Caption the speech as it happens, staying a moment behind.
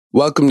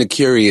Welcome to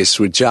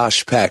Curious with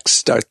Josh Peck.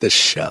 Start the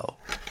show.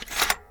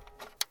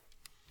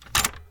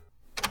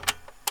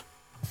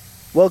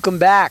 Welcome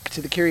back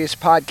to the Curious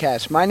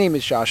Podcast. My name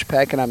is Josh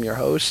Peck, and I'm your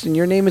host, and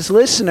your name is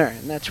Listener,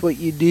 and that's what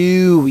you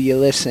do, you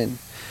listen.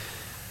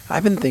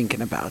 I've been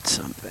thinking about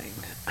something.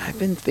 I've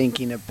been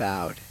thinking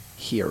about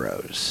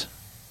heroes.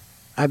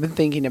 I've been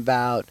thinking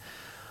about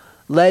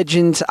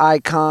legends,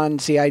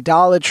 icons, the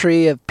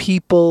idolatry of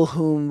people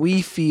whom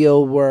we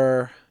feel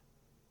were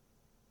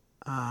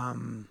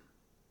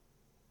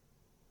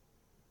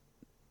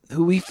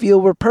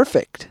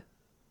perfect,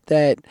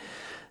 that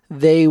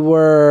they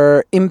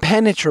were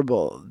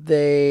impenetrable,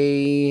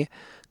 they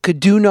could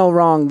do no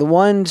wrong, the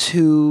ones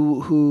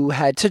who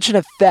had such an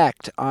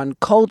effect on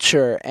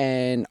culture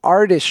and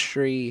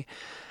artistry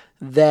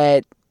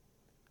that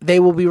they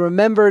will be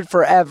remembered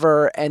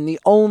forever, and the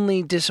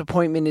only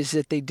disappointment is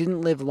that they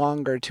didn't live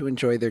longer to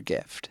enjoy their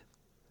gift.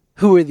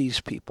 Who are these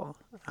people?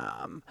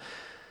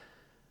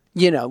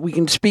 We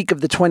can speak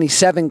of the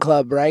 27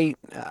 Club, right?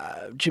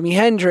 Jimi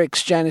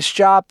Hendrix, Janis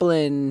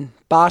Joplin,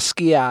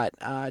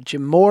 Basquiat,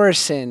 Jim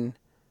Morrison,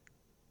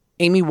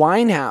 Amy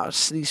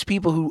Winehouse. These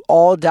people who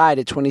all died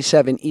at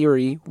 27.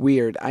 Eerie,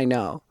 weird, I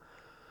know.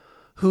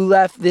 Who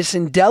left this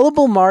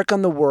indelible mark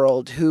on the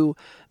world, who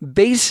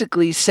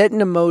basically set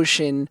in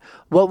motion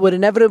what would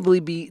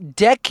inevitably be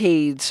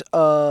decades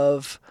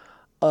of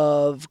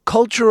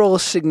cultural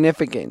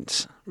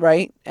significance,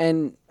 right?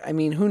 And I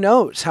mean, who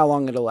knows how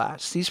long it'll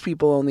last? These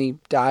people only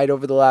died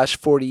over the last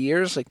 40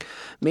 years. Like,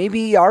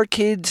 maybe our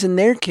kids and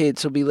their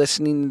kids will be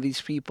listening to these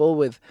people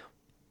with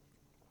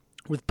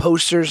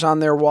posters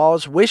on their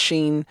walls,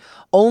 wishing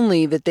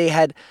only that they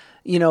had,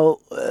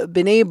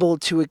 been able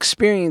to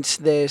experience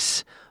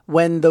this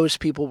when those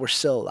people were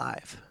still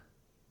alive.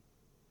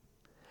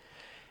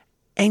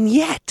 And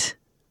yet,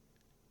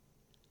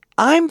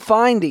 I'm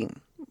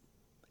finding,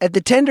 at the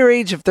tender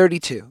age of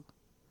 32,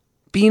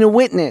 being a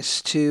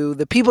witness to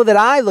the people that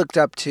I looked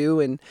up to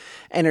in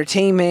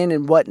entertainment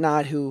and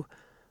whatnot, who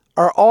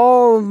are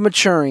all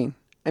maturing.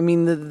 I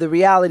mean, the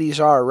realities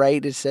are,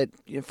 right, is that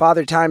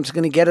Father Time's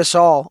going to get us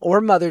all,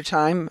 or Mother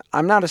Time.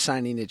 I'm not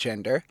assigning a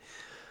gender.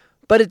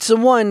 But it's the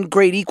one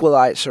great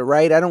equalizer,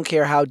 right? I don't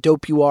care how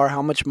dope you are,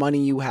 how much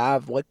money you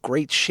have, what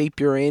great shape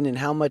you're in, and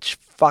how much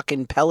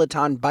fucking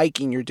Peloton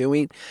biking you're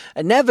doing.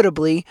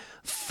 Inevitably,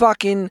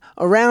 fucking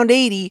around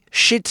 80,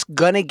 shit's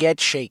gonna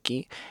get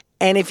shaky.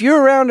 And if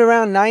you're around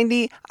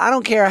 90, I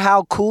don't care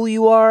how cool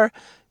you are,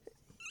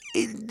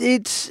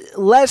 it's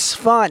less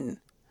fun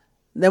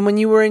than when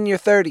you were in your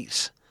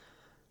 30s.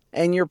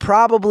 And you're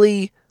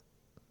probably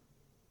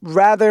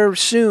rather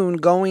soon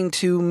going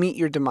to meet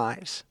your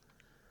demise.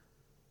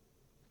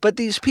 But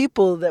these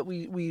people that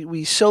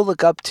we so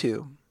look up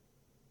to,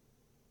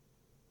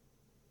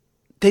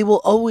 they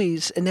will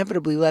always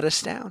inevitably let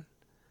us down.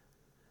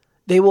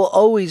 They will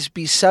always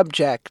be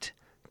subject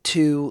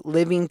to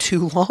living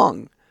too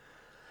long.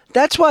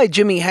 That's why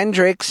Jimi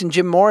Hendrix and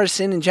Jim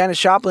Morrison and Janis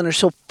Joplin are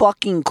so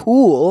fucking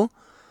cool,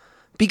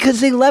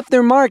 because they left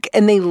their mark,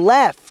 and they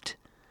left.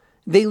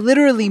 They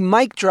literally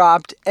mic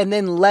dropped and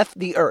then left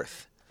the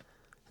earth.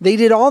 They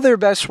did all their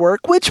best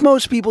work, which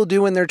most people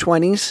do in their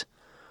 20s.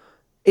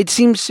 It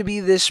seems to be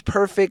this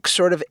perfect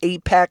sort of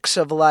apex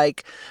of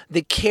like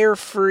the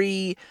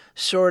carefree,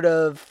 sort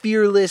of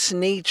fearless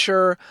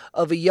nature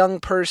of a young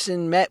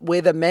person met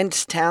with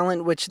immense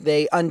talent, which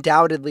they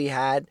undoubtedly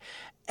had.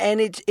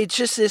 And it's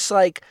just this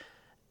like,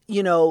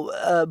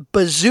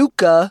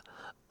 bazooka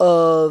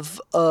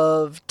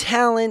of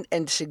talent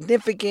and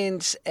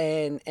significance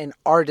and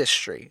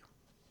artistry.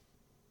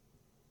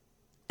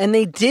 And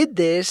they did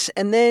this,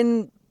 and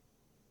then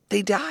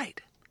they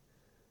died.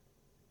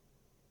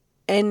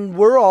 And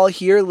we're all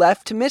here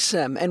left to miss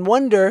them and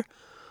wonder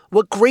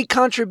what great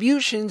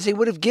contributions they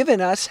would have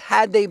given us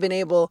had they been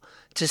able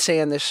to stay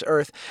on this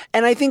earth.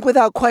 And I think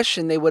without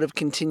question, they would have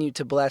continued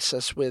to bless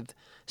us with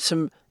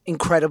some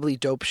incredibly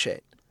dope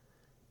shit.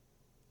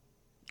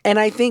 And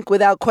I think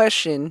without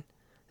question,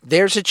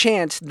 there's a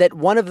chance that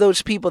one of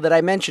those people that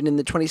I mentioned in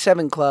the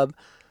 27 Club,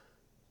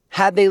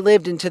 had they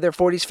lived into their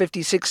 40s,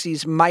 50s,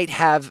 60s, might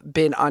have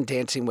been on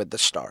Dancing with the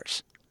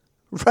Stars.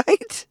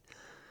 Right?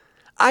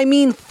 I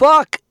mean,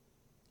 fuck.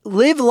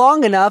 Live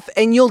long enough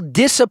and you'll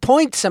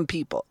disappoint some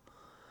people.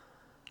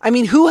 I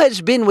mean, who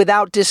has been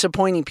without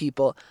disappointing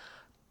people?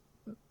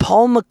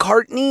 Paul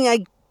McCartney,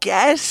 I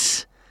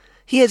guess.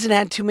 He hasn't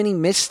had too many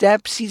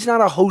missteps. He's not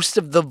a host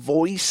of The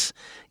Voice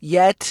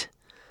yet.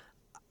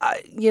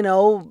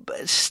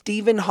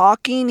 Stephen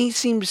Hawking, he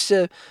seems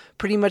to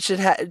pretty much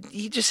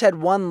he just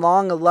had one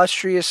long,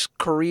 illustrious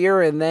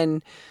career and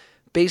then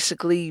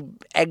basically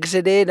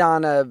exited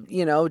on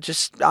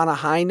just on a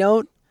high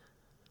note.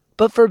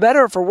 But for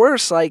better or for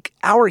worse, like,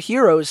 our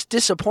heroes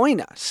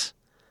disappoint us.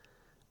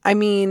 I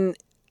mean,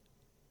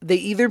 they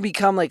either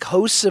become like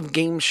hosts of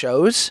game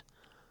shows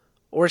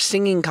or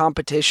singing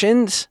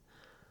competitions,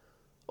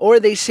 or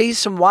they say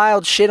some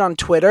wild shit on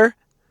Twitter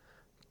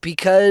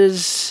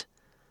because,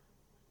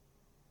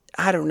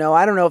 I don't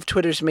know if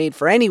Twitter's made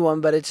for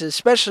anyone, but it's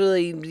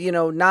especially,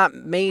 not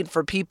made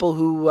for people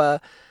who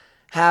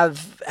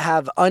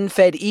have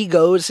unfed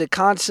egos that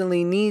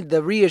constantly need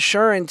the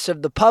reassurance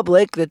of the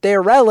public that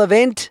they're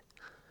relevant.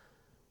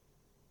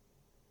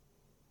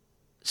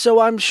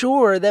 So I'm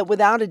sure that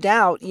without a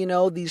doubt,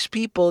 these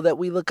people that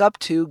we look up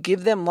to,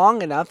 give them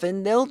long enough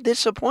and they'll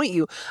disappoint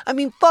you. I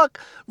mean, fuck,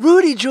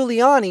 Rudy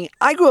Giuliani.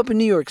 I grew up in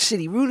New York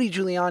City. Rudy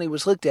Giuliani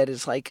was looked at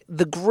as like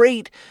the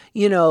great,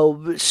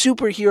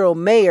 superhero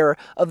mayor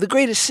of the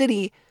greatest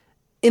city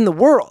in the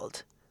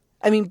world.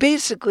 I mean,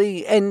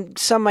 basically, and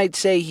some might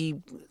say he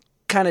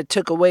kind of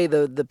took away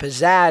the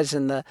pizzazz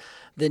and the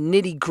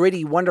nitty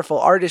gritty, wonderful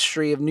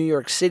artistry of New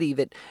York City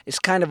that is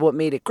kind of what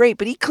made it great.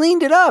 But he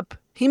cleaned it up.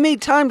 He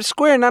made Times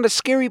Square not a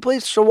scary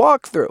place to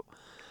walk through.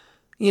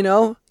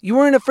 You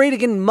weren't afraid of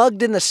getting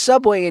mugged in the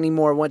subway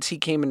anymore once he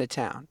came into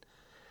town.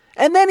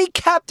 And then he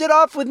capped it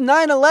off with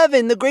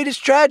 9/11, the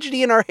greatest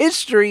tragedy in our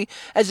history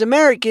as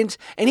Americans,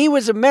 and he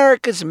was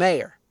America's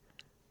mayor.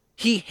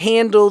 He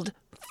handled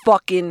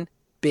fucking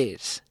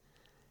biz.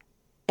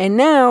 And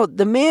now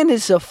the man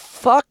is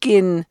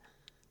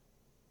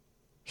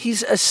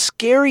he's a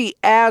scary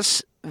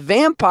ass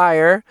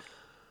vampire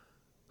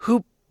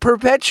who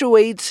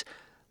perpetuates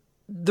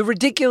the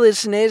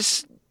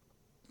ridiculousness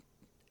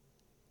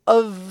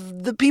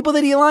of the people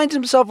that he aligns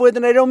himself with.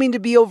 And I don't mean to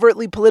be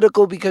overtly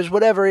political, because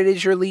whatever it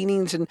is, your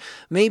leanings, and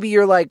maybe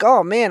you're like,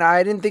 oh man,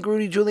 I didn't think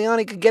Rudy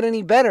Giuliani could get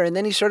any better. And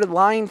then he started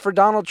lying for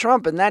Donald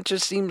Trump. And that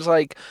just seems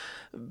like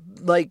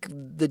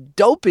the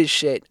dopest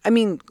shit. I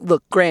mean,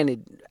 look,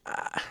 granted,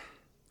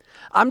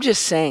 I'm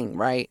just saying,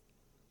 right?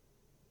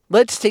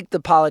 Let's take the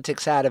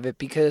politics out of it,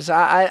 because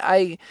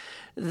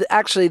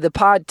actually, the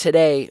pod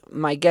today,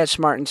 my guest,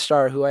 Martin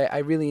Starr, who I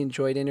really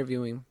enjoyed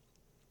interviewing,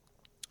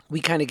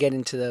 we kind of get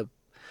into the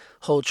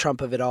whole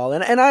Trump of it all.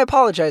 And I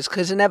apologize,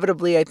 because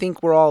inevitably I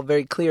think we're all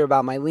very clear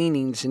about my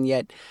leanings, and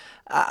yet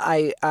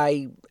I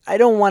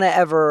don't want to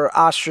ever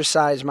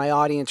ostracize my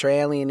audience or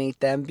alienate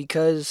them,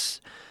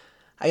 because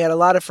I got a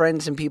lot of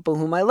friends and people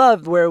whom I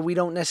love where we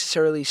don't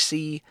necessarily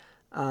see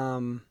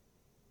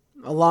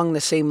along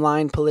the same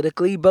line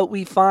politically, but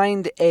we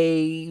find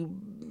a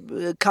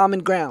common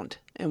ground.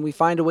 And we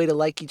find a way to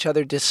like each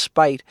other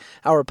despite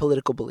our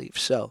political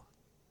beliefs. So,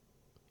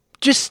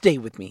 just stay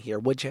with me here,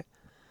 would you?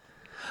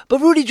 But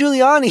Rudy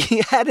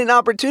Giuliani had an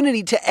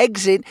opportunity to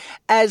exit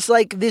as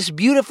like this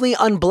beautifully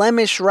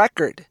unblemished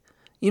record.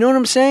 You know what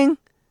I'm saying?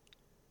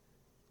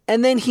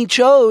 And then he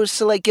chose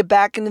to get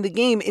back into the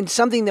game in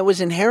something that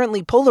was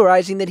inherently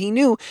polarizing, that he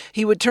knew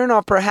he would turn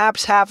off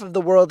perhaps half of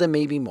the world and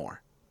maybe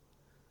more.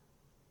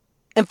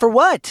 And for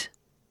what?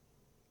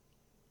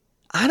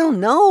 I don't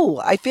know.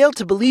 I fail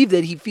to believe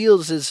that he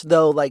feels as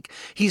though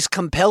he's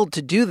compelled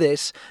to do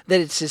this, that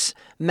it's this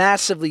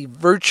massively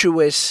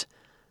virtuous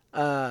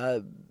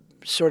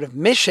sort of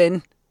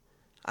mission.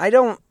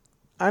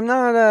 I'm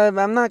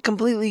not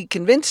completely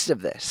convinced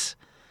of this.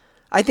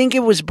 I think it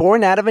was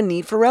born out of a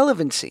need for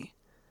relevancy.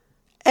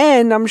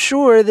 And I'm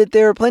sure that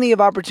there are plenty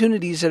of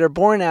opportunities that are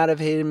born out of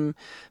him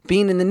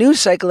being in the news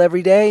cycle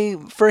every day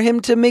for him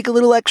to make a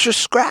little extra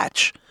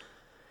scratch.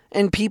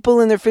 And people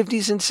in their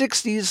 50s and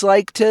 60s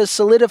like to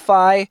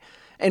solidify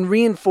and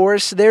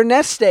reinforce their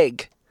nest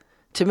egg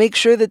to make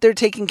sure that they're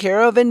taken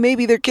care of, and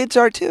maybe their kids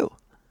are too.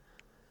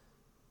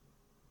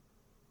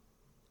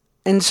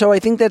 And so I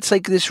think that's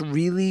this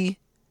really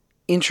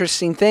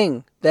interesting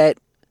thing, that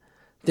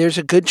there's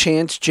a good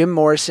chance Jim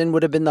Morrison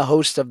would have been the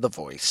host of The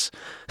Voice.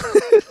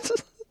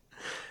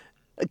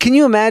 Can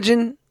you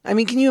imagine? I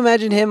mean, can you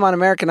imagine him on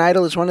American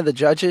Idol as one of the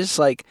judges?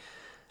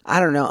 I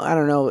don't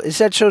know. Is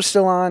that show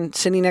still on?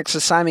 Sitting next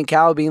to Simon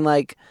Cowell being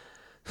like,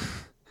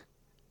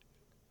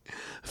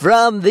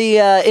 from the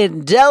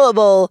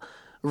indelible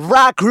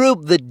rock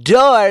group The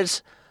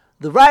Doors,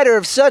 the writer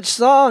of such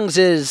songs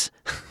as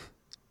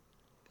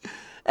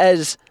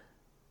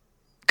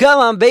Come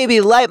On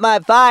Baby, Light My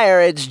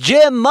Fire, it's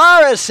Jim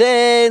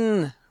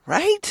Morrison,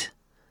 right?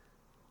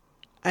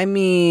 I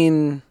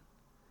mean,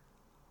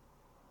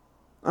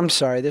 I'm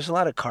sorry, there's a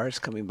lot of cars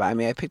coming by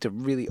me. I picked a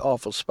really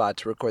awful spot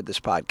to record this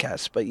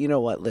podcast, but you know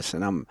what?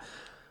 Listen, I'm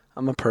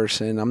a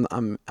person.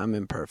 I'm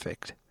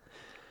imperfect.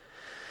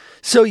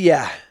 So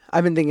yeah,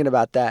 I've been thinking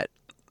about that.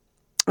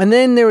 And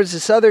then there was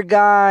this other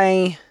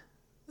guy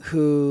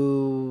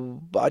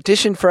who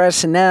auditioned for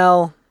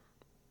SNL.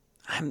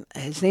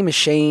 His name is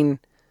Shane.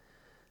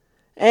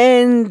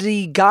 And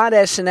he got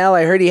SNL.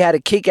 I heard he had a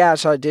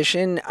kick-ass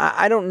audition.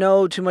 I don't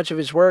know too much of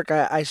his work.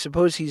 I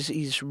suppose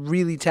he's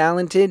really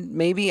talented,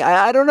 maybe.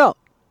 I don't know.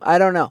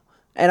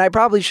 And I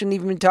probably shouldn't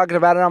even be talking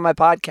about it on my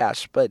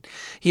podcast, but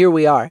here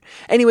we are.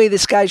 Anyway,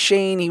 this guy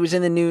Shane, he was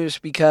in the news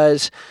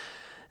because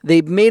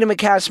they made him a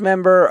cast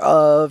member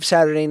of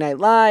Saturday Night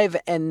Live,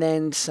 and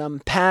then some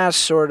past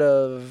sort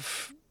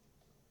of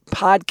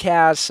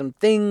podcasts, some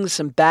things,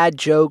 some bad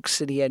jokes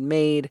that he had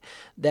made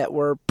that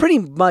were pretty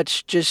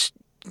much just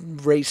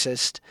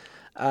racist,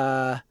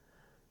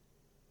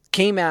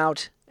 came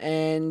out,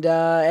 and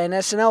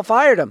SNL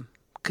fired him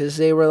because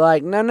they were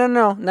like, no,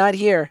 not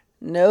here.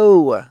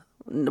 No.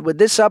 With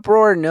this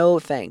uproar, no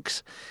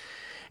thanks.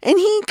 And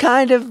he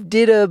kind of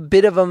did a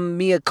bit of a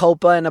mea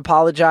culpa and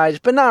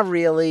apologized, but not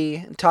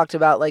really. Talked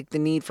about like the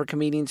need for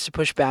comedians to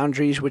push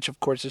boundaries, which of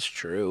course is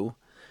true.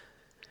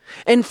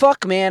 And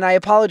fuck, man, I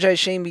apologize,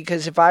 Shane,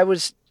 because if I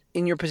was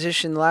in your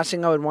position, the last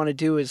thing I would want to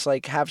do is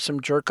like have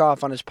some jerk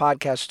off on his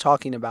podcast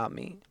talking about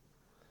me,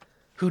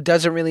 who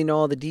doesn't really know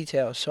all the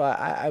details. So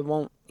I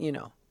won't,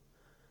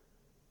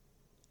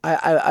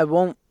 I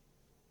won't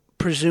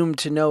presume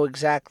to know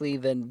exactly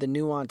the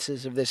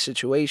nuances of this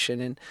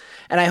situation. And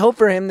I hope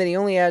for him that he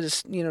only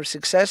has,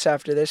 success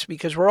after this,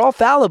 because we're all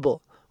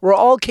fallible. We're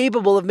all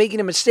capable of making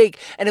a mistake.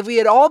 And if we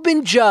had all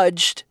been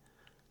judged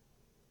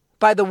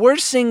by the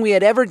worst thing we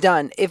had ever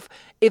done, if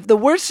the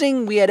worst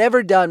thing we had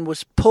ever done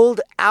was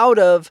pulled out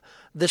of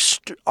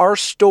our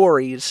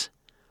stories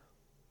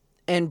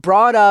and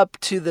brought up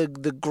to the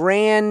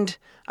grand,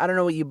 I don't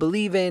know what you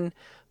believe in,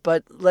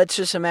 but let's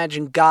just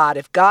imagine God.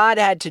 If God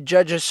had to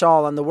judge us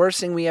all on the worst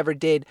thing we ever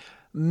did,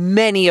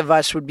 many of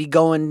us would be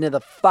going to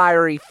the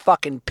fiery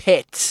fucking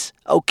pits,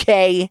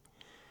 okay?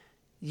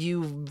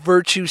 You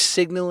virtue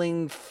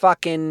signaling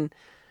fucking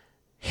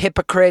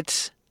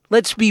hypocrites.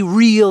 Let's be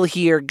real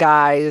here,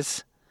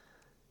 guys.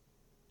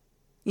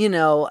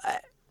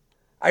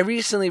 I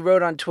recently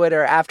wrote on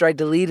Twitter after I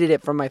deleted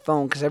it from my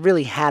phone because I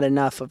really had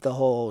enough of the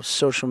whole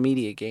social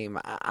media game.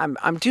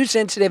 I'm too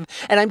sensitive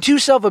and I'm too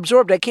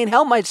self-absorbed. I can't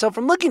help myself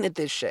from looking at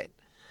this shit.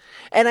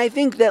 And I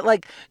think that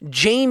like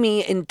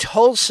Jamie in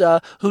Tulsa,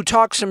 who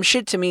talks some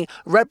shit to me,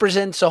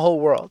 represents the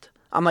whole world.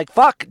 I'm like,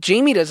 fuck,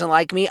 Jamie doesn't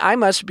like me. I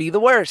must be the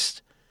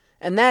worst.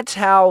 And that's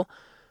how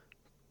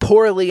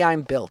poorly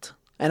I'm built.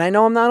 And I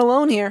know I'm not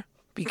alone here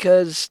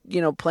because,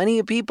 plenty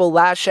of people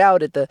lash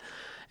out at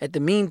the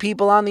mean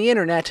people on the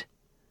internet.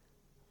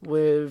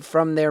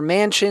 From their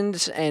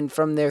mansions and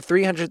from their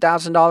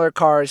 $300,000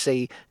 cars,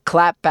 they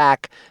clap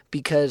back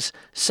because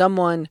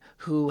someone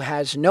who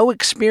has no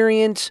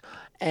experience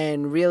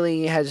and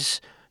really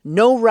has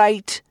no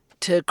right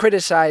to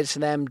criticize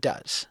them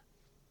does.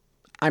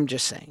 I'm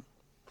just saying.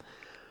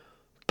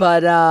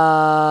 But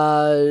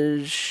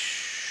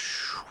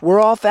we're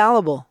all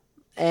fallible.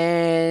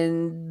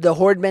 And the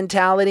horde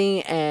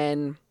mentality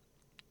and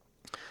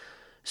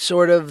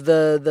sort of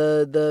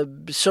the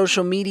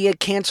social media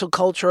cancel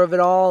culture of it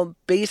all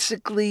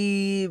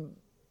basically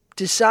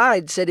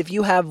decides that if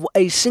you have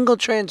a single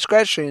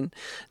transgression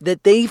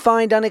that they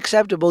find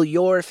unacceptable,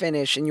 you're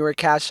finished and you're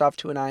cast off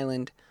to an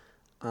island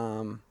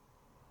to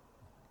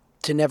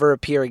never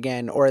appear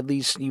again, or at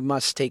least you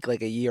must take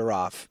like a year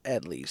off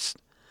at least.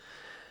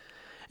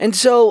 And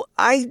so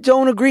I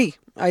don't agree.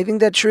 I think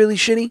that's really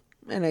shitty,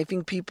 and I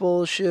think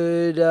people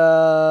should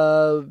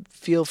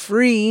feel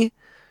free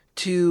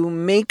to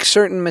make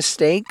certain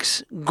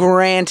mistakes.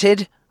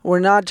 Granted, we're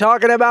not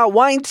talking about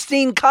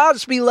Weinstein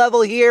Cosby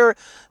level here.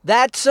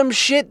 That's some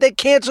shit that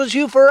cancels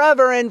you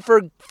forever and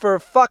for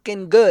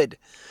fucking good.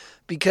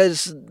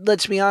 Because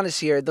let's be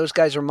honest here, those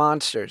guys are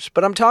monsters.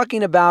 But I'm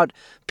talking about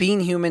being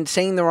human,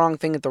 saying the wrong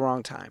thing at the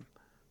wrong time.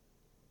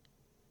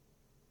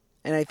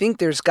 And I think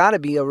there's got to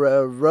be a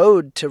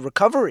road to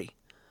recovery.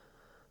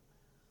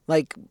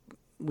 Like,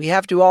 we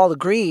have to all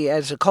agree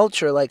as a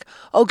culture, like,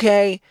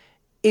 okay,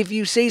 if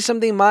you say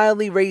something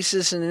mildly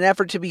racist in an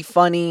effort to be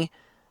funny,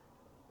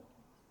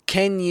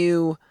 can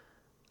you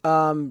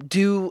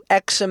do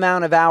X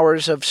amount of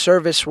hours of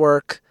service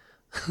work,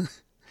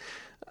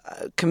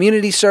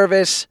 community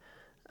service,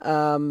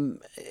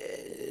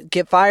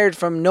 get fired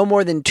from no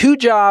more than 2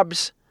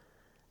 jobs,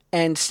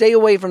 and stay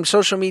away from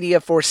social media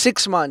for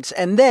 6 months,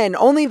 and then,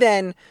 only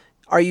then,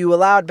 are you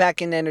allowed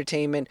back into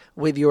entertainment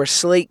with your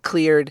slate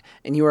cleared,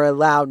 and you are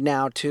allowed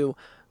now to,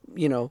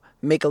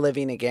 make a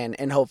living again,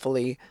 and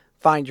hopefully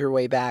find your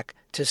way back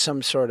to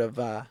some sort of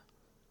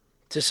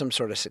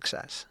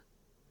success.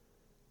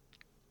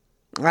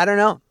 I don't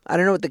know. I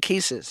don't know what the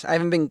case is. I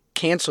haven't been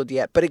canceled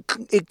yet, but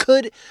it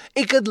could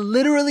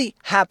literally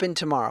happen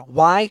tomorrow.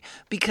 Why?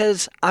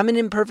 Because I'm an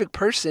imperfect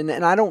person,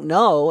 and I don't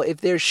know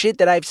if there's shit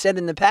that I've said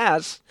in the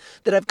past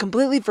that I've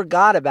completely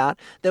forgot about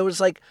that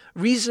was like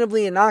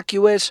reasonably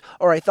innocuous,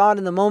 or I thought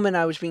in the moment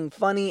I was being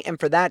funny, and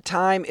for that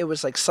time it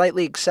was like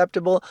slightly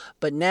acceptable.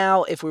 But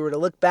now, if we were to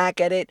look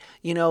back at it,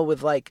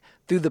 with like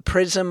through the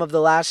prism of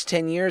the last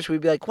 10 years,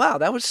 we'd be like, wow,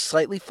 that was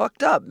slightly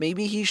fucked up.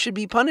 Maybe he should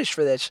be punished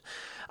for this.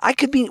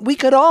 We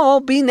could all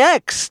be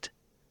next.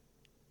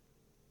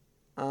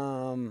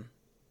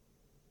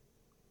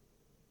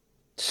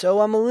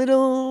 So I'm a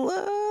little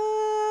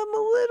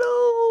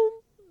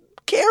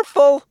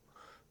careful,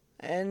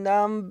 and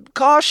I'm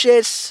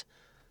cautious.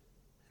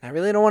 I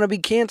really don't want to be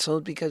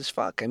canceled because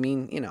fuck, I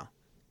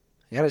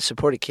gotta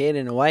support a kid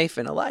and a wife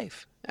and a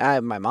life. I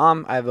have my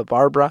mom, I have a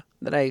Barbara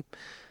that I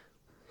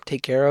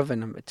take care of,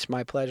 and it's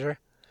my pleasure.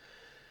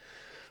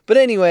 But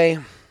anyway,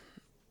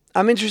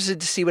 I'm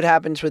interested to see what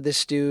happens with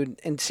this dude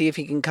and see if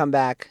he can come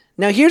back.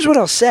 Now, here's what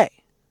I'll say.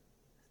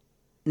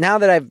 Now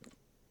that I've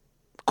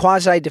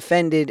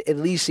quasi-defended at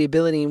least the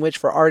ability in which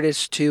for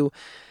artists to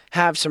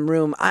have some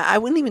room, I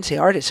wouldn't even say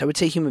artists, I would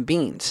say human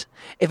beings.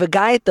 If a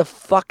guy at the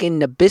fucking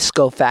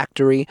Nabisco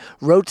factory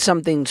wrote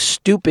something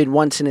stupid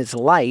once in his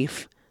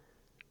life,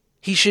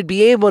 He should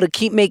be able to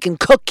keep making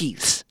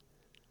cookies.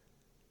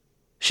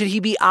 Should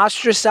he be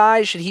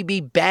ostracized? Should he be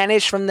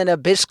banished from the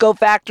Nabisco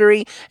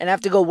factory and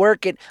have to go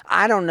work at,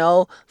 I don't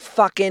know,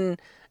 fucking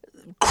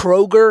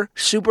Kroger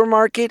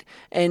supermarket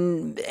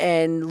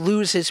and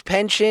lose his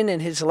pension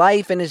and his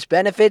life and his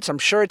benefits? I'm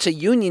sure it's a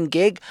union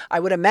gig. I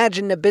would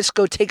imagine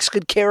Nabisco takes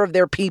good care of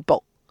their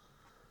people.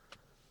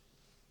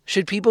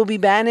 Should people be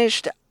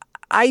banished?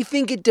 I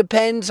think it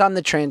depends on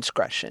the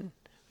transgression,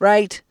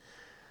 right?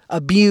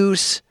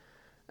 Abuse,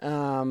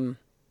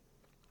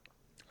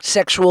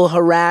 sexual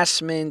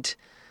harassment,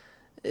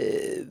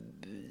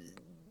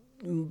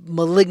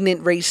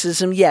 malignant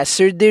racism. Yes,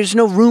 there's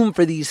no room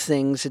for these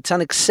things. It's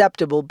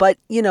unacceptable. But,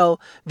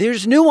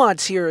 there's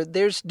nuance here.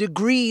 There's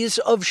degrees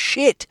of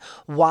shit.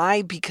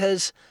 Why?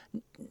 Because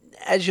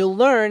as you'll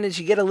learn as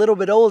you get a little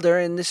bit older,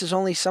 and this is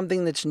only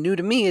something that's new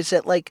to me, is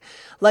that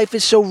life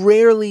is so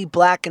rarely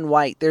black and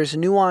white. There's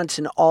nuance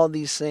in all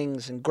these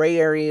things and gray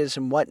areas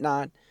and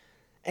whatnot.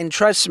 And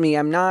trust me,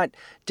 I'm not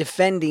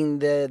defending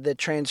the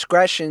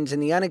transgressions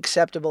and the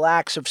unacceptable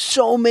acts of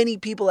so many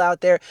people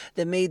out there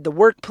that made the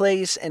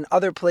workplace and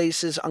other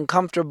places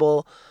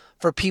uncomfortable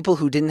for people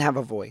who didn't have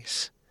a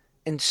voice.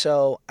 And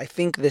so I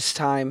think this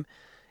time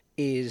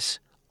is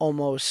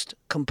almost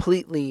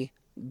completely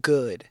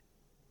good,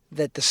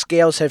 that the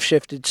scales have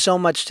shifted so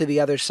much to the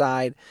other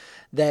side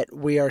that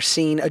we are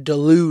seeing a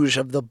deluge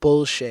of the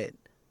bullshit.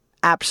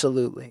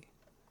 Absolutely.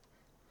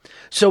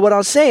 So what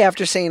I'll say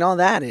after saying all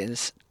that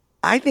is,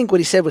 I think what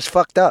he said was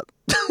fucked up.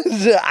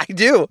 I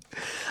do.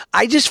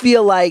 I just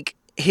feel like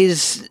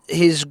his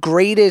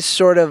greatest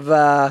sort of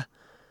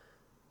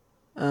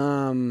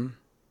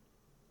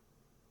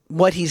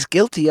what he's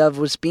guilty of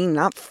was being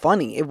not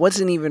funny. It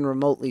wasn't even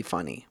remotely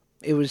funny.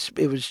 It was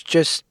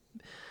just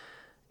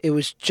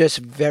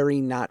very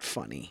not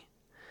funny.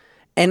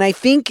 And I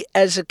think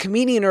as a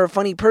comedian or a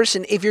funny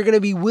person, if you're going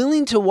to be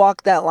willing to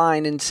walk that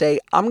line and say,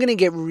 I'm going to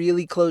get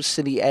really close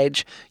to the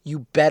edge, you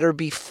better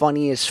be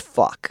funny as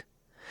fuck.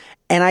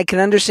 And I can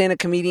understand a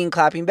comedian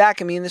clapping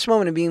back at me in this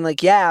moment and being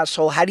like, yeah,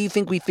 so how do you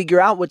think we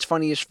figure out what's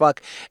funny as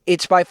fuck?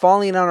 It's by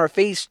falling on our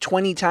face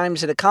 20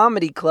 times at a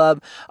comedy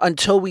club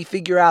until we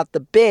figure out the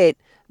bit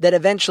that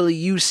eventually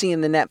you see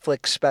in the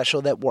Netflix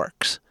special that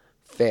works.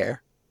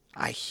 Fair.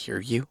 I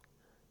hear you.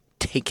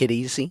 Take it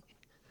easy.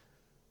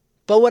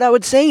 But what I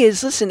would say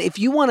is, listen, if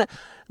you want to,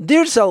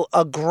 there's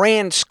a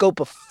grand scope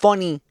of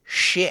funny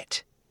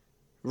shit,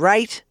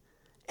 right?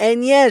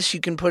 And yes,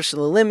 you can push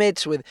the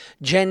limits with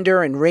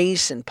gender and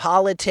race and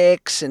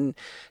politics and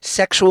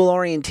sexual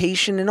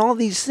orientation and all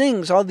these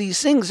things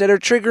that are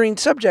triggering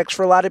subjects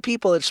for a lot of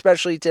people,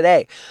 especially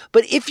today.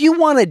 But if you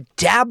want to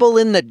dabble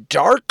in the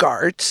dark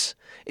arts,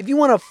 if you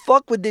want to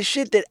fuck with this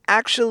shit that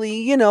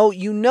actually,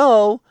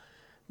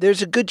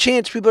 there's a good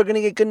chance people are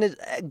going to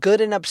get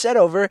good and upset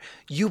over,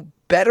 you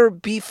better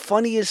be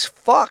funny as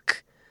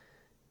fuck.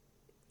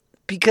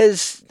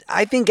 Because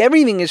I think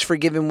everything is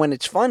forgiven when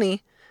it's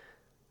funny.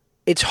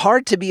 It's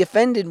hard to be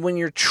offended when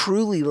you're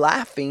truly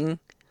laughing.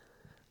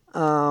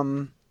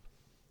 And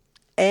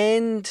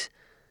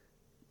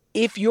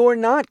if you're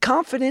not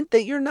confident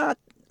that you're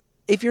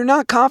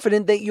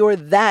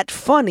that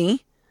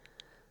funny,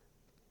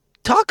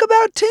 talk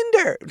about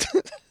Tinder.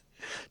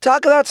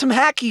 Talk about some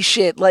hacky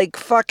shit like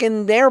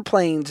fucking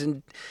airplanes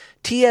and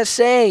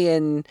TSA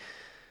and,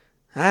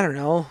 I don't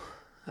know,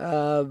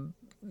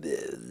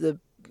 the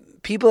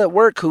people at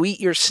work who eat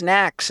your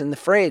snacks in the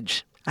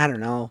fridge. I don't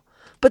know.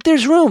 But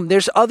there's room.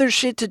 There's other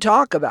shit to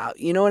talk about.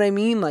 You know what I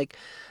mean? Like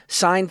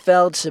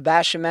Seinfeld,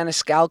 Sebastian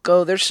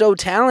Maniscalco, they're so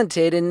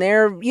talented and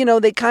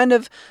they kind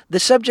of, the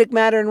subject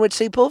matter in which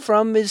they pull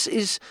from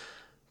is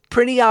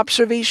pretty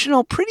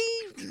observational, pretty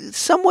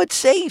somewhat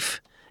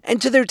safe.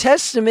 And to their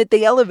testament,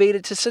 they elevate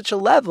it to such a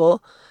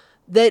level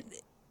that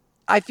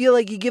I feel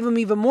like you give them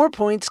even more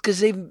points because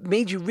they've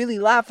made you really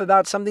laugh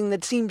about something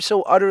that seems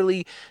so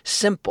utterly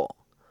simple.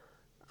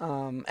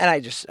 And I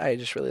just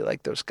really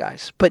like those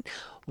guys. But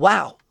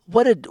wow.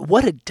 What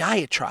a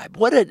diatribe.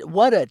 What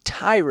a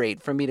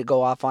tirade for me to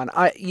go off on.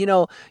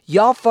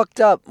 Y'all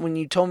fucked up when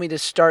you told me to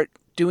start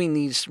doing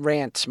these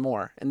rants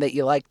more and that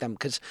you like them.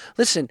 Because,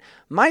 listen,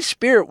 my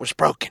spirit was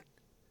broken.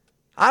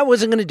 I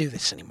wasn't going to do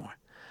this anymore.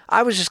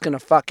 I was just going to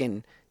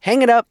fucking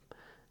hang it up,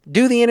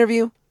 do the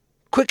interview,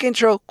 quick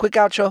intro, quick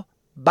outro,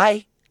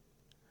 bye.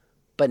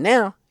 But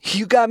now,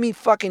 you got me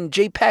fucking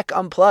JPEG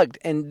unplugged,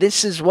 and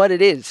this is what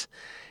it is.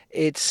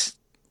 It's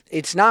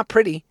not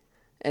pretty,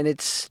 and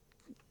it's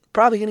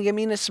probably going to get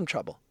me into some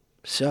trouble.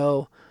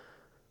 So,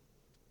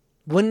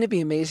 wouldn't it be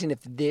amazing if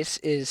this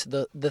is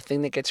the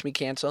thing that gets me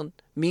canceled?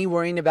 Me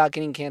worrying about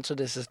getting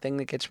canceled is the thing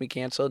that gets me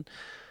canceled?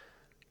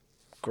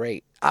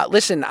 Great.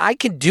 Listen, I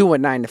could do a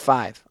 9 to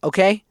 5,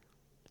 okay?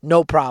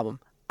 No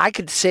problem. I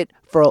could sit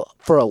for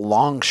a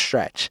long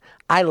stretch.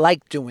 I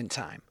like doing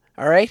time,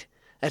 all right?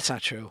 That's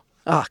not true.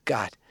 Oh,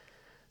 God.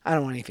 I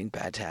don't want anything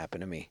bad to happen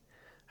to me.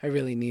 I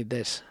really need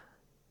this.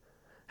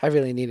 I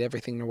really need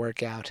everything to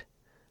work out.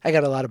 I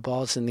got a lot of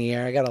balls in the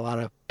air. I got a lot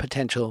of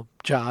potential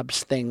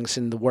jobs, things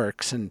in the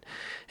works, and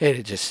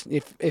it just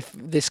if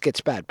this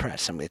gets bad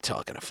press, it's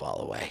all gonna fall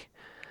away.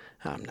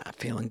 I'm not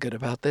feeling good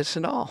about this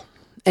at all.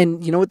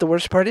 And you know what the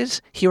worst part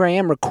is? Here I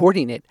am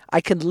recording it. I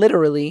could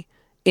literally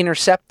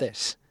intercept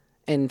this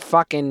and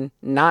fucking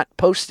not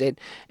post it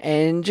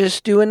and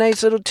just do a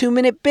nice little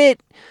 2-minute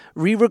bit,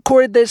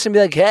 re-record this and be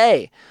like,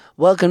 hey,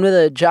 welcome to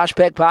the Josh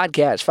Peck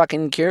podcast.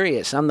 Fucking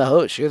curious. I'm the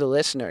host. You're the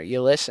listener.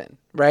 You listen,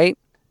 right?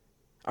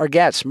 Our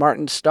guest,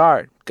 Martin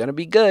Starr, gonna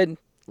be good.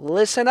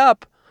 Listen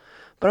up.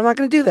 But I'm not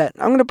gonna do that.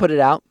 I'm gonna put it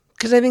out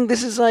because I think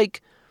this is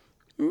like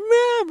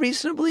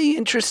reasonably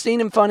interesting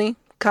and funny,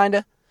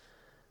 kinda.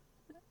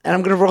 And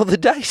I'm gonna roll the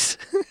dice.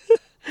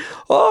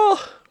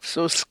 Oh, I'm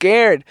so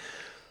scared.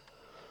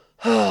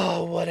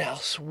 Oh, what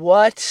else?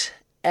 What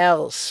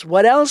else?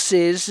 What else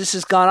is, this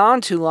has gone on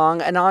too long,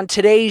 and on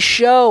today's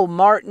show,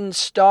 Martin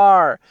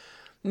Starr.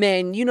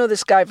 Man, you know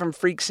this guy from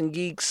Freaks and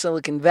Geeks,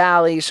 Silicon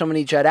Valley, so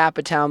many Judd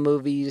Apatow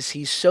movies.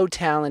 He's so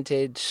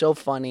talented, so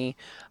funny.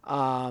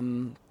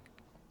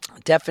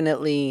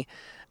 Definitely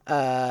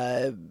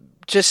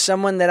just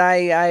someone that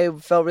I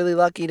felt really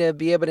lucky to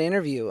be able to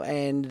interview,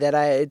 and that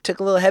it took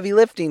a little heavy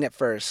lifting at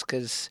first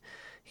because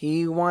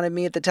he wanted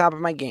me at the top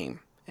of my game.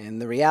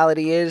 And the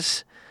reality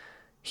is,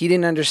 he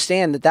didn't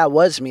understand that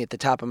was me at the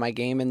top of my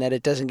game and that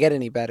it doesn't get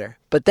any better.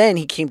 But then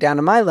he came down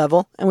to my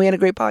level and we had a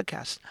great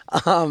podcast.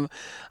 I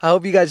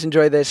hope you guys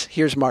enjoy this.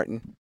 Here's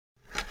Martin.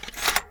 How's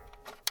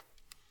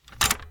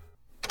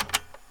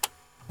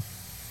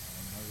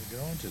it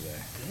going today?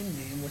 Good,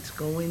 man. What's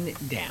going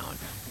down?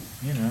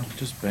 You know,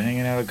 just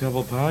banging out a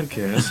couple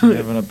podcasts and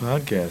having a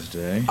podcast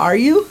day. Are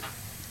you?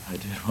 I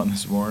did one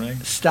this morning.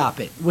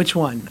 Stop it. Which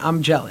one?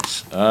 I'm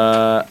jealous.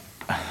 I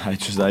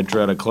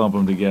try to clump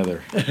them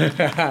together.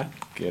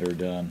 Get her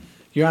done.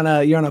 You're on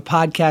a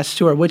podcast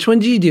tour. Which one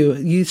do?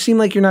 You seem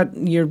like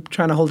you're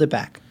trying to hold it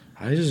back.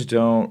 I just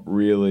don't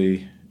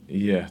really.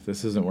 Yeah,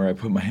 this isn't where I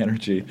put my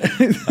energy.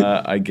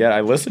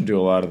 I listen to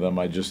a lot of them.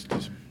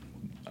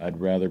 I'd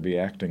rather be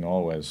acting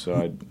always, so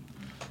I'd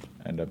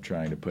end up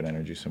trying to put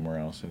energy somewhere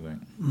else, I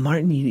think.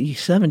 Martin, you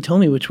still haven't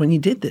told me which one you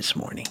did this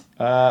morning.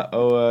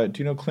 Do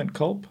you know Clint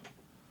Culp?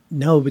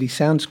 No, but he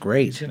sounds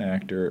great. He's an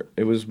actor.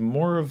 It was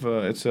more of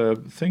it's a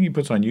thing he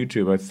puts on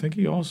YouTube. I think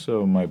he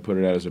also might put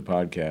it out as a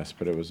podcast,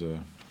 but it was a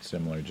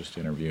similar just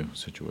interview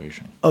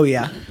situation. Oh,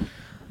 yeah?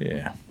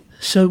 Yeah.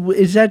 So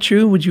is that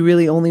true? Would you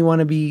really only want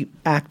to be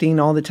acting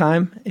all the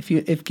time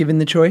if given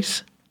the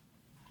choice?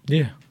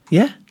 Yeah.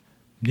 Yeah?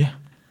 Yeah.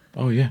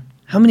 Oh, yeah.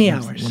 How many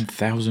hours?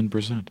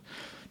 1,000%.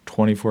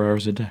 24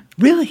 hours a day.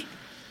 Really?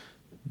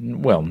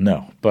 Well,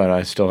 no, but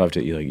I still have to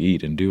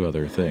eat and do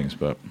other things.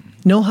 But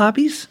no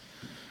hobbies?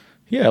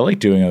 Yeah, I like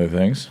doing other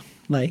things.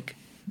 Like?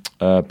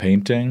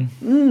 Painting,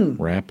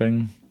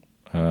 rapping.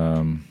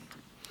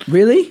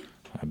 Really?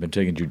 I've been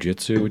taking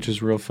jiu-jitsu, which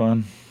is real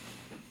fun.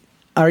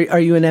 Are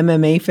you an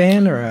MMA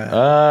fan or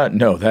a?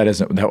 No,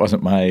 that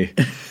wasn't my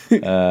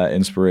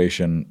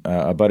inspiration.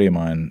 A buddy of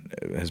mine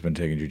has been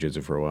taking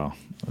jiu-jitsu for a while.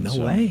 No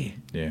way.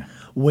 Yeah.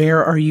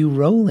 Where are you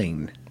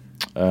rolling?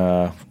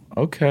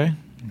 Okay.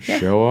 Yeah.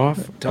 Show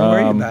off. Don't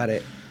worry about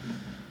it.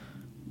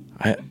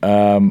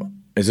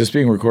 Is this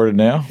being recorded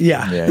now?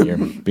 Yeah. Yeah, you're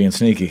being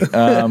sneaky.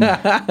 I've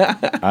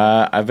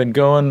been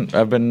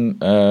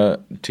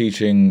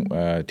teaching.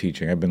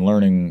 I've been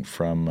learning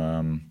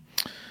from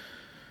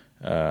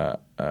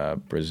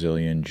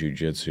Brazilian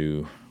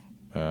jiu-jitsu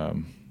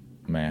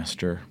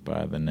master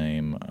by the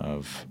name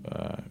of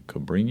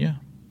Cobrinha.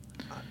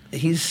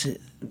 He's a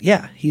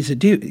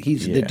dude.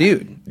 He's the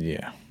dude.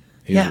 Yeah.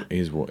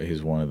 He's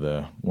one of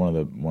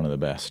the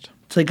best.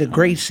 It's like a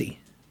Gracie.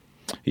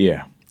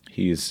 Yeah.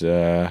 He's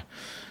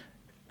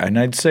and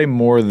I'd say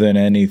more than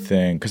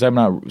anything, because I'm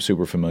not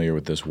super familiar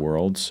with this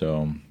world,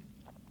 so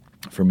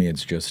for me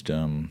it's just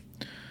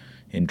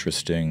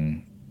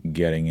interesting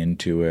getting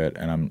into it,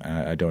 and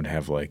I don't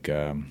have like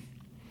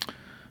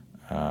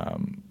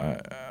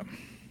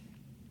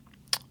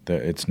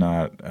it's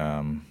not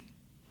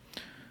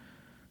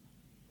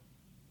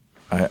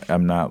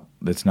I'm not.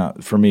 It's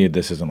not for me.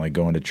 This isn't like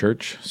going to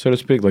church, so to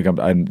speak. Like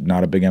I'm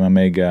not a big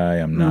MMA guy.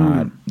 I'm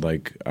not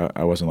like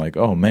I wasn't like,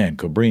 oh man,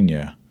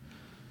 Cobrinha.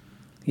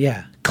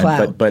 Yeah,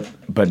 cloud.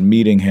 But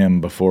meeting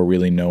him before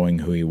really knowing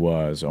who he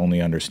was,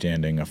 only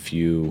understanding a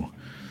few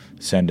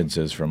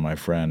sentences from my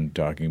friend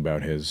talking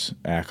about his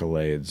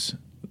accolades,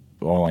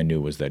 all I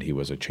knew was that he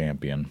was a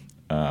champion,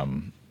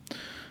 and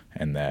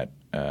that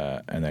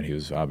he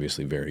was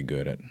obviously very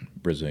good at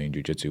Brazilian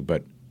Jiu-Jitsu.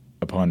 But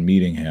upon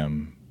meeting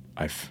him,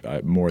 I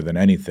more than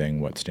anything,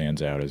 what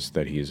stands out is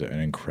that he's an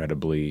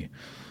incredibly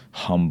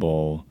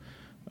humble,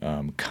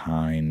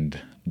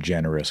 kind,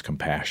 generous,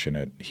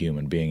 compassionate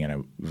human being and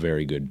a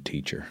very good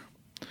teacher.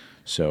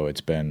 So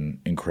it's been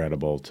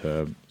incredible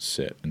to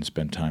sit and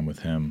spend time with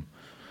him.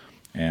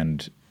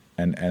 And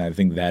I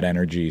think that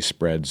energy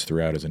spreads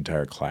throughout his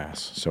entire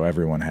class. So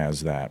everyone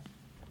has that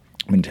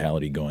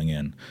mentality going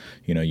in.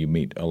 You know, you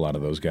meet a lot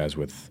of those guys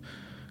with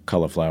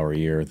cauliflower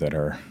ear that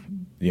are,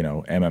 you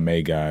know,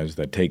 MMA guys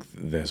that take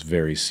this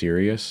very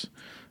serious,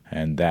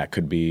 and that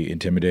could be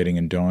intimidating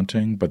and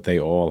daunting, but they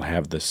all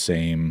have the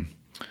same,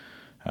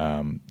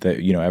 that,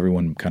 you know,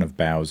 everyone kind of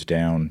bows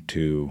down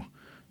to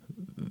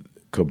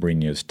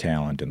Cobrinha's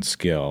talent and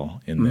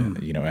skill in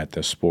the at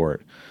the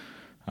sport.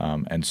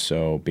 And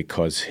so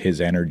because his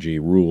energy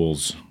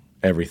rules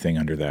everything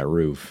under that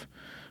roof,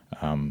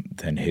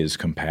 then his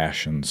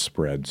compassion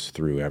spreads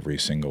through every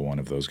single one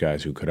of those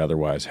guys who could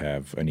otherwise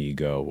have an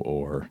ego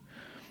or,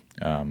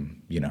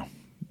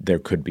 there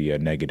could be a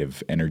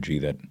negative energy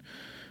that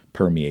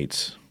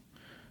permeates,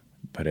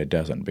 but it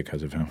doesn't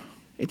because of him.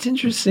 It's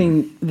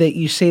interesting that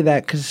you say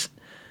that because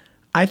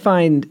I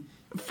find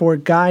for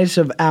guys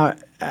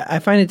I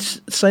find it's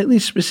slightly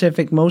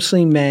specific,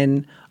 mostly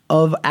men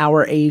of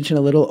our age and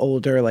a little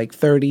older, like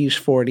 30s,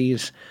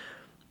 40s.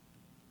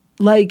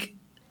 Like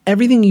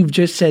everything you've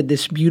just said,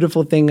 this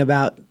beautiful thing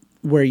about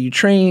where you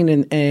train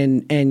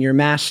and your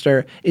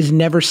master is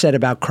never said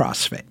about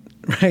CrossFit.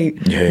 Right.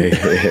 Yeah.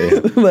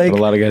 Like, but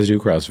a lot of guys do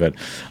CrossFit,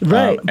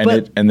 right?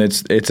 And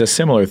it's a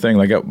similar thing.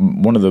 Like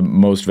one of the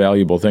most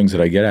valuable things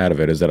that I get out of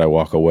it is that I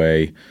walk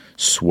away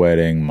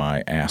sweating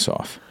my ass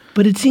off.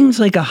 But it seems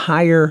like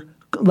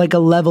like a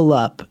level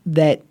up,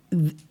 that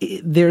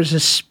there's a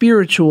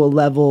spiritual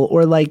level,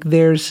 or like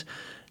there's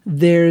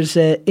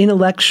an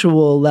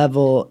intellectual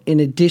level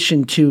in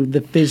addition to the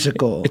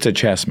physical. It's a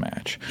chess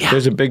match. Yeah.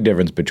 There's a big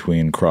difference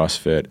between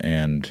CrossFit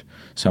and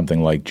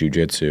something like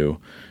jiu-jitsu,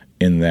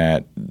 in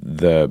that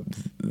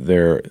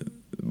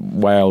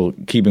while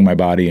keeping my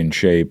body in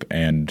shape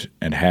and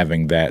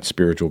having that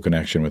spiritual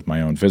connection with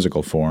my own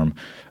physical form,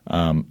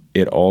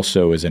 it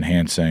also is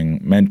enhancing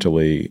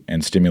mentally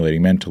and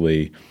stimulating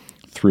mentally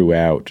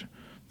throughout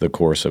the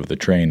course of the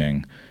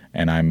training.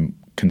 And I'm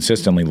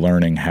consistently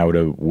learning how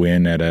to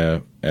win at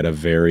a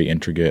very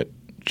intricate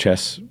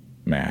chess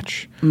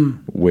match,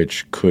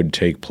 which could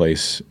take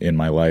place in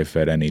my life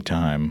at any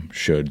time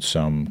should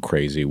some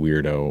crazy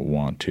weirdo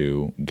want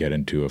to get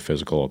into a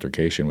physical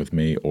altercation with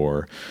me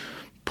or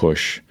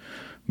push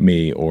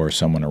me or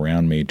someone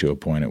around me to a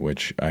point at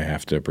which I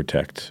have to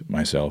protect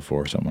myself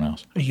or someone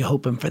else. Are you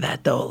hoping for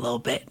that, though, a little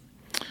bit?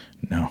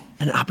 No.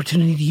 An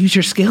opportunity to use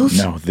your skills?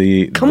 No.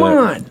 Come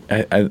on.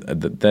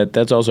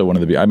 That's also one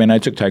of the – I mean, I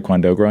took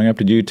Taekwondo growing up.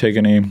 Did you take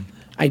any –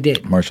 I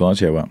did. Martial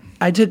arts? Yeah, what?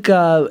 I took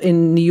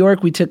in New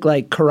York. We took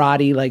like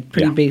karate, like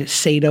pretty big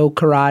Sado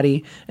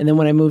karate, and then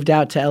when I moved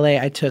out to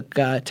LA, I took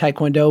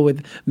Taekwondo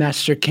with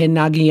Master Ken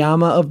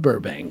Nagayama of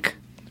Burbank.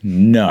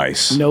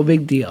 Nice. No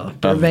big deal.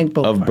 Burbank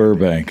Boulevard. Of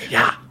Burbank.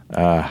 Yeah.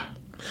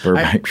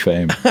 Burbank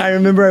fame. I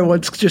remember I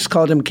once just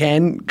called him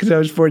Ken because I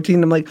was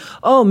 14. I'm like,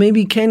 oh,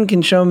 maybe Ken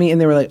can show me, and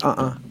they were like,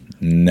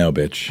 No,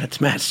 bitch. That's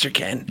Master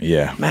Ken.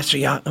 Yeah. Master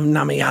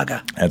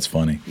Namayaga. That's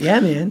funny. Yeah,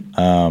 man.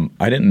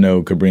 I didn't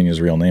know Cobrinha's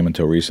real name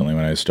until recently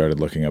when I started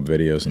looking up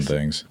videos and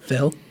things.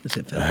 Phil? Is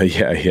it Phil?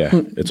 Yeah.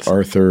 It's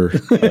Arthur.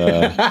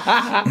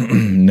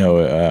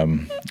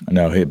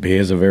 No, he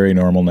has a very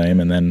normal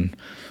name,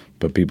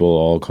 but people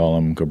all call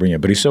him Cobrinha.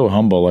 But he's so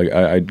humble. Like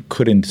I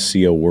couldn't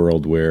see a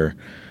world where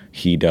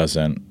he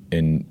doesn't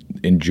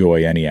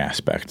enjoy any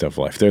aspect of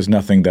life. There's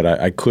nothing that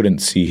I couldn't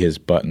see his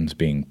buttons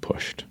being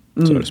pushed,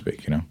 so to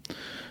speak,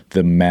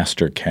 the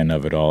Master Ken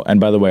of it all. And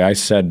by the way, I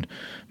said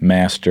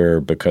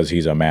master because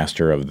he's a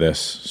master of this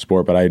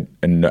sport, but I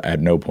at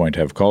no point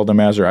have called him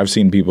master. I've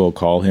seen people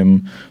call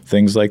him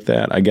things like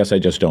that. I guess I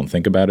just don't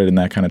think about it in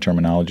that kind of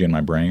terminology in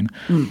my brain.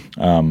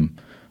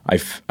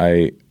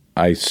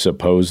 I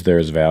suppose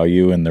there's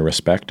value in the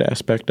respect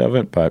aspect of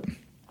it, but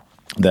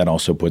that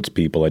also puts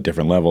people at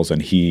different levels,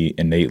 and he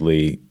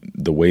innately,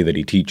 the way that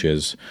he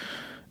teaches,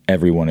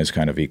 everyone is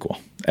kind of equal.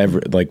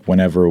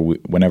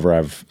 Whenever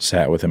I've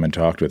sat with him and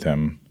talked with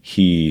him,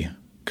 he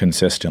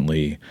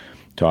consistently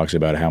talks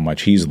about how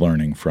much he's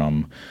learning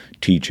from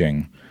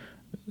teaching.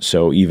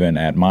 So even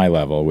at my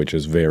level, which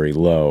is very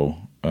low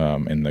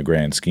in the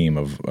grand scheme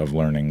of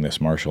learning this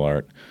martial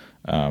art,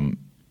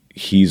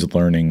 he's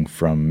learning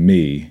from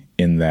me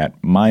in that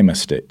my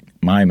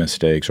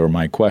mistakes or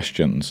my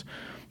questions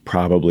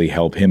probably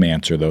help him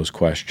answer those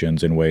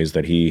questions in ways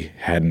that he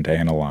hadn't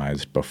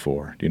analyzed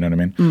before. Do you know what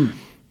I mean?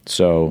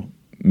 So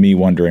me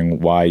wondering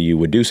why you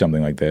would do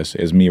something like this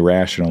is me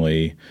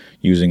rationally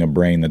using a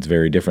brain that's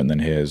very different than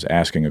his,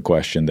 asking a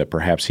question that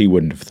perhaps he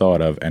wouldn't have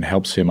thought of, and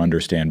helps him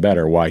understand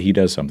better why he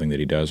does something that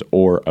he does,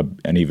 or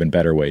an even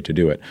better way to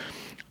do it.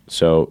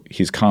 So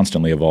he's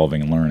constantly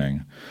evolving and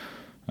learning,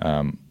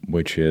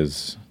 which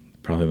is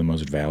probably the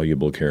most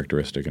valuable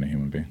characteristic in a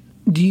human being.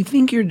 Do you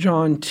think you're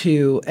drawn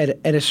to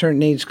at a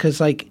certain age? Because,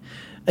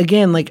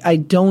 again, I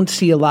don't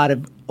see a lot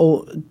of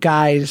old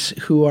guys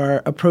who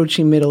are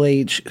approaching middle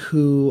age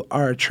who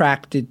are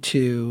attracted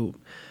to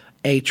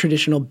a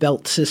traditional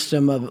belt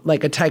system of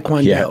like a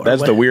Taekwondo. Yeah,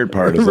 that's the weird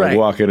part is right.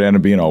 Walking in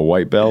and being a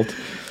white belt.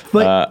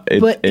 But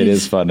it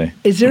is funny.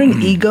 Is there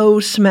an ego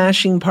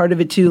smashing part of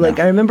it too? Like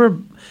I remember.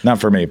 Not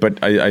for me,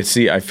 but I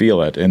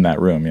feel it in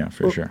that room, yeah,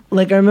 for sure.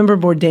 Like I remember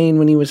Bourdain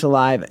when he was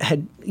alive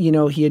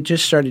he had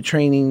just started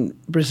training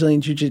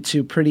Brazilian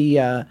Jiu-Jitsu pretty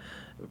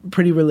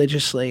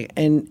religiously,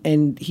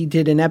 and he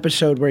did an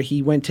episode where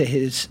he went to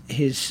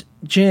his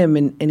gym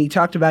and he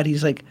talked about,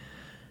 he's like,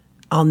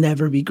 I'll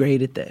never be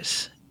great at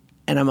this,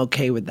 and I'm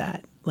okay with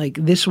that. Like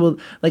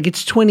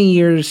it's 20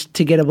 years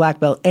to get a black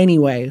belt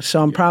anyway,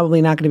 so I'm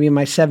probably not going to be in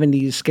my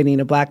 70s getting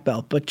a black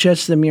belt, but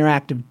just the mere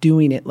act of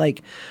doing it,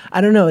 like,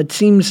 I don't know, it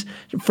seems,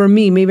 for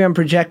me, maybe I'm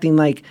projecting,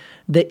 like,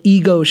 the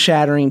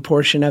ego-shattering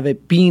portion of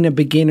it, being a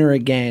beginner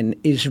again,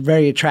 is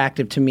very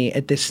attractive to me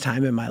at this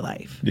time in my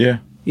life. Yeah.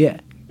 Yeah.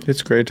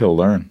 It's great to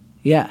learn.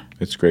 Yeah.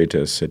 It's great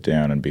to sit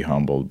down and be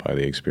humbled by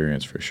the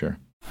experience, for sure.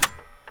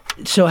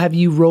 So have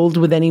you rolled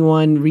with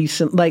anyone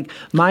recent? Like,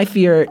 my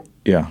fear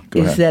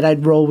is that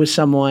I'd roll with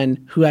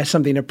someone who has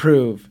something to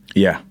prove.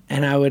 Yeah.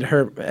 And I would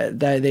hurt,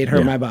 that they'd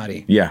hurt my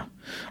body. Yeah.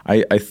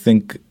 I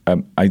think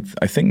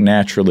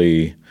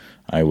naturally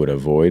I would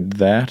avoid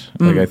that.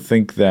 Like, I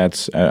think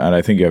that's, and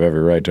I think you have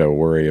every right to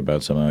worry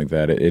about something like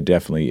that. It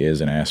definitely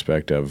is an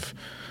aspect of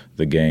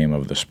the game,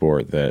 of the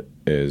sport, that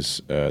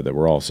is that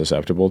we're all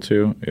susceptible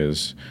to,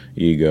 is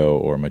ego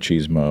or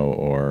machismo,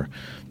 or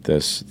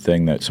this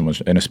thing that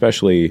someone's, and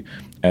especially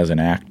as an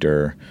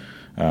actor,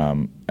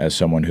 as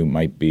someone who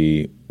might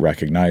be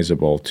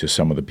recognizable to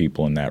some of the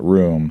people in that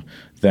room,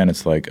 then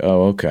it's like,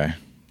 oh, okay,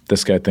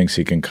 this guy thinks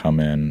he can come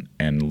in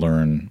and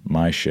learn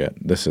my shit.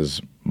 This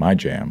is my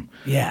jam.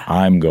 Yeah.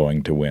 I'm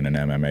going to win an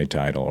MMA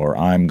title, or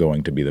I'm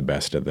going to be the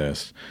best at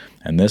this.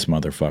 And this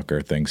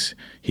motherfucker thinks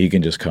he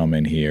can just come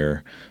in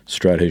here,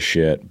 strut his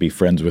shit, be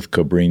friends with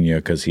Cobrinha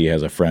because he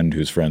has a friend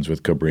who's friends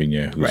with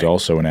Cobrinha, who's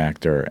also an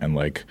actor, and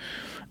like,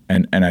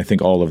 and I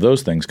think all of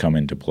those things come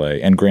into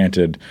play. And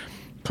granted,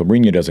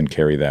 Cobrinha doesn't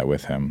carry that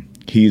with him.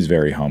 He's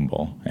very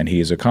humble, and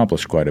he's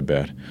accomplished quite a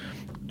bit.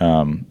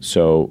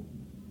 So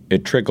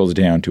it trickles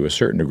down to a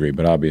certain degree,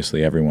 but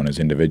obviously everyone is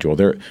individual.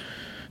 There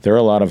are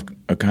a lot of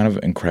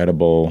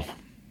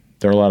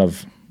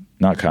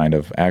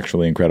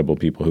actually incredible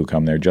people who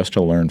come there just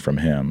to learn from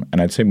him.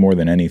 And I'd say more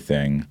than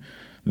anything,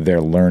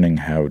 they're learning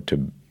how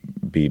to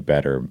be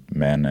better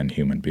men and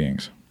human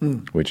beings,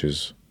 which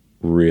is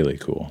really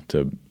cool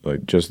to,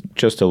 like, just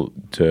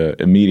to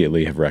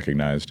immediately have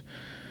recognized.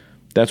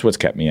 That's what's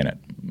kept me in it,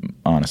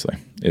 honestly,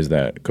 is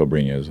that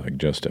Cobrinha is, like,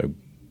 just a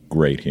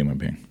great human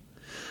being.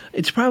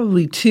 It's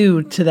probably,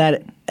 too, to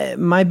that,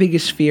 my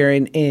biggest fear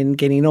in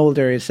getting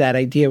older is that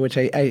idea, which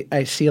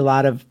I see a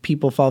lot of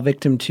people fall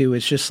victim to,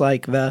 is just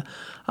like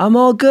I'm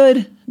all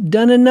good,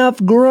 done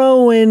enough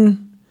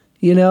growing,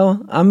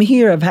 I'm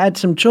here, I've had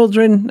some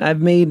children,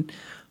 I've made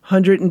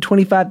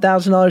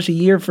 $125,000 a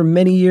year for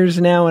many years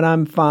now, and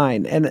I'm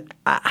fine. And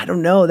I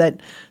don't know,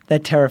 that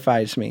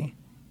terrifies me.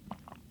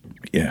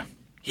 Yeah.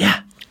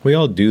 Yeah. We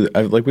all do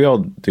that.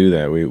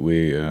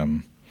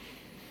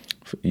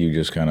 You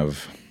just kind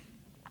of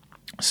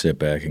sit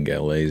back and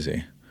get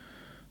lazy.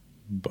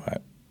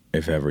 But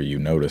if ever you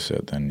notice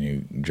it, then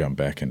you jump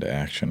back into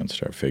action and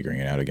start figuring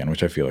it out again,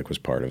 which I feel like was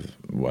part of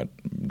what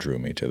drew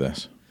me to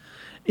this.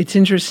 It's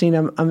interesting.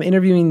 I'm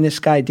interviewing this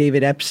guy,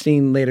 David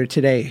Epstein, later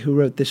today, who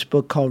wrote this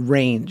book called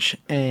Range.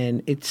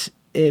 And it's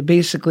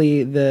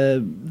basically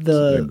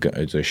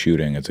It's a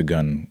shooting. It's a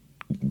gun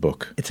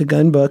book. It's a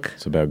gun book.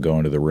 It's about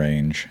going to the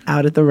range.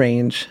 Out at the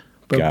range.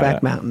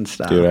 Brokeback Mountain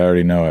style. Dude, I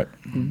already know it.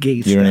 Gay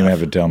you stuff. don't even have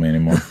to tell me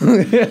anymore.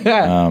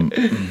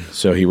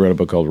 So he wrote a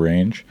book called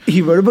Range?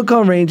 He wrote a book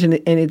called Range,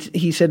 and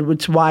he said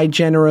it's why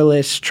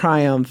generalists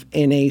triumph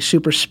in a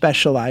super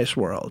specialized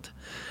world.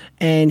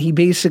 And he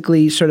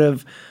basically sort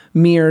of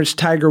mirrors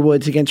Tiger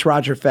Woods against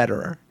Roger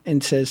Federer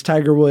and says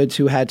Tiger Woods,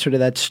 who had sort of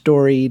that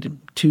storied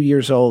 2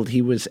 years old,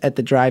 he was at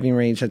the driving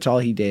range, that's all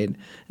he did.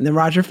 And then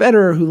Roger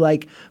Federer, who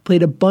like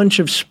played a bunch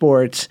of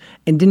sports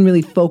and didn't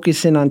really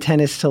focus in on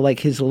tennis till like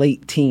his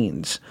late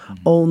teens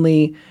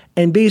only.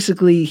 And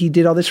basically he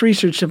did all this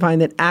research to find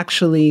that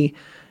actually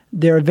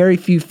there are very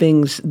few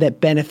things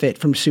that benefit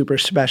from super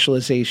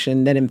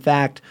specialization, that in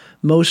fact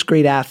most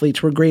great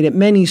athletes were great at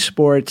many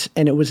sports,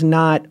 and it was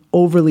not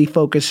overly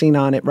focusing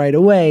on it right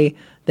away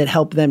that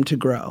helped them to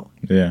grow.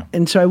 Yeah.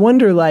 And so I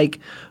wonder, like,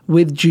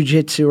 with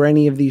jiu-jitsu or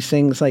any of these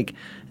things, like,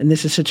 and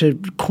this is such a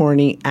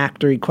corny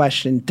actory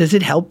question, does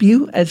it help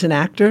you as an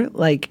actor,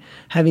 like,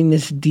 having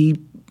this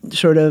deep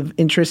sort of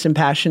interest and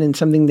passion in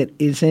something that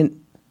isn't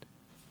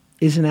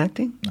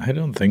acting? I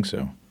don't think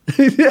so.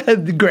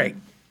 Great.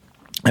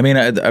 I mean,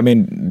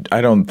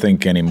 I don't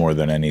think any more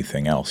than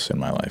anything else in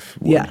my life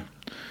would. Yeah.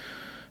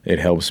 It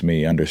helps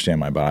me understand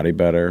my body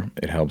better.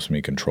 It helps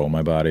me control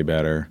my body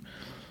better.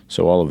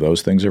 So all of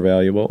those things are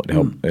valuable.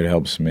 It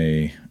helps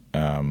me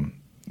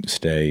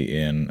stay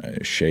in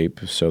shape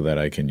so that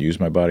I can use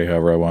my body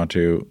however I want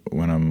to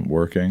when I'm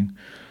working.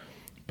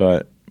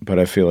 But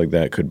I feel like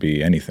that could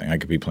be anything. I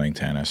could be playing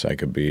tennis. I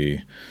could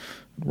be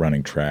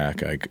running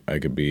track. I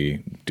could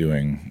be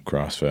doing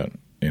CrossFit.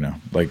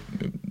 Like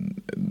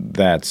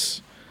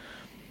that's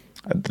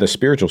the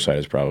spiritual side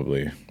is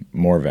probably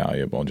more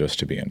valuable, just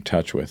to be in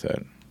touch with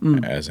it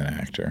as an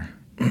actor.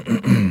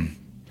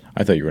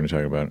 I thought you were going to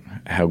talk about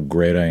how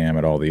great I am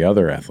at all the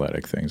other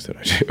athletic things that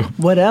I do.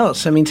 What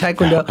else? I mean,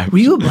 Taekwondo. Were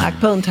you a black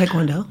belt in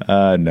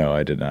Taekwondo? No,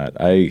 I did not.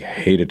 I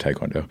hated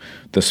Taekwondo.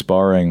 The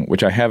sparring,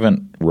 which I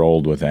haven't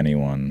rolled with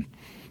anyone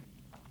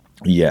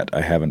yet. I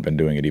haven't been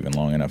doing it even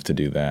long enough to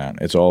do that.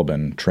 It's all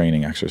been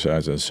training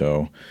exercises.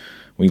 So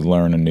we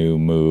learn a new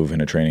move in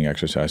a training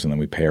exercise, and then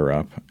we pair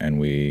up and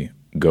we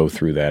go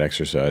through that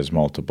exercise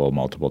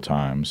multiple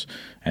times,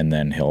 and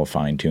then he'll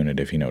fine tune it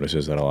if he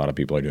notices that a lot of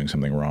people are doing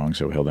something wrong.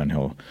 So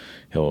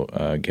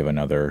he'll give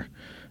another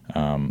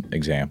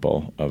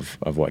example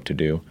of what to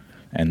do,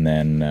 and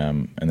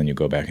then you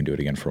go back and do it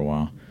again for a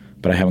while.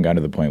 But I haven't gotten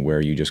to the point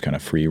where you just kind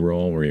of free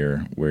roll,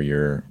 where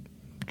you're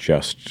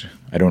just,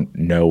 I don't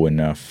know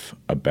enough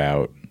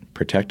about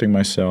protecting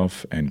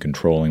myself and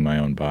controlling my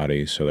own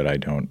body so that I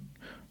don't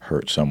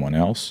hurt someone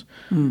else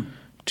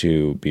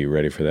to be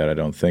ready for that. I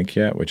don't think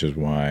yet, which is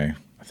why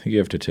I think you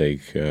have to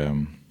take,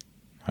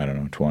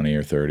 20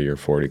 or 30 or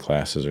 40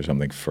 classes or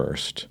something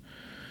first.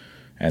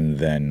 And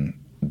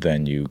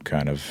then you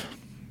kind of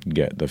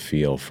get the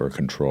feel for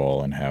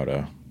control and how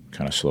to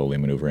kind of slowly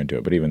maneuver into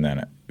it. But even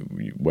then,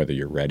 whether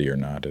you're ready or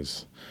not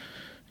is,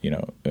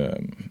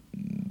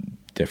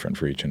 different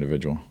for each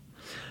individual.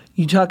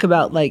 You talk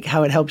about like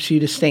how it helps you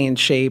to stay in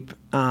shape,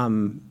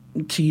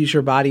 to use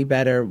your body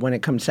better when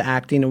it comes to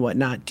acting and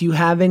whatnot. Do you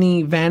have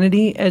any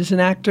vanity as an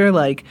actor?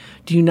 Like,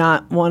 do you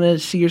not want to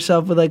see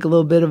yourself with like a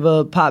little bit of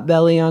a pot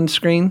belly on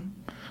screen?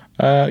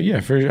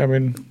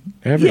 Everyone.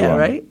 Yeah,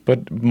 right?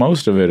 But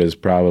most of it is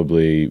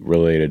probably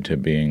related to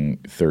being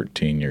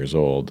 13 years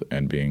old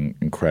and being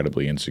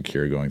incredibly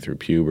insecure going through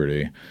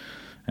puberty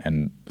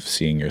and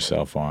seeing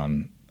yourself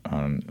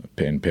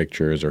in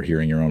pictures or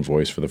hearing your own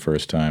voice for the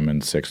first time in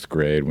 6th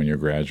grade when you're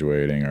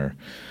graduating, or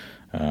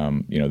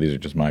these are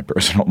just my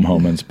personal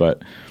moments,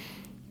 but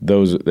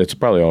it's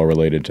probably all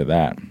related to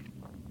that.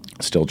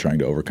 Still trying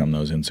to overcome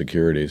those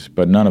insecurities,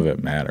 but none of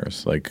it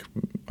matters. Like,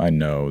 I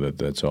know that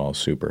that's all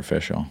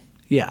superficial.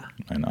 Yeah.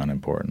 And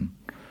unimportant.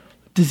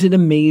 Does it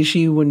amaze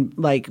you when,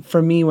 like,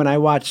 for me, when I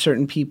watch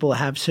certain people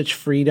have such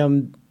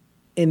freedom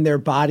in their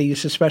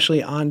bodies,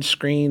 especially on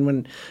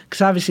screen,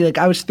 because obviously, like,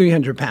 I was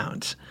 300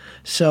 pounds.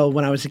 So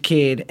when I was a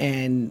kid,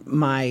 and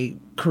my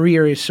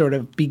career sort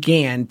of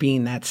began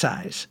being that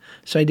size.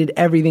 So I did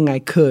everything I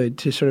could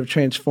to sort of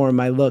transform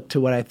my look to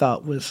what I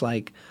thought was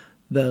like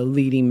the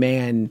leading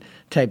man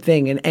type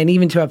thing. And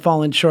even to have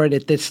fallen short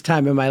at this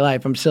time in my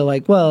life, I'm still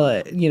like, well,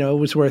 it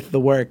was worth the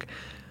work.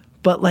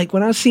 But like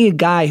when I see a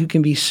guy who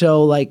can be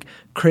so like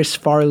Chris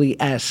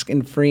Farley-esque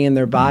and free in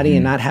their body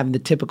and not have the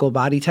typical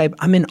body type,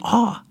 I'm in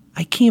awe.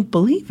 I can't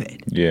believe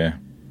it. Yeah.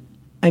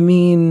 I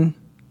mean,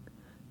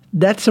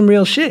 that's some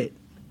real shit.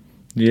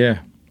 Yeah.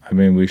 I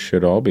mean, we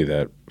should all be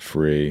that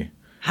free.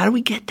 How do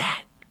we get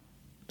that?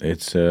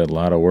 It's a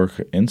lot of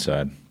work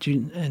inside.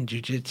 And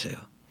jiu-jitsu.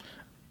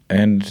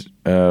 And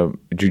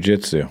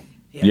jiu-jitsu.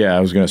 Yeah, I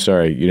was going to,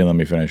 sorry, you didn't let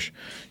me finish.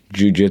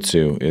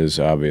 Jiu-jitsu is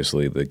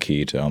obviously the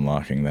key to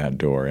unlocking that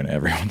door in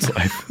everyone's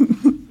life.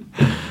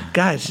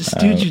 Guys, just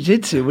do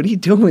jiu-jitsu. What are you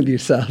doing with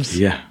yourselves?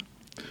 Yeah.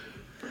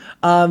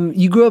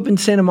 You grew up in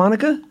Santa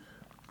Monica?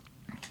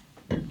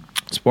 I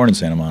was born in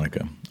Santa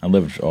Monica. I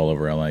lived all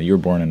over L.A. You were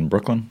born in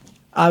Brooklyn?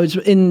 I was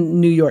in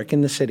New York,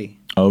 in the city.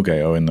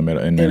 Okay, in the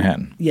middle, in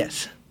Manhattan.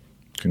 Yes.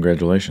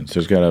 Congratulations.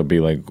 There's got to be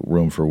like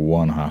room for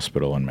one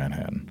hospital in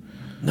Manhattan.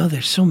 No,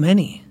 there's so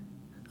many.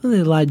 Well,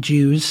 there's a lot of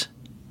Jews.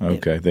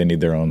 Okay, they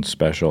need their own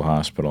special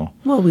hospital.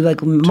 Well, we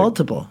like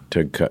multiple.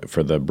 To cut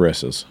for the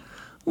brisses.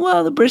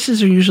 Well, the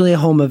brisses are usually a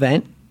home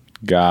event.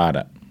 Got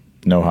it.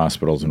 No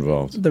hospitals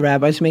involved. The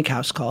rabbis make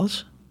house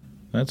calls.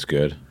 That's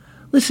good.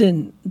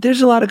 Listen,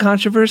 there's a lot of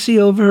controversy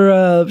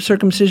over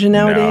circumcision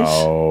nowadays.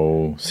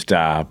 No,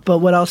 stop. But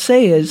what I'll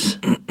say is,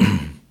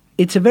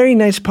 it's a very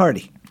nice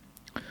party.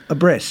 A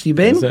bris. You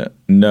been? Is it?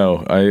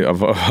 No,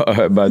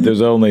 but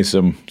there's only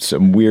some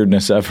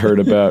weirdness I've heard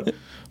about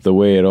the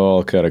way it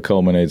all kind of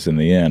culminates in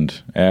the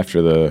end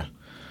after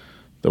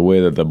the way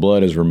that the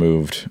blood is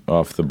removed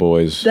off the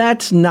boys.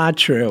 That's not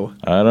true.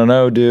 I don't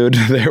know, dude.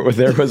 There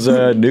was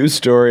a news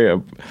story.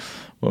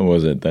 When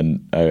was it?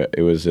 Then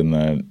it was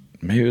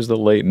maybe it was the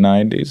late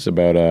 90s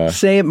about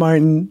say it,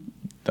 Martin.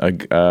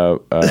 A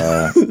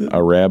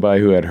rabbi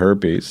who had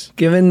herpes.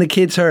 Giving the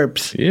kids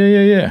herpes.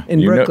 Yeah.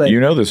 In Brooklyn. You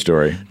know the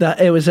story.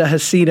 It was a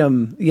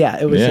Hasidim. Yeah,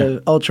 it was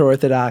a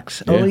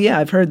ultra-Orthodox. Yeah. Oh, yeah,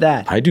 I've heard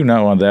that. I do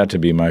not want that to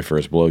be my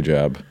first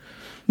blowjob.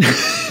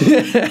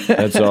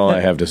 That's all I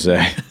have to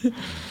say.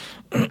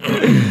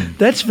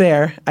 That's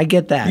fair. I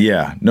get that.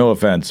 Yeah, no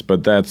offense,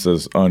 but that's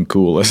as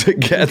uncool as it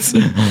gets.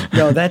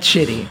 No, that's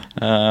shitty.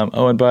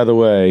 And by the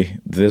way,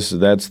 that's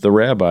the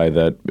rabbi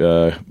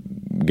that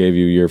gave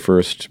you your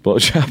first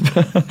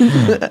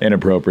blowjob.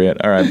 Inappropriate.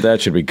 All right,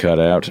 that should be cut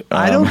out.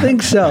 I don't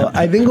think so.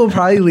 I think we'll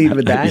probably leave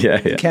with that.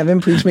 Yeah.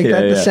 Kevin, please make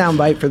that the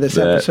soundbite for this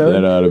episode.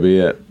 That ought to be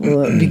it.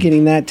 We'll be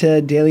getting that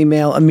to Daily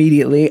Mail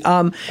immediately.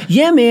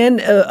 Yeah,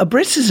 man, a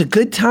bris is a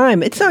good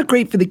time. It's not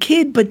great for the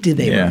kid, but do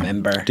they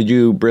remember? Did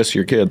you bris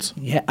your kids?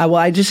 Yeah, well,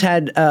 I just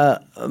had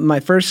my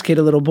first kid,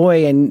 a little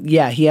boy, and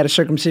yeah, he had a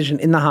circumcision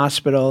in the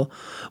hospital,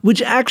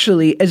 which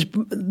actually, as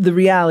the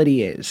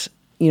reality is,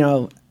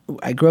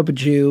 I grew up a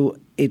Jew.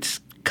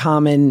 It's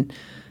common.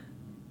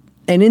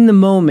 And in the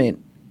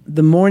moment,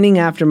 the morning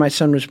after my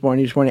son was born,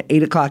 he was born at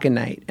 8 o'clock at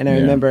night. And I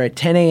remember at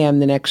 10 a.m.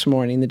 the next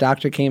morning, the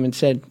doctor came and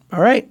said,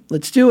 all right,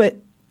 let's do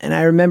it. And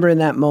I remember in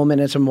that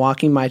moment, as I'm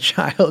walking my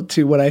child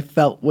to what I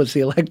felt was the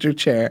electric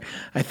chair,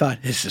 I thought,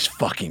 this is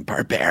fucking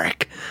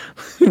barbaric.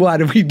 Why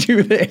do we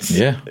do this?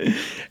 Yeah.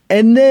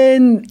 And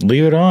then...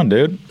 Leave it on,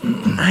 dude.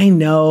 I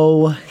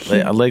know.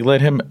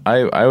 Let him...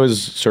 I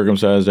was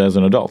circumcised as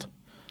an adult.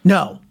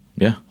 No.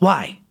 Yeah.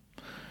 Why?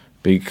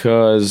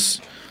 Because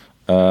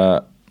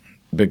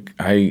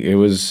it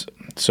was...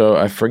 So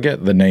I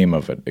forget the name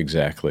of it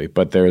exactly,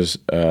 but there's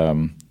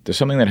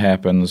something that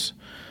happens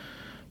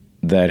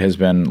that has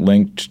been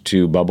linked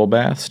to bubble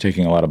baths,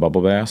 taking a lot of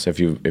bubble baths. If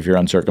you're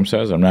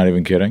uncircumcised, I'm not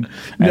even kidding,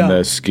 and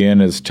the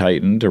skin is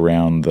tightened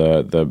around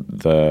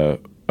the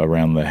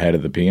around the head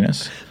of the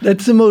penis.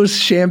 That's the most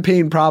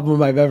champagne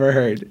problem I've ever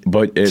heard.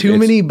 But too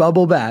many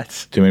bubble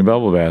baths. Too many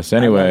bubble baths.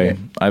 Anyway,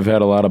 I've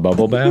had a lot of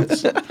bubble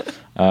baths.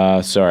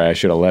 Sorry, I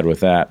should have led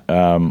with that.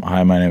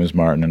 Hi, my name is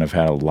Martin, and I've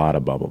had a lot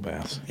of bubble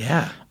baths.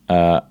 Yeah.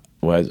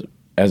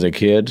 As a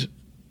kid,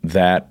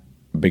 that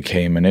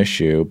became an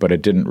issue, but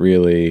it didn't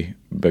really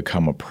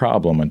become a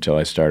problem until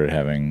I started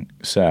having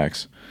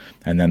sex,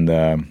 and then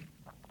the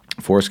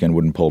foreskin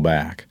wouldn't pull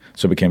back,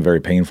 so it became very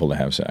painful to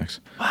have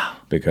sex. Wow.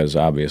 Because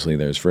obviously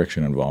there's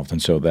friction involved,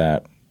 and so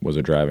that was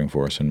a driving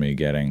force in me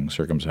getting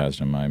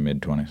circumcised in my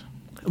mid-20s.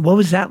 What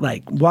was that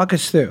like? Walk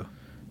us through.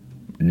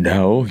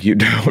 No, you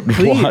don't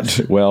Please.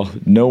 want. Well,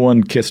 no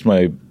one kissed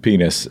my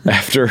penis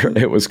after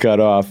it was cut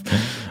off,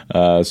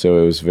 so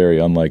it was very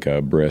unlike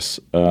a bris.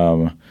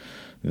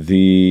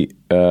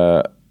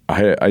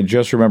 I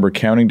just remember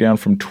counting down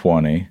from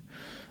 20,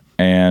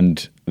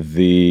 and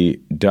the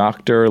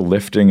doctor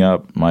lifting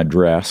up my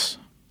dress,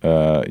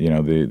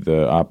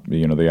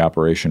 the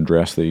operation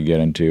dress that you get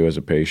into as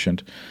a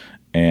patient,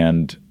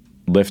 and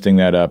lifting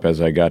that up as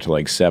I got to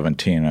like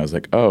 17. I was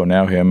like, oh,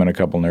 now him and a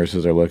couple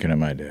nurses are looking at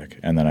my dick,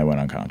 and then I went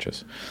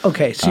unconscious.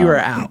 Okay, so you were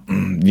out.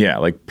 Yeah,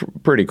 like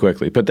pretty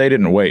quickly. But they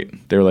didn't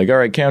wait. They were like, all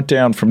right, count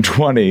down from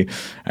 20.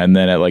 And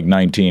then at like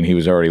 19, he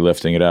was already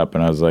lifting it up.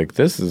 And I was like,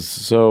 this is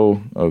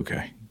so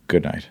okay.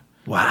 Good night.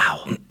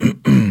 Wow.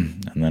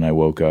 And then I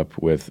woke up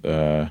with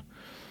a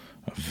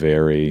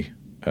very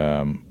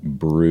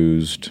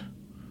bruised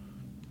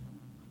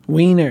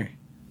Wiener.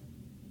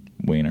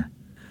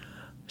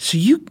 So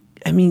you've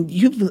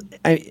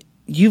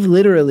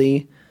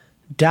literally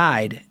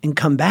died and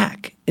come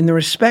back in the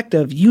respect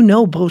of,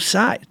 both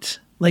sides.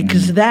 Like,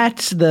 because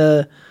that's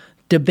the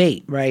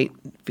debate, right?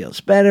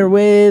 Feels better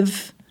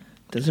with,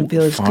 doesn't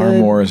feel as good. Far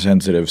more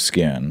sensitive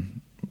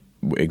skin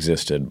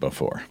existed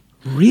before.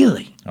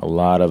 Really? A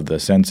lot of the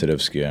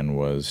sensitive skin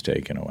was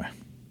taken away.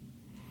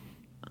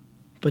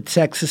 But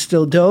sex is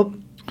still dope?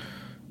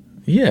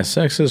 Yeah,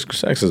 sex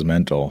is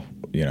mental,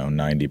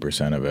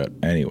 90% of it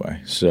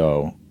anyway.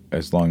 So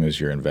as long as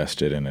you're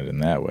invested in it in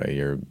that way,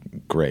 you're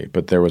great.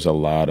 But there's a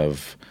lot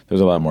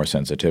more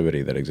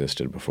sensitivity that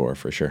existed before,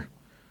 for sure.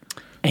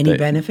 Any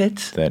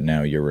benefits? That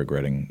now you're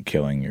regretting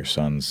killing your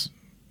son's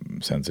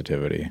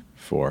sensitivity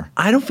for.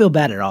 I don't feel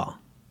bad at all.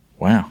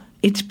 Wow.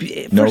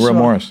 No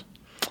remorse.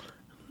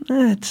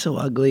 It's so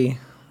ugly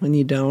when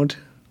you don't.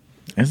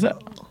 Is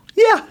that?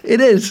 Yeah, it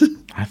is.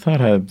 I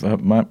thought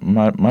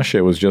my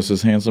shit was just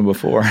as handsome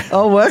before.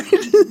 Oh, what?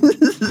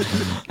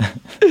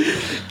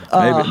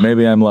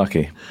 Maybe I'm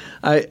lucky.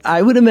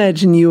 I would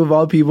imagine you, of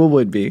all people,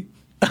 would be.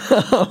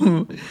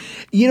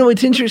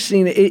 It's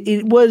interesting.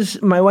 It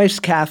was, my wife's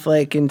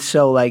Catholic, and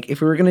so like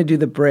if we were going to do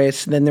the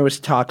bris, then there was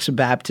talks of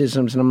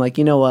baptisms, and I'm like,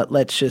 you know what?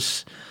 Let's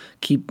just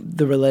keep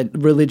the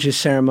religious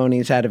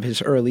ceremonies out of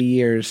his early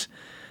years.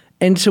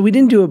 And so we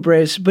didn't do a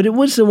bris, but it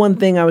was the one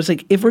thing I was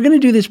like, if we're going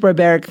to do this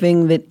barbaric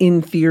thing that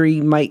in theory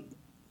might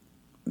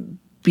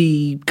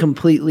be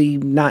completely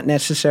not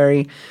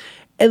necessary,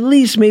 at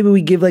least maybe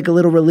we give like a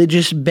little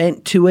religious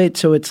bent to it.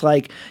 So it's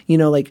like,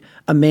 like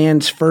a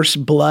man's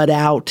first blood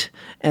out.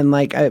 And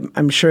like,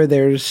 I'm sure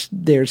there's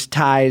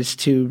ties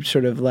to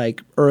sort of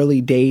like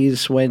early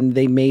days when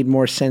they made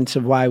more sense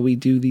of why we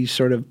do these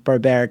sort of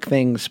barbaric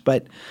things.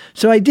 But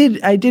so I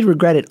did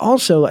regret it.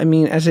 Also,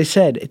 as I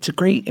said, it's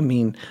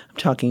I'm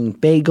talking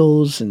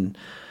bagels and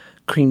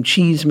cream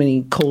cheese,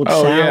 many cold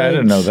salads. Oh, yeah, I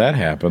didn't know that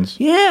happens.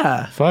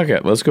 Yeah. Fuck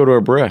it. Let's go to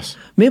a bris.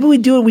 Maybe we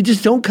do it. We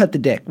just don't cut the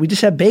dick. We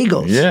just have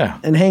bagels. Yeah.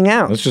 And hang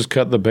out. Let's just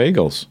cut the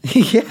bagels.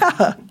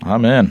 Yeah.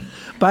 I'm in.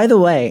 By the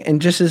way,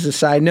 and just as a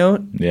side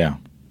note. Yeah.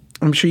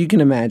 I'm sure you can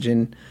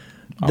imagine.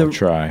 I'll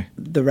try.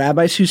 The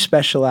rabbis who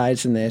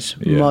specialize in this,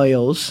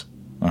 moyals,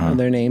 are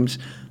their names.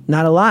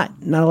 Not a lot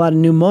of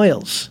new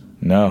moyals.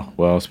 No.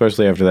 Well,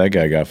 especially after that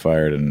guy got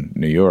fired in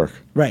New York.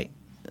 Right.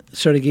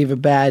 Sort of gave a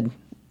bad,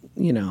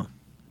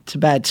 it's a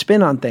bad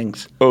spin on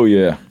things. Oh,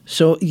 yeah.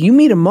 So you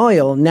meet a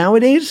moil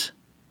nowadays,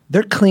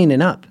 they're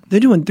cleaning up. They're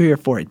doing 3 or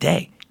 4 a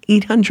day.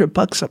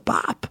 $800 a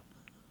pop.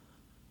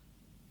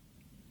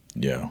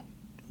 Yeah.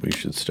 We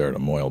should start a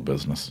moil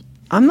business.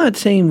 I'm not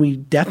saying we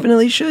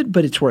definitely should,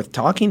 but it's worth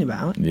talking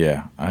about.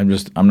 Yeah. I'm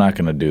not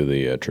going to do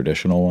the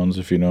traditional ones,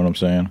 if you know what I'm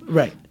saying.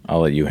 Right.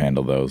 I'll let you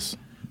handle those,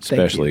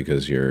 especially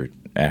because you're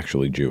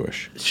actually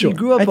Jewish. Sure. You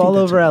grew up all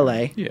over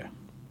L.A. Yeah.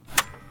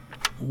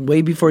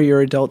 Way before your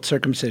adult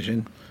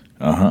circumcision.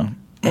 Uh-huh.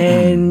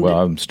 And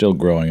well, I'm still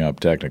growing up,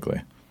 technically.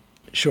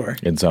 Sure.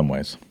 in some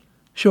ways.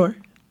 Sure.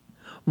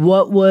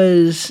 What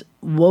was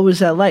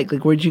that like?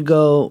 Like, where'd you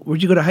go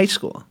to high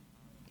school?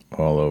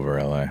 All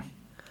over LA.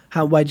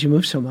 Why'd you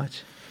move so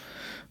much?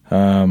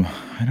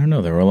 I don't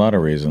know. There were a lot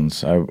of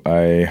reasons.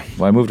 I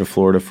moved to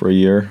Florida for a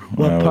year.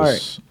 What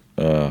part?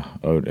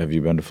 Have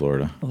you been to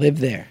Florida? I live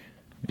there.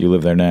 You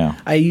live there now?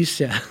 I used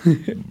to.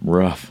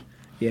 Rough.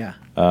 Yeah.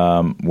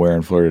 Where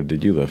in Florida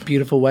did you live?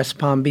 Beautiful West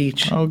Palm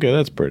Beach. Okay,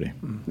 that's pretty.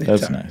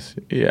 That's nice.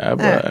 Yeah,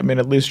 but, I mean,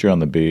 at least you're on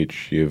the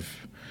beach.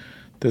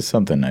 There's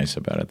something nice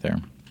about it there.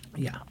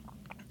 Yeah.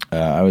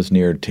 I was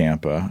near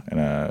Tampa in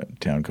a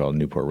town called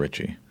Newport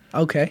Richey.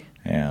 Okay.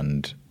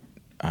 And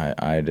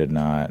I did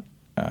not.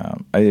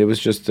 It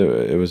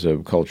was a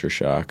culture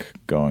shock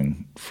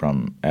going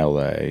from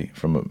L.A.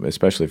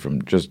 especially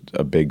from just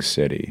a big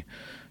city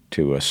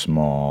to a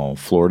small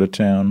Florida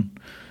town.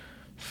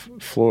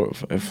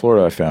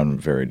 Florida I found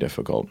very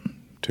difficult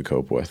to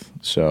cope with,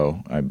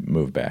 so I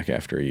moved back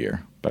after a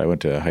year. But I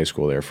went to high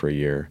school there for a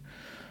year.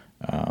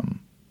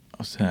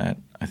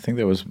 I think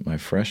that was my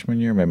freshman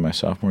year, maybe my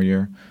sophomore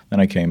year. Then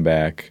I came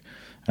back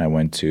and I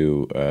went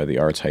to the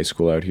arts high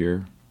school out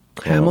here.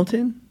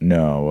 Hamilton?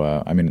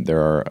 No, I mean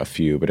there are a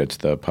few, but it's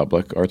the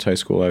public arts high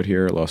school out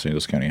here, Los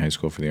Angeles County High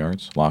School for the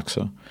Arts,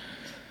 LACHSA.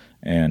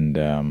 And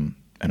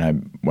I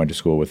went to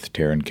school with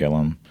Taryn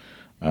Killam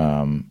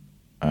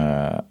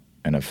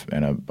and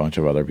a bunch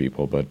of other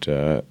people, but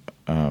I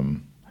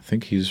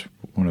think he's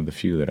one of the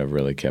few that I've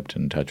really kept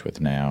in touch with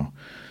now.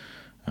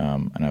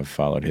 And I've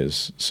followed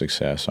his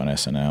success on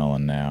SNL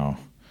and now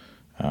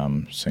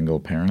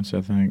Single Parents,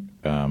 I think.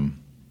 And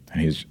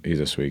he's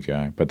a sweet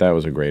guy. But that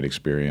was a great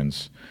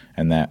experience.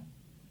 And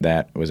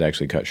that was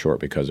actually cut short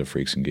because of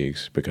Freaks and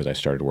Geeks, because I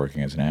started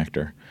working as an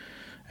actor.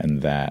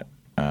 And that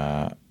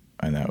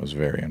was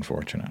very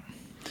unfortunate.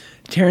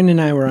 Taryn and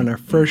I were on our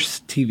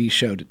first TV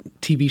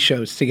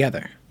shows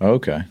together.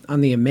 Okay.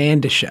 On the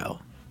Amanda Show.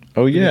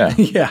 Oh, yeah.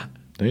 Yeah.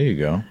 There you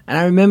go. And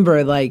I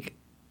remember, like,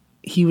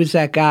 he was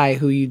that guy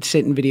who you'd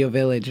sit in Video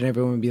Village and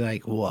everyone would be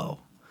like, whoa.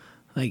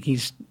 Like,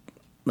 he's,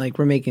 like,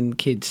 we're making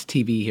kids'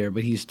 TV here,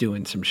 but he's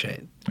doing some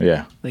shit.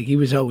 Yeah. Like, he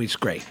was always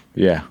great.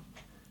 Yeah.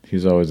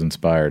 He's always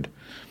inspired.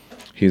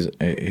 He's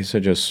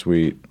such a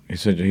sweet,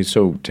 he's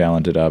so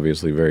talented,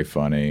 obviously, very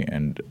funny,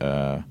 and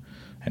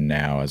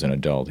now as an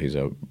adult, he's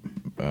a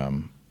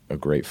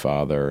great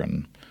father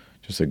and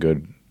just a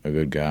good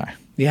guy.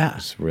 Yeah.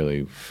 It's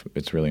really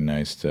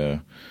nice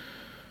to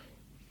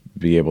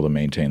be able to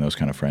maintain those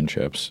kind of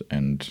friendships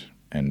and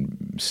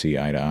see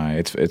eye to eye.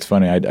 It's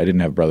funny. I didn't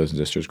have brothers and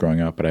sisters growing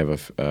up, but I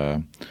have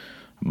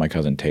my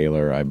cousin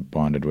Taylor I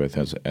bonded with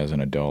as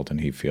an adult,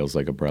 and he feels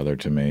like a brother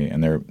to me.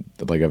 And they're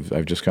like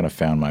I've just kind of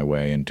found my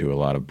way into a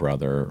lot of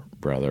brother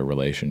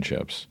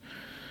relationships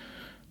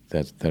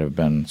that have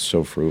been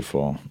so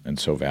fruitful and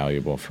so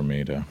valuable for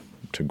me to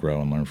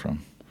grow and learn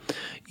from.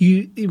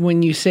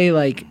 When you say,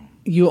 like,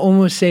 you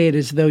almost say it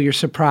as though you're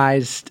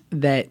surprised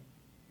that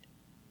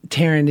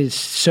Taryn is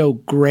so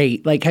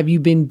great. Like, have you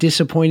been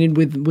disappointed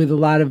with a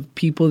lot of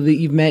people that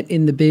you've met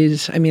in the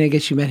biz? I mean, I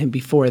guess you met him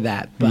before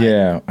that. But.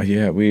 Yeah.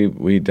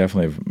 We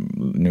definitely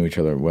knew each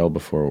other well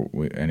before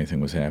anything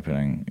was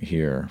happening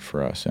here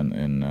for us and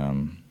in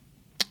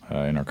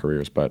our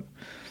careers. But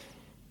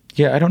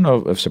yeah, I don't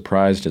know if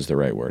surprised is the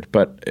right word,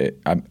 but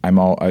I'm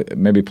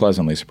maybe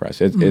pleasantly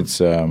surprised.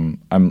 It's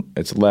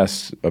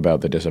less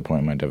about the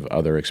disappointment of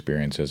other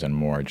experiences and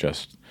more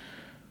just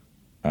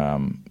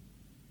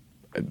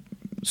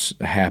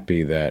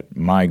happy that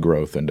my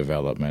growth and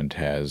development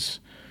is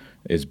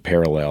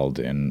paralleled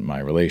in my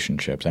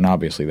relationships, and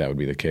obviously that would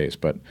be the case.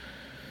 But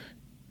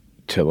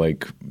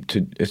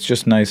it's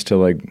just nice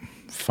to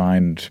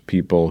find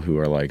people who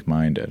are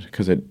like-minded,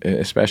 because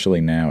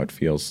especially now it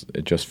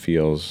just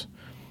feels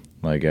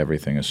like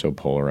everything is so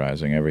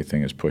polarizing.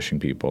 Everything is pushing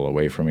people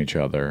away from each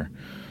other.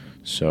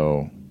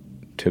 So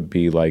to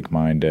be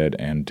like-minded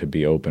and to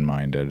be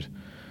open-minded,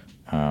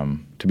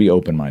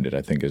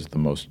 I think is the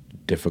most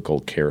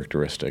difficult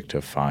characteristic to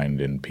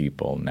find in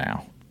people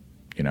now.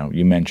 You know,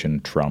 you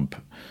mentioned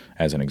Trump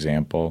as an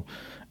example,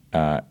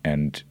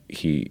 and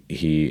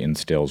he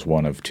instills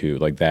one of two,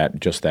 like that,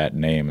 just that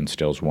name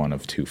instills one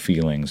of two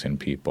feelings in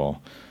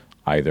people,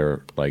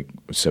 either like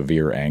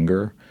severe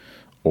anger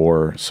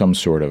or some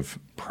sort of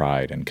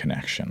pride and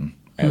connection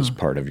as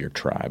part of your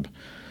tribe.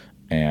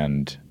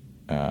 And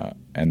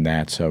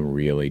that's a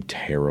really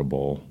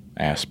terrible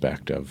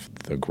aspect of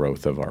the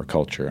growth of our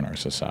culture and our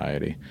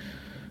society.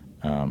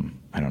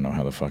 I don't know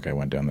how the fuck I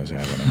went down this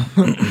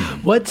avenue.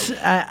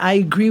 I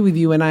agree with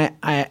you, and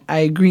I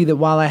agree that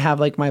while I have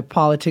like my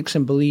politics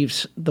and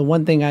beliefs, the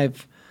one thing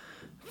I've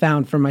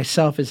found for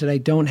myself is that I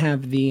don't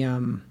have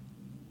the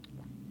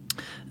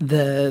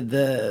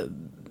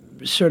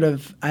sort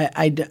of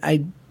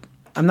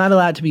I'm not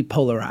allowed to be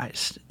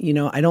polarized. You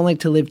know, I don't like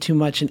to live too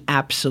much in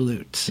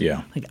absolutes.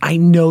 Yeah. Like, I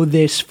know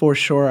this for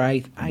sure.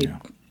 Yeah.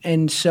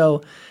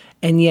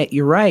 And yet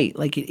you're right.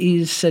 Like, it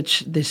is such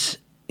this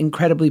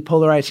incredibly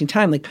polarizing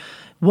time. Like,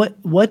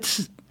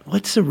 what's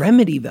the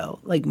remedy though?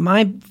 Like,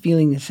 my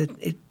feeling is that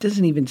it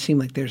doesn't even seem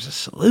like there's a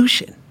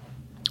solution.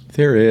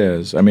 There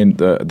is. I mean,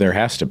 there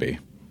has to be.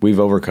 We've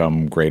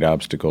overcome great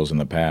obstacles in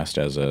the past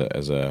as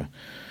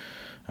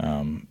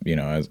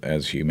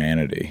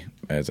humanity,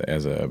 as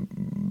a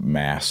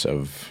mass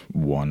of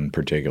one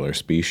particular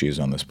species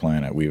on this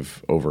planet.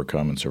 We've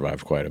overcome and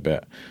survived quite a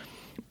bit.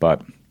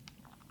 But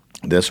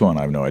this one,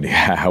 I have no idea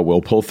how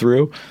we'll pull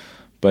through,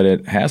 but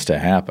it has to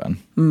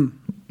happen.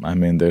 I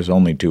mean, there's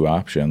only two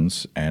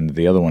options, and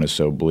the other one is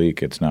so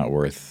bleak it's not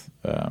worth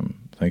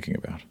thinking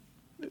about.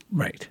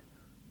 Right.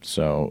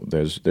 So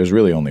there's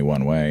really only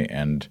one way,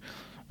 and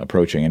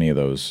approaching any of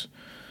those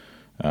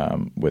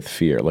with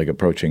fear, like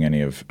approaching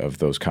any of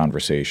those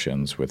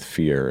conversations with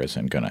fear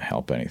isn't going to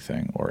help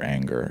anything, or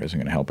anger isn't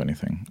going to help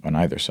anything on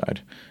either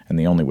side. And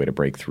the only way to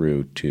break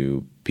through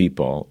to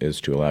people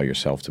is to allow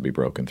yourself to be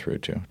broken through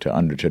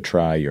to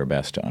try your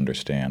best to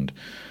understand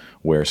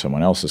where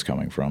someone else is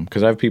coming from.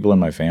 Because I have people in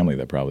my family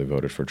that probably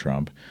voted for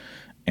Trump,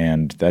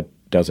 and that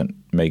doesn't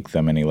make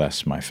them any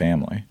less my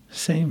family.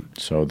 Same.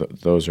 So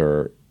those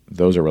are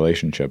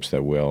relationships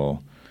that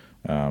will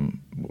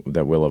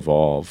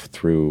evolve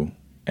through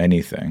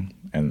anything,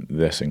 and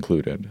this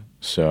included.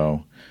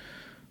 So,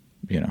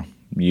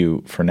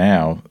 for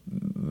now,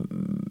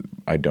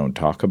 I don't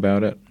talk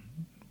about it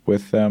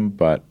with them,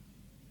 but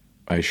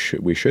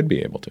we should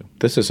be able to.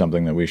 This is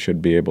something that we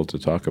should be able to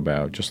talk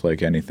about, just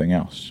like anything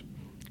else.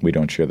 We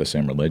don't share the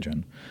same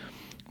religion.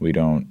 We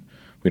don't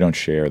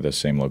share the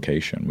same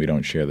location. We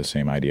don't share the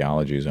same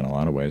ideologies in a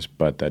lot of ways,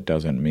 but that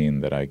doesn't mean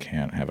that I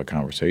can't have a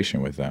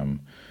conversation with them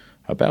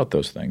about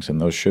those things.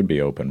 And those should be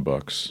open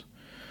books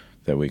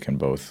that we can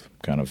both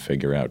kind of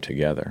figure out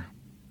together,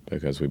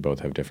 because we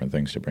both have different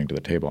things to bring to the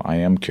table. I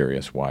am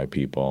curious why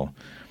people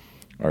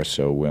are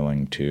so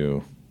willing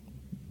to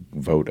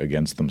vote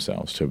against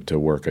themselves, to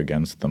work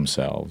against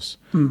themselves,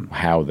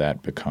 how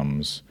that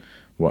becomes,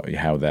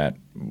 how that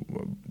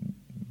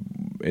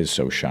is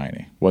so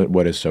shiny.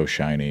 What is so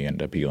shiny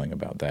and appealing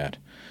about that?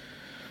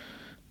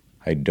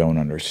 I don't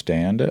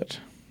understand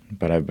it,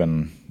 but I've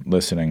been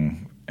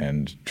listening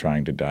and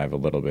trying to dive a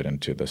little bit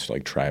into this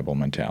like tribal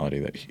mentality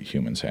that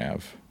humans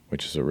have,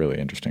 which is a really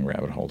interesting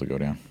rabbit hole to go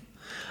down.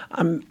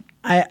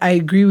 I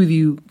agree with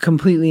you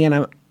completely,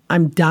 and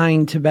I'm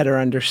dying to better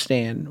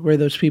understand where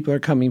those people are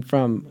coming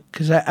from.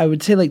 Because I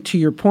would say, like, to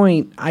your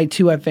point, I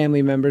too have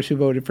family members who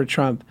voted for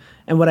Trump,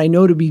 and what I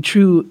know to be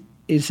true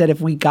is that if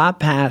we got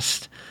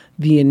past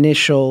the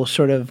initial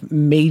sort of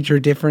major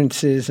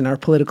differences in our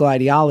political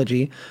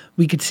ideology,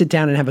 we could sit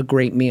down and have a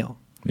great meal.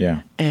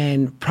 Yeah.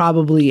 And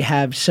probably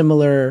have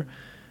similar...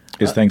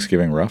 Is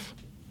Thanksgiving rough?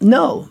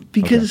 No,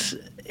 because...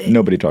 Okay.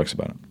 Nobody talks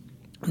about it.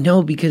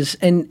 No, because...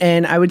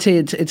 And I would say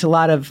it's a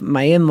lot of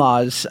my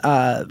in-laws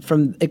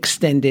from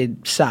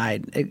extended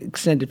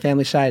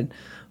family side.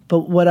 But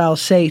what I'll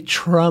say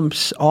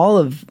trumps all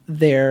of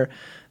their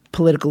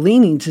political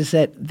leanings is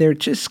that they're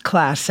just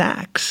class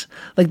acts.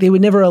 Like, they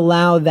would never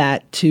allow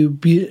that to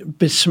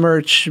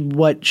besmirch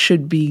what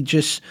should be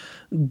just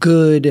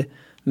good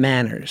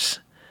manners,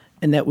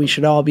 and that we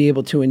should all be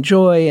able to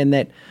enjoy, and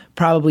that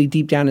probably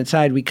deep down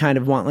inside we kind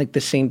of want like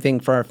the same thing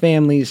for our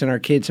families and our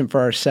kids and for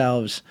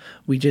ourselves.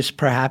 We just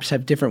perhaps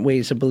have different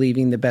ways of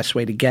believing the best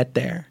way to get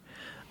there.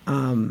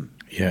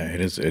 Yeah,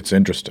 it is. It's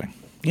interesting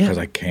because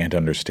Yeah. I can't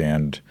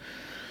understand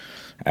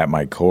at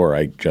my core.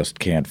 I just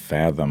can't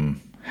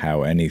fathom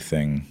how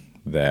anything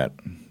that,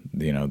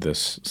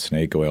 this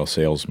snake oil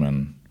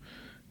salesman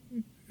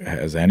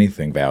has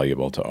anything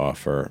valuable to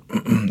offer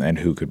and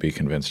who could be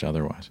convinced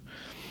otherwise.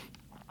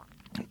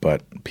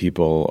 But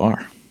people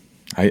are.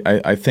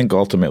 I think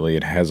ultimately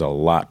it has a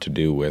lot to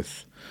do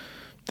with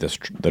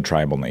the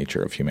tribal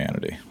nature of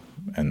humanity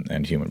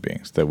and human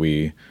beings that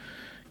we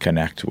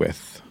connect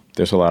with.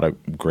 There's a lot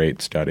of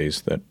great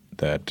studies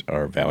that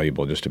are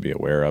valuable just to be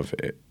aware of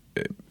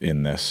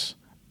in this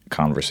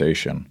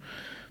conversation,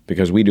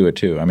 because we do it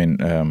too. I mean,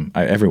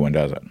 everyone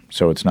does it.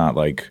 So it's not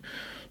like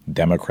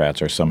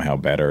Democrats are somehow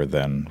better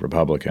than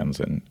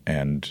Republicans,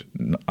 and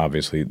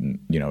obviously,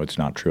 it's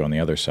not true on the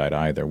other side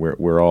either.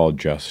 We're all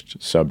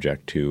just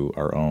subject to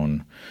our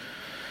own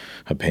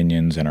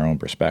opinions and our own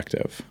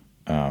perspective,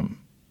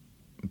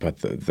 but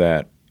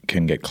that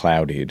can get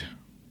clouded,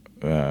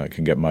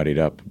 can get muddied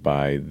up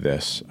by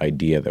this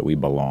idea that we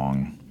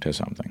belong to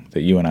something.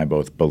 That you and I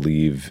both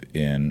believe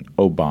in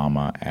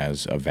Obama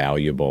as a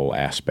valuable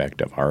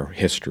aspect of our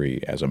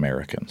history as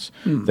Americans,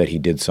 that he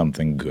did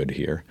something good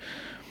here.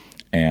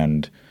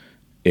 And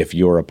if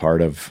you're a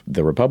part of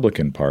the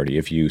Republican Party,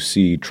 if you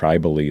see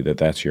tribally that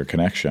that's your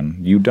connection,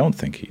 you don't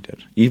think he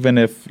did. Even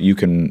if you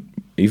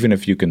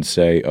can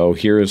say, oh,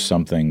 here is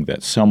something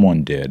that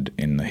someone did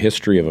in the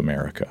history of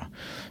America,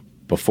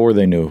 before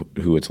they knew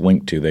who it's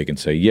linked to, they can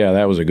say, yeah,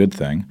 that was a good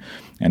thing.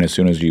 And as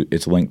soon as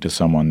it's linked to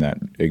someone that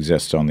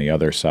exists on the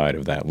other side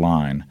of that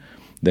line,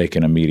 they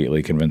can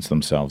immediately convince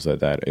themselves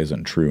that that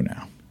isn't true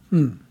now.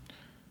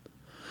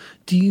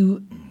 Do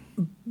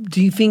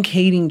you think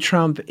hating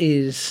Trump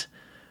is,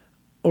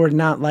 or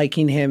not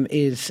liking him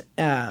is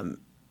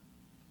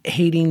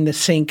hating the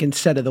sink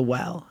instead of the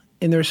well?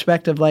 In the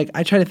respect of, like,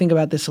 I try to think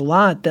about this a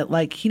lot, that,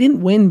 like, he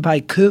didn't win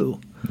by coup.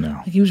 No.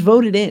 Like, he was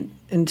voted in.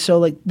 And so,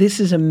 like, this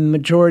is a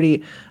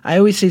majority. I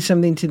always say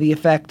something to the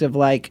effect of,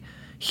 like,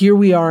 here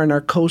we are in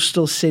our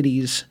coastal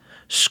cities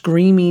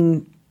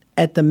screaming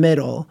at the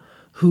middle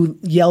who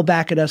yell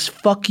back at us,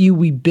 fuck you,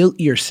 we built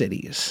your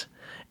cities.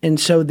 And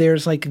so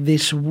there's, like,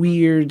 this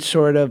weird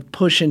sort of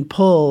push and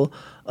pull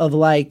of,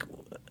 like,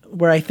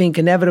 where I think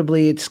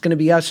inevitably it's going to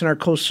be us in our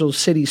coastal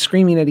cities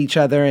screaming at each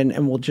other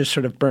and we'll just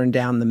sort of burn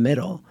down the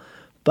middle.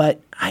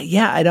 But,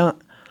 I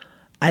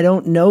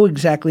don't know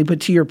exactly. But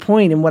to your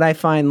point, and what I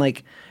find,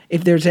 like,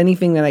 if there's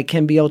anything that I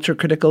can be ultra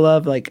critical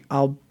of, like,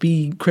 I'll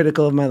be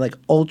critical of my, like,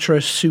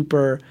 ultra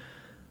super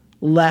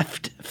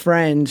left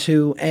friends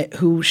who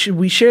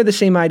we share the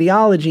same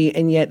ideology,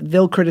 and yet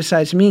they'll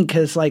criticize me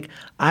because, like,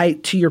 I,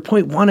 to your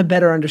point, want to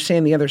better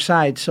understand the other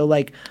side. So,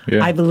 like,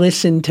 I've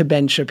listened to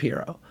Ben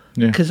Shapiro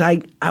because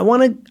I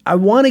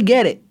want to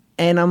get it.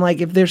 And I'm like,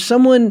 if there's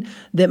someone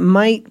that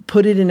might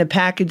put it in a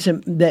package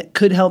that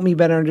could help me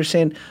better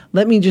understand,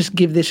 let me just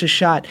give this a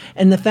shot.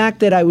 And the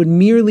fact that I would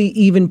merely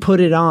even put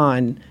it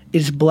on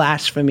is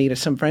blasphemy to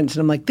some friends.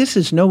 And I'm like, this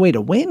is no way to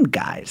win,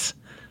 guys.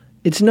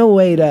 It's no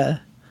way to,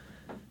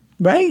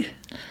 right?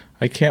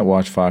 I can't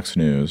watch Fox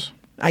News.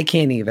 I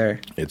can't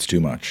either. It's too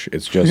much.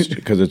 It's just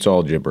because it's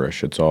all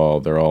gibberish.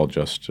 They're all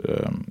just,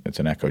 it's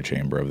an echo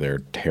chamber of their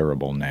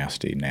terrible,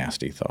 nasty,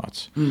 nasty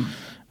thoughts.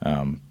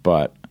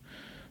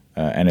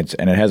 And it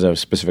has a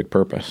specific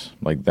purpose,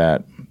 like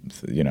that.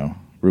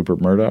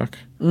 Rupert Murdoch.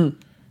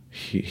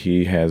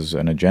 He has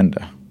an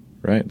agenda,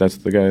 right? That's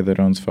the guy that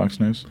owns Fox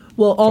News.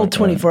 Well, all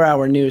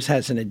 24-hour news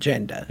has an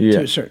agenda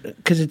to a certain,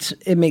 because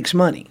it makes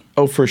money.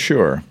 Oh, for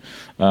sure.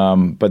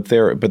 But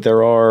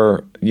there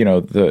are,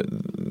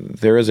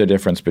 there is a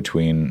difference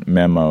between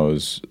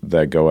memos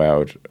that go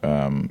out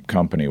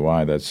company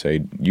wide that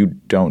say you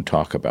don't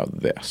talk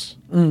about this.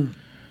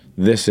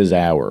 This is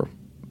our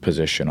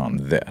position on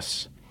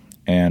this.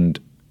 And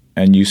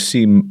you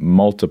see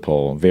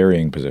multiple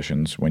varying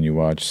positions when you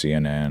watch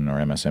CNN or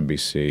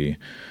MSNBC.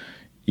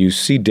 You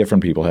see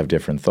different people have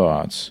different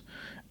thoughts,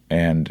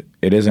 and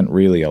it isn't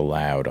really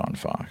allowed on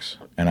Fox.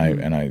 And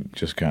I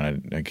just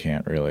I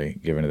can't really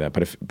give into that.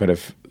 But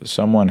if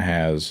someone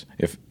has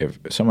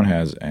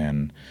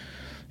an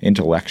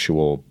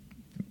intellectual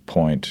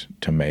point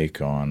to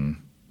make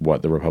on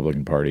what the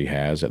Republican Party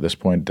has at this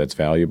point that's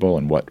valuable,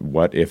 and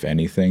what if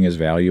anything is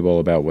valuable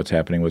about what's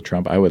happening with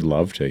Trump, I would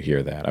love to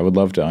hear that. I would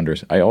love to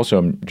understand. I also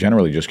am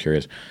generally just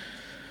curious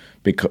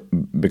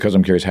because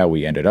I'm curious how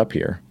we ended up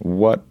here.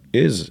 What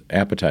is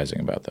appetizing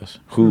about this?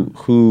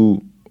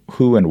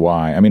 Who and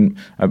why? I mean,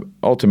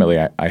 ultimately,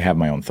 I have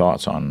my own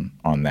thoughts on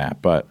that,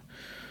 but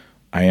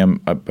I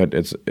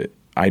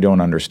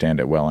don't understand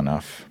it well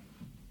enough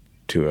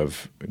to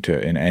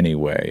in any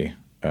way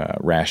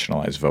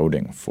rationalize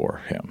voting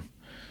for him.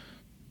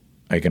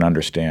 I can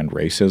understand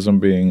racism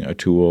being a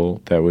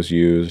tool that was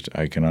used.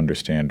 I can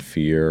understand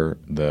fear.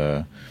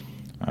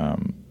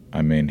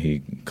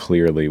 He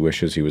clearly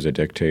wishes he was a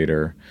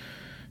dictator,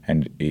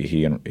 and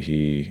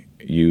he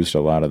used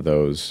a lot of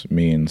those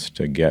means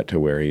to get to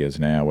where he is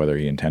now, whether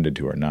he intended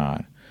to or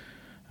not.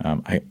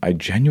 I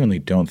genuinely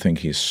don't think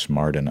he's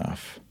smart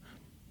enough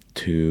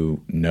to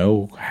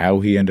know how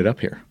he ended up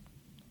here.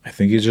 I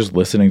think he's just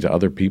listening to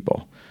other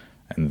people,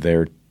 and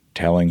they're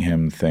telling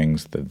him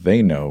things that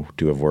they know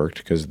to have worked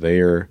because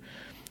they're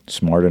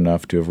smart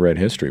enough to have read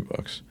history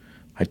books.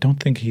 I don't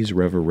think he's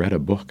ever read a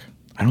book.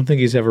 I don't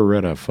think he's ever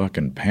read a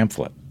fucking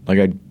pamphlet.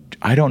 Like,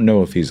 I don't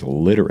know if he's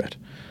literate.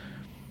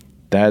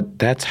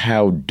 That's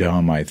how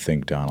dumb I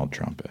think Donald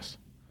Trump is.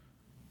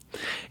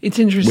 It's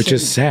interesting. Which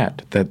is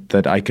sad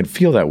that I could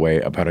feel that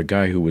way about a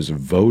guy who was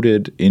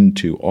voted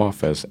into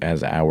office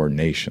as our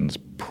nation's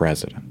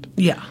president.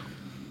 Yeah.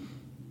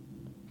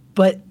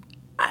 But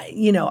I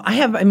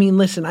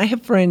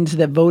have friends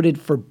that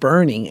voted for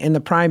Bernie in the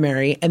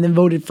primary and then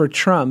voted for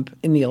Trump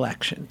in the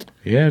election.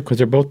 Yeah, because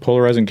they're both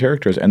polarizing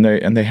characters, and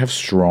they have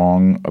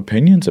strong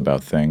opinions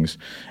about things,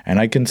 and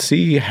I can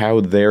see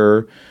how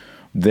they're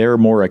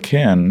more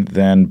akin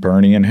than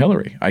Bernie and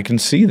Hillary. I can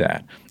see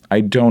that.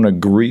 I don't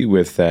agree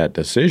with that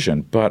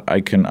decision, but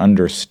I can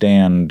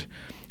understand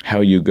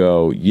how you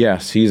go,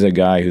 yes, he's a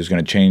guy who's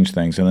going to change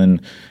things, and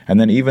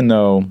then even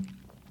though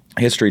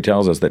history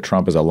tells us that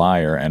Trump is a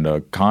liar and a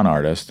con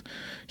artist,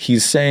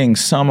 he's saying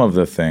some of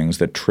the things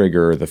that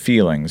trigger the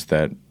feelings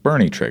that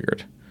Bernie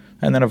triggered.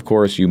 And then, of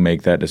course, you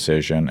make that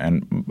decision,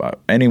 and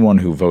anyone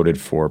who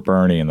voted for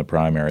Bernie in the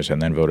primaries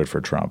and then voted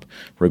for Trump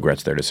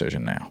regrets their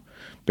decision now,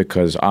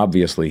 because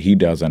obviously he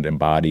doesn't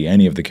embody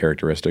any of the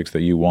characteristics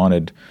that you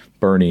wanted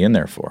Bernie in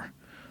there for.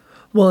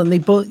 Well, and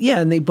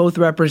they both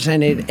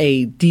represented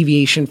a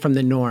deviation from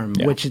the norm,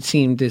 which it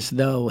seemed as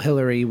though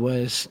Hillary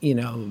was,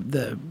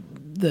 the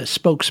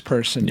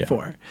spokesperson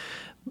for.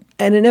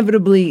 And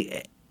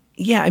inevitably,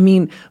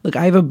 look,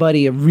 I have a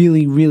buddy, a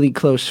really, really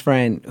close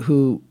friend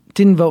who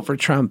didn't vote for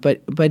Trump,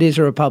 but is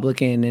a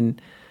Republican.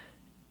 And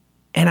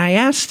I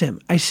asked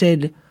him, I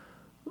said,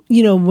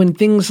 when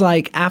things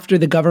like after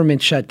the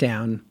government shut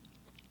down,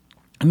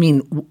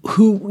 when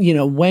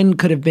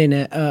could have been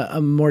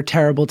a more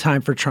terrible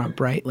time for Trump,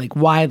 right? Like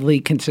widely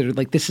considered,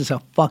 like this is a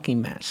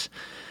fucking mess.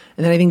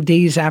 And then I think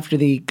days after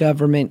the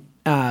government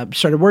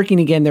started working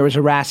again, there was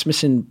a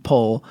Rasmussen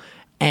poll,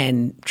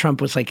 and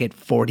Trump was like at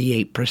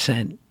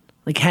 48%,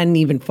 like hadn't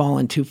even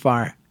fallen too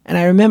far. And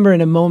I remember in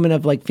a moment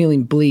of like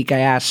feeling bleak, I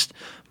asked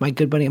my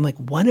good buddy, I'm like,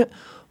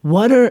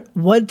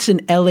 what's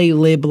an LA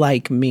lib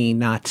like me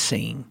not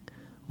seeing?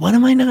 What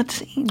am I not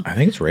seeing? I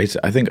think it's racist.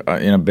 I think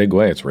in a big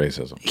way it's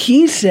racism.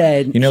 He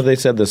said, they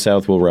said the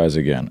South will rise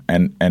again,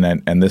 and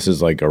this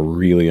is like a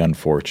really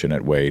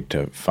unfortunate way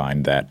to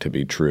find that to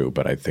be true.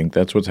 But I think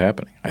that's what's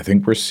happening. I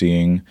think we're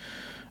seeing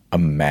a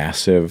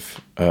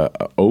massive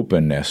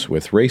openness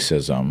with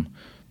racism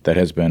that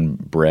has been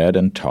bred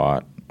and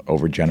taught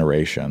over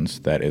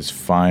generations that is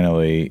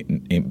finally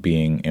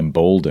being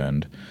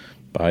emboldened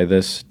by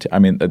this.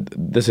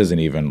 This isn't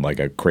even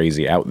like a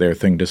crazy out there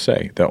thing to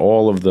say. That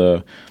all of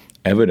the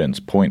evidence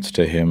points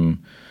to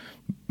him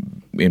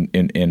in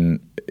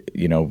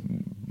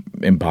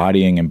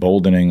embodying,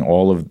 emboldening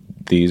all of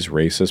these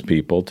racist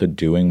people to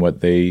doing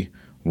what they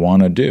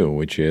want to do,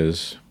 which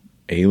is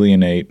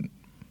alienate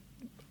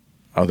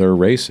other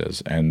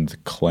races and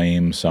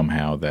claim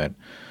somehow that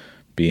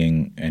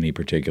being any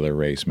particular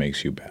race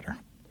makes you better,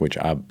 which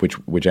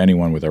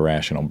anyone with a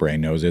rational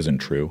brain knows isn't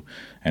true,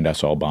 and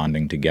us all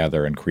bonding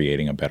together and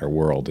creating a better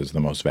world is the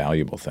most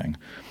valuable thing.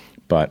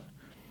 But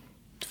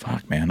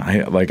fuck, man,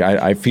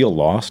 I feel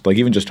lost. Like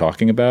even just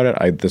talking about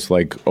it, this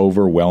like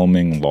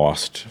overwhelming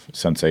lost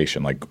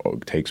sensation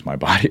takes my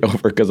body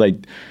over because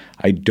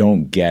I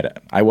don't get it.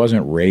 I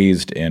wasn't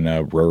raised in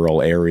a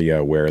rural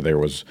area where there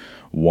was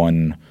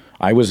one.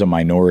 I was a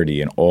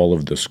minority in all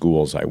of the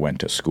schools I went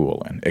to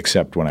school in,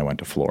 except when I went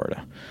to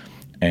Florida,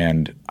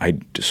 and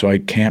so I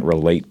can't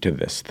relate to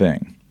this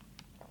thing.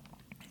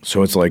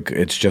 So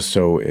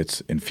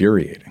it's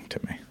infuriating to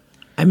me.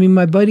 I mean,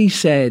 my buddy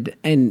said,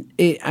 and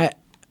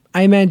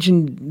I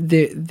imagine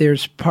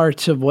there's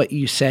parts of what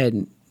you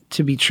said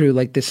to be true,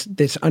 like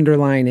this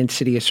underlying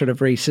insidious sort of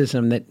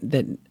racism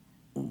that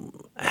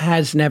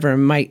has never,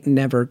 might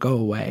never go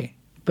away.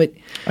 But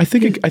I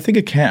think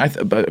it can.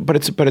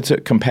 But it's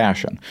a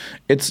compassion.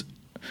 It's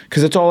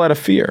because it's all out of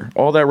fear.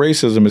 All that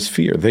racism is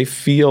fear. They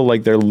feel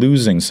like they're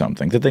losing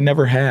something that they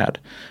never had.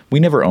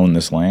 We never owned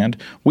this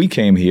land. We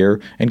came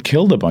here and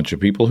killed a bunch of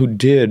people who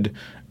did,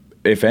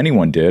 if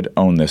anyone did,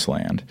 own this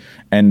land,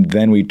 and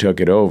then we took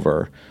it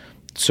over.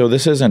 So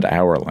this isn't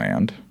our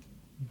land.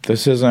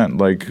 This isn't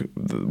like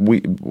the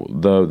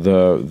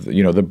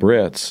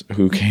Brits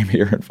who came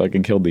here and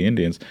fucking killed the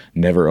Indians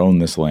never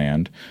owned this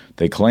land.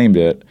 They claimed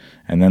it,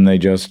 and then they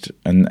just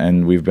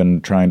and we've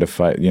been trying to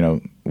fight.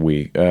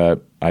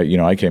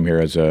 I came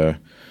here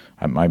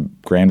my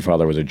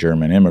grandfather was a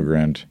German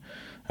immigrant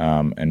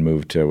and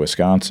moved to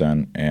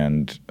Wisconsin,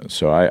 and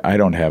so I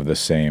don't have the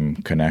same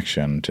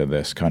connection to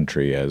this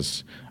country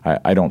as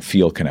I don't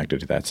feel connected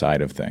to that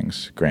side of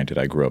things. Granted,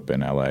 I grew up in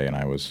LA, and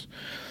I was.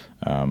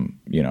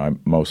 I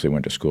mostly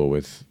went to school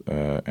with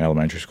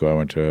elementary school. I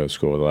went to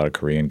school with a lot of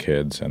Korean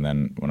kids, and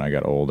then when I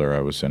got older, I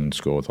was in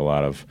school with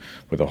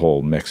a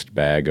whole mixed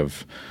bag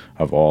of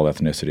all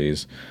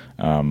ethnicities,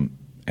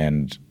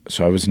 and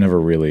so I was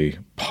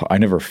I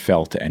never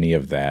felt any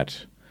of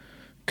that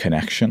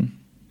connection,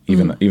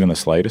 even the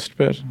slightest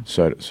bit.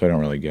 So I don't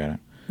really get it.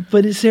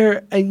 But is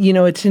there,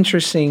 it's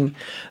interesting.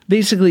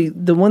 Basically,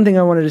 the one thing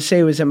I wanted to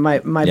say was that my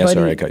buddy.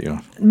 Sorry, I cut you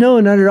off. No,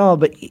 not at all.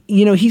 But,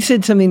 he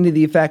said something to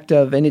the effect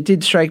of, and it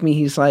did strike me,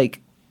 he's like,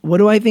 what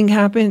do I think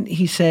happened?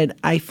 He said,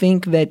 I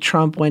think that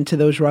Trump went to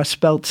those Rust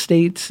Belt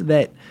states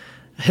that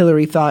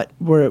Hillary thought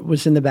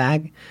was in the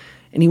bag.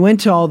 And he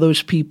went to all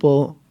those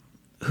people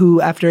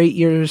who, after 8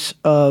 years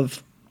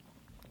of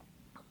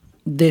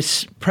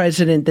this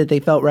president that they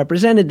felt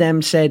represented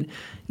them, said,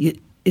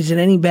 is it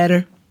any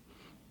better?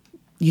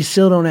 You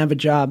still don't have a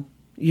job.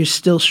 You're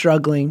still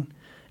struggling.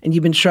 And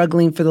you've been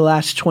struggling for the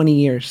last 20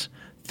 years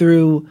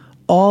through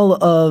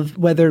all of,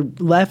 whether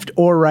left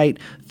or right,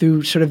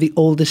 through sort of the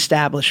old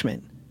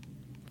establishment.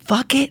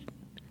 Fuck it.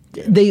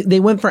 They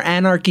went for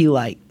anarchy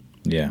light.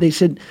 Yeah. They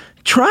said,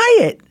 try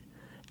it.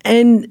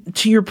 And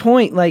to your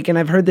point, and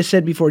I've heard this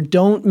said before,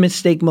 don't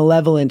mistake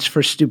malevolence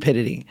for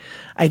stupidity.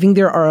 I think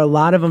there are a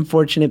lot of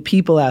unfortunate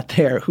people out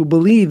there who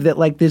believe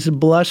that this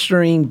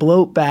blustering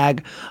bloat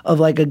bag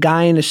of a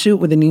guy in a suit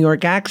with a New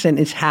York accent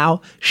is how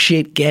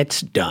shit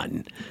gets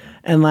done.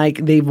 And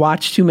they've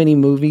watched too many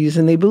movies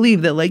and they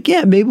believe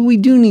that maybe we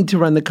do need to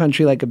run the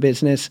country like a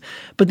business.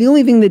 But the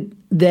only thing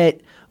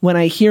that when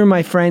I hear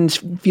my friends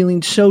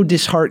feeling so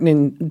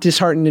disheartened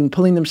and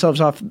pulling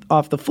themselves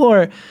off the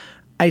floor,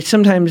 I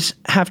sometimes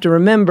have to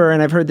remember,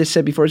 and I've heard this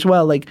said before as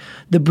well,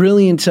 the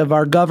brilliance of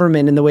our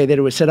government and the way that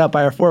it was set up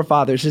by our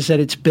forefathers is that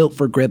it's built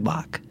for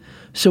gridlock.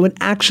 So it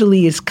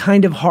actually is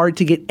kind of hard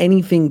to get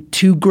anything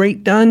too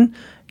great done,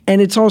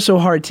 and it's also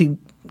hard to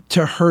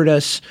hurt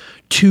us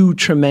too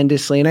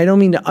tremendously. And I don't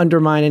mean to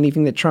undermine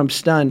anything that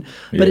Trump's done,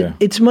 but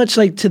it's much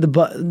like to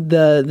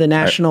the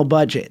national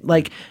budget.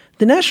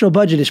 The national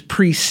budget is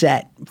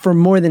preset for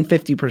more than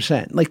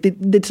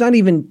 50%. It's not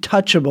even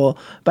touchable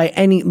by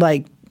any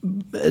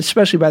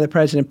especially by the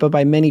president, but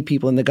by many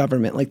people in the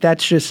government. Like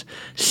that's just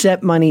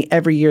set money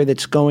every year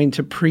that's going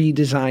to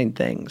pre-design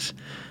things.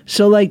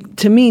 So like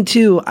to me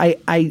too,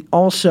 I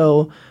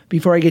also,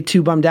 before I get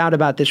too bummed out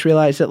about this,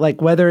 realize that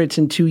like whether it's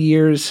in 2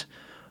 years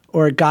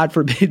or God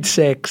forbid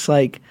 6,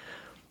 like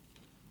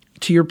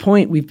to your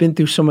point, we've been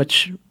through so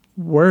much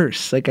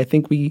worse. Like I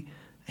think we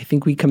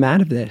come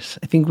out of this.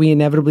 I think we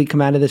inevitably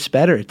come out of this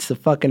better. It's the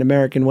fucking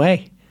American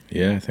way.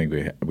 Yeah, I think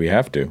we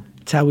have to.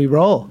 It's how we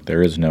roll.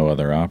 There is no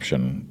other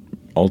option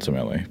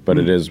ultimately, but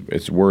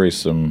it's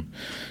worrisome.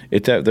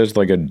 There's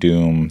like a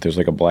doom. There's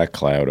like a black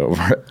cloud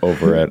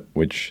over it,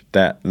 which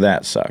that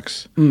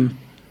sucks.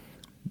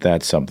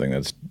 That's something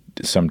that's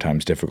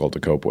sometimes difficult to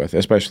cope with,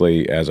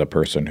 especially as a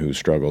person who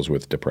struggles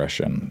with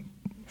depression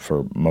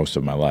for most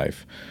of my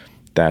life.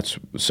 That's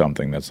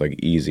something that's like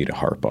easy to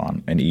harp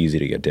on and easy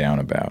to get down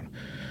about.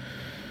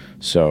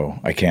 So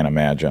I can't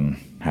imagine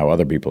how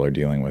other people are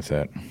dealing with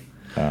it.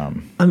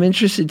 I'm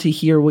interested to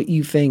hear what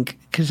you think,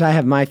 because I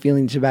have my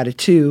feelings about it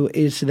too,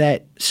 is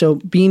that so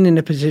being in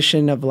a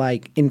position of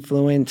like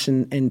influence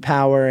and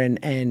power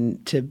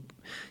and to,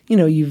 you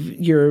know,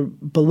 you're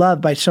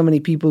beloved by so many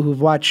people who've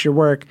watched your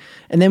work.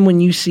 And then when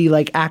you see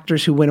like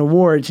actors who win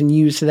awards and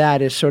use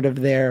that as sort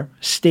of their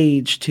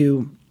stage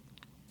to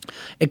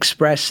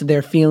express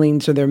their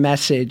feelings or their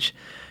message,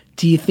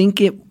 do you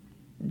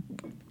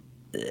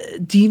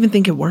even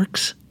think it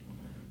works?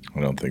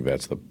 I don't think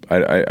that's the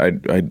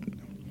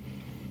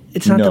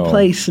it's not no. the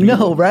place.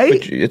 No, right?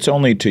 But it's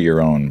only to your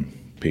own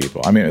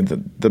people. I mean,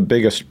 the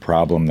biggest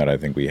problem that I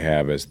think we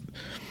have is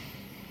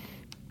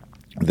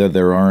that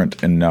there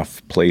aren't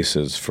enough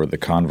places for the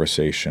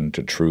conversation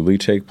to truly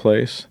take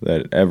place,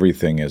 that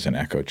everything is an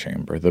echo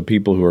chamber. The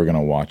people who are going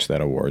to watch that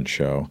award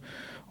show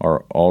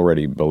are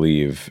already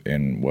believe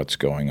in what's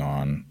going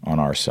on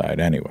our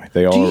side anyway.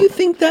 Do you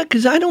think that?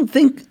 Because I don't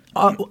think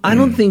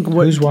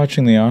who's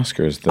watching the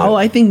Oscars?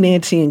 I think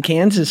Nancy in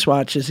Kansas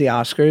watches the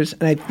Oscars,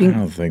 and I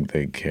don't think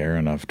they care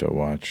enough to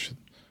watch.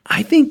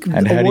 I think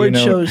and award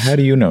shows. How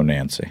do you know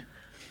Nancy?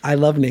 I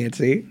love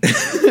Nancy.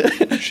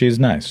 She's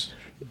nice.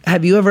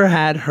 Have you ever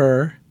had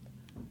her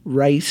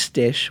rice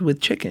dish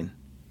with chicken?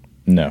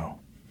 No.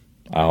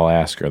 I'll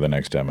ask her the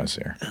next time I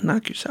see her.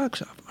 Knock your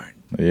socks off,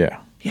 Martin.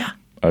 Yeah. Yeah.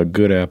 A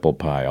good apple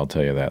pie, I'll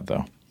tell you that,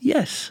 though.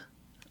 Yes.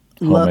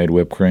 Homemade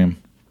whipped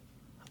cream.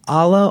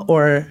 A la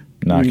or...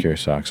 Knock your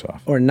socks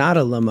off. Or not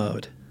a la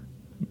mode.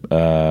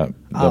 The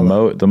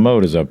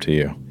mode is up to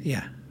you.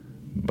 Yeah.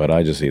 But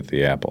I just eat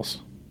the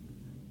apples.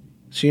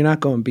 So you're not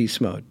going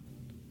beast mode?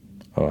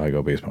 Oh, I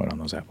go beast mode on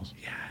those apples.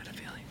 Yeah, I had a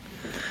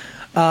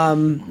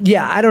feeling.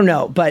 Yeah, I don't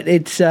know, but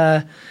it's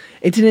an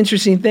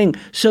interesting thing.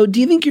 So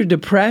do you think you're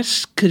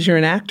depressed because you're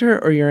an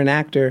actor, or you're an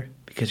actor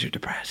because you're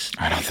depressed?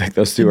 I don't think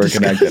those two are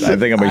connected. I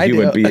think I'm a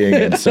human being,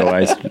 and so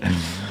I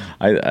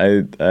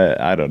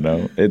don't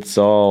know. It's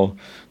all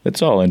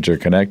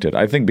interconnected.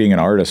 I think being an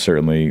artist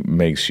certainly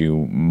makes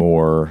you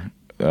more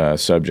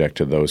subject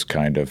to those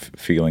kind of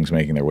feelings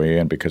making their way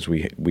in, because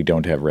we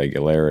don't have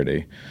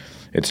regularity.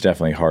 It's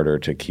definitely harder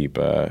to keep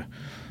a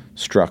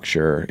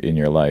structure in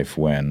your life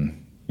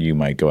when you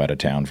might go out of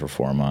town for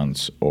 4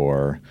 months,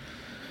 or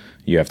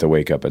you have to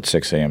wake up at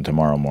 6 a.m.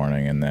 tomorrow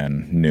morning and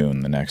then noon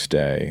the next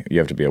day. You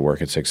have to be at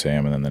work at 6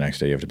 a.m. and then the next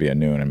day you have to be at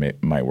noon and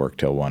might work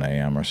till 1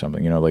 a.m. or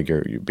something. You know, like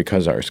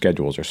because our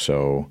schedules are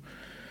so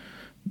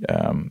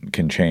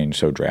can change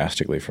so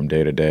drastically from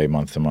day to day,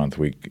 month to month,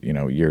 week,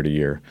 year to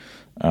year.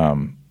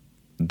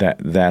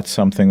 That's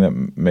something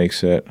that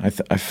makes it. I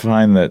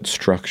find that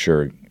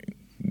structure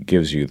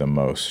gives you the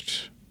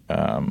most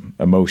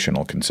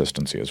emotional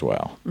consistency as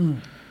well,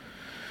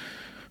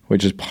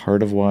 which is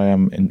part of why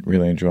I'm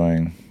really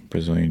enjoying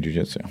Brazilian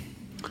Jiu-Jitsu.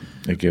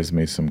 It gives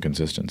me some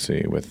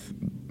consistency with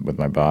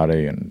my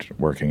body and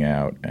working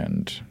out,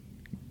 and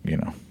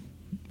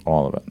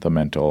all of it, the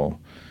mental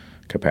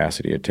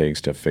capacity it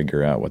takes to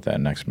figure out what that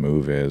next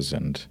move is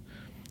and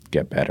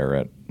get better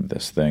at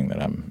this thing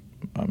that I'm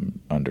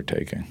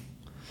undertaking.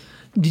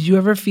 Did you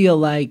ever feel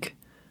like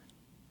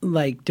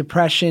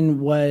depression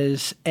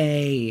was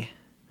a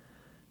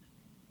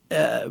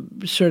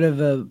sort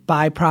of a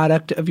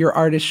byproduct of your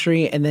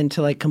artistry, and then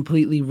to like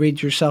completely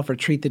rid yourself or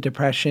treat the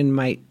depression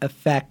might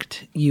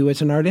affect you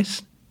as an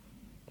artist?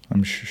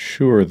 I'm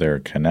sure they're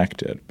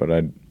connected, but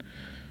I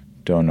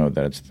don't know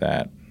that it's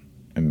that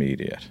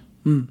immediate.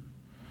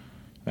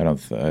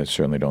 I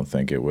certainly don't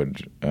think it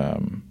would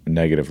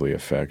negatively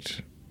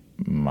affect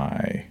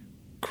my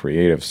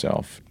creative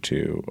self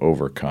to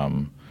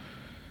overcome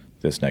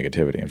this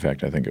negativity. In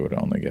fact, I think it would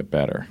only get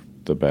better.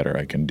 The better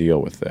I can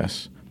deal with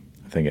this,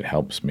 I think it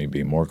helps me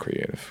be more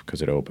creative,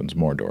 because it opens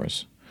more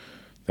doors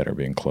that are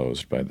being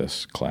closed by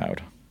this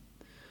cloud.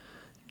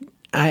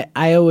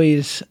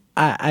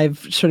 I've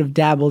sort of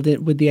dabbled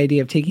with the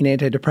idea of taking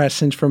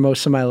antidepressants for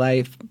most of my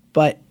life,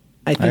 but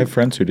I have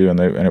friends who do, and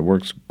it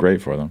works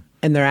great for them.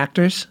 And they're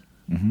actors?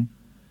 Mm-hmm.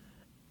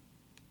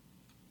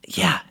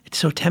 Yeah, it's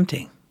so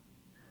tempting.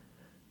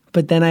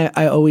 But then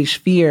I always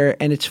fear,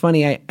 and it's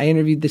funny, I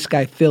interviewed this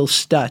guy, Phil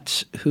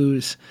Stutz,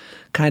 who's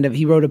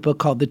he wrote a book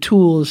called The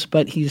Tools,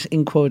 but he's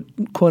in quote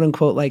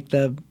unquote like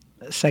the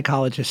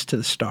psychologist to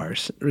the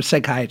stars, or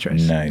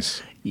psychiatrist.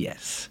 Nice.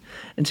 Yes.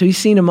 And so he's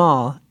seen them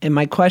all. And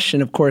my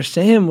question, of course,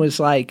 to him was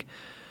like,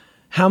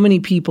 how many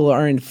people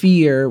are in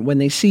fear when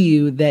they see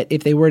you that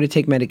if they were to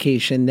take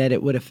medication, that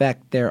it would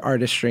affect their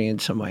artistry in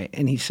some way?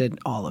 And he said,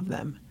 all of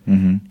them.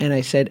 Mm-hmm. And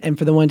I said, and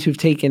for the ones who've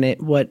taken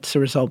it, what's the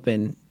result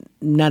been?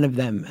 None of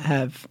them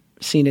have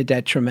seen a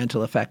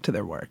detrimental effect to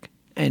their work.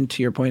 And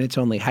to your point, it's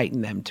only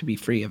heightened them to be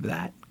free of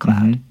that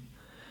cloud.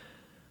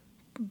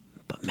 Mm-hmm.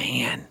 But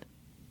man.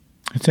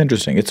 It's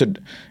interesting. It's a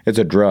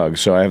drug,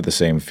 so I have the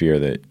same fear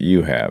that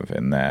you have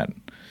in that.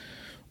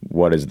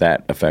 What is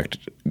that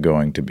effect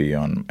going to be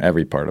on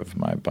every part of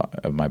my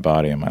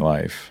body and my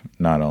life?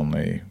 Not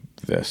only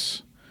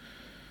this,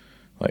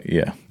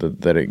 there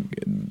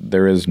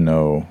is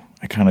no.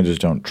 I kind of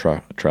just don't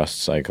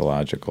trust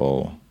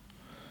psychological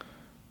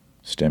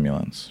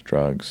stimulants,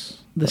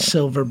 drugs. The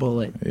silver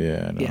bullet.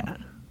 Yeah.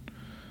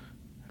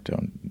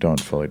 Don't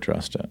fully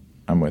trust it.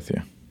 I'm with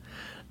you.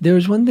 There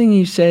was one thing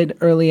you said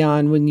early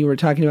on when you were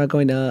talking about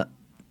going to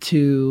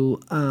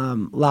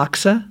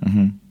Loxa,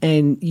 mm-hmm.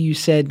 and you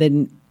said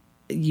that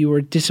you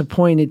were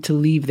disappointed to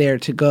leave there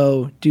to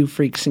go do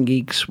Freaks and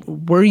Geeks.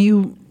 Were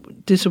you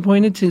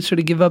disappointed to sort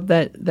of give up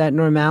that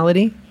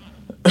normality?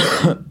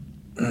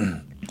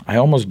 I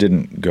almost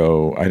didn't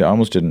go. I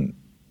almost didn't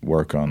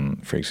work on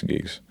Freaks and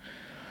Geeks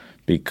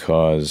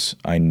because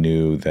I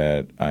knew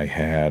that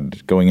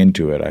going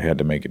into it, I had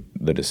to make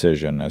the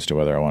decision as to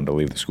whether I wanted to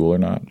leave the school or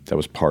not. That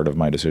was part of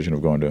my decision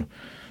of going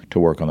to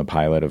work on the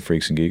pilot of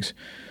Freaks and Geeks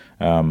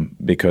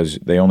because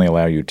they only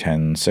allow you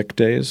 10 sick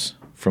days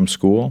from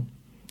school.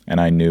 And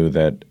I knew at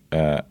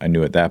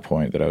that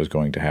point that I was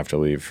going to have to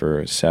leave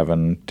for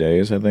 7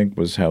 days, I think,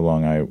 was how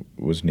long I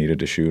was needed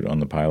to shoot on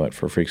the pilot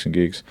for Freaks and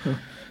Geeks.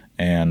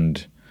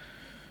 And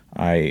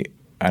I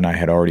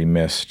had already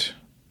missed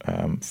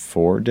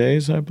 4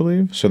 days, I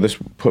believe. So this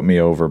put me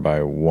over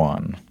by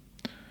 1.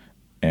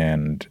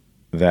 And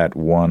that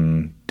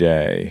 1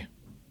 day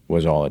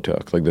was all it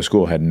took. Like the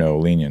school had no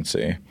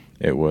leniency.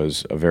 It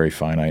was a very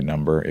finite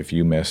number. If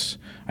you miss,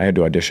 I had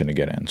to audition to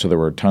get in. So there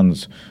were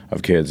tons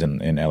of kids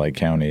in LA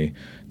County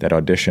that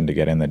auditioned to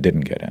get in that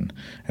didn't get in.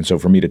 And so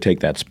for me to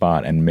take that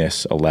spot and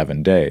miss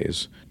 11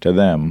 days to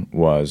them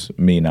was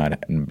me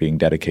not being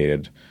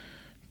dedicated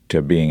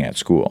to being at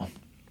school.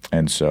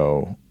 I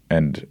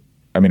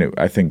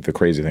think the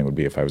crazy thing would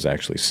be if I was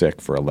actually sick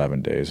for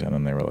 11 days and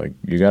then they were like,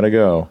 you got to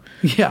go.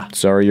 Yeah.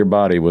 Sorry, your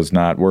body was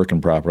not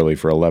working properly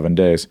for 11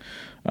 days.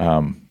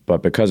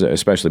 But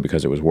especially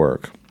because it was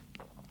work,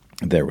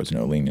 there was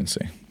no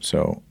leniency.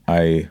 So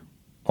I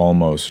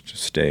almost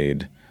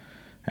stayed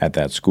at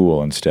that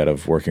school instead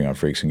of working on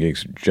Freaks and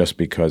Geeks just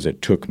because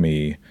it took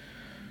me,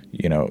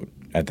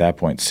 at that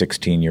point,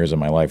 16 years of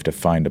my life to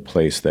find a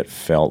place that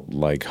felt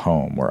like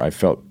home, where I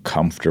felt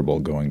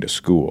comfortable going to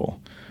school.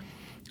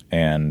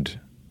 And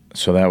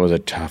so that was a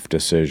tough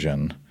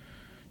decision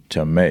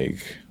to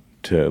make,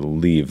 to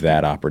leave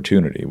that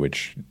opportunity,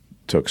 which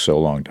took so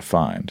long to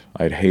find.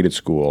 I'd hated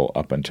school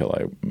up until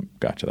I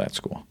got to that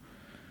school.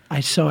 I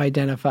so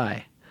identify.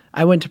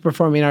 I went to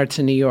performing arts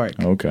in New York.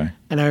 Okay.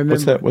 And I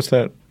remember. What's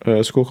that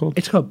school called?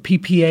 It's called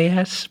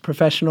PPAS,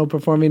 Professional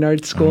Performing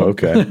Arts School.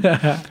 Okay.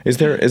 Is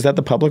that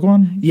the public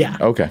one? Yeah.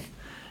 Okay.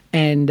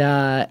 And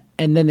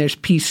then there's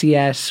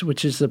PCS,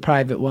 which is the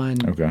private one.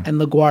 Okay. And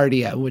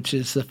LaGuardia, which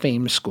is the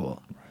famed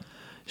school.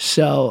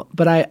 So,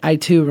 but I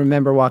too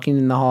remember walking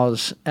in the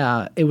halls.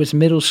 It was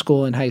middle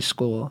school and high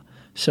school.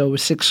 So it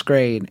was 6th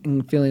grade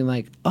and feeling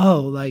like,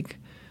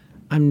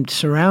 I'm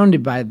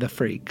surrounded by the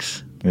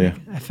freaks. Yeah.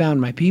 I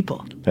found my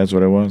people. That's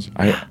what it was.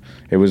 I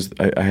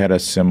had a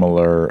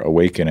similar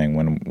awakening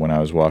when I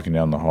was walking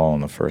down the hall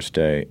on the first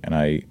day and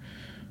I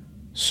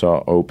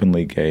saw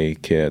openly gay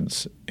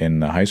kids in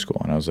the high school.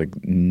 And I was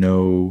like,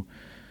 no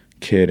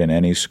kid in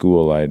any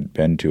school I'd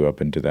been to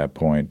up until that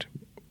point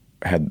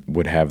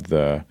would have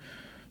the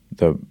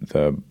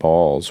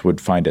balls,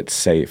 would find it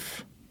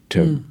safe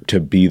to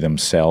be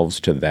themselves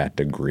to that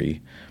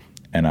degree.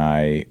 And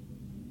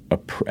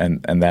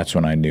and that's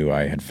when I knew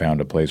I had found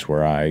a place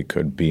where I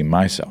could be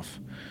myself,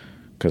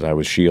 because I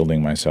was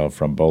shielding myself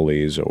from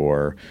bullies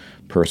or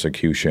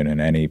persecution in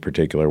any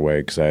particular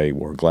way because I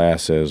wore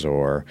glasses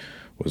or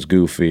was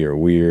goofy or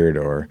weird,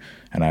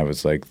 and I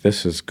was like,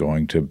 this is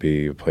going to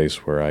be a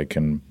place where I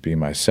can be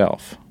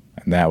myself.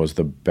 And that was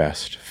the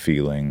best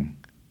feeling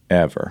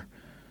ever.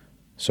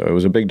 So it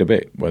was a big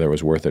debate whether it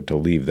was worth it to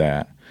leave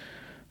that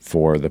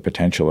for the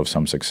potential of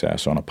some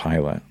success on a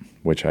pilot,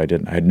 which I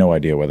had no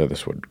idea whether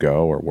this would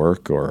go or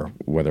work or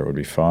whether it would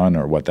be fun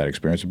or what that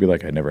experience would be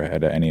like. I'd never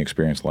had any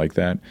experience like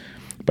that.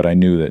 But I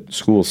knew that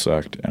school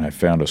sucked, and I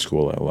found a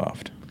school I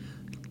loved.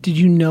 Did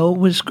you know it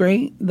was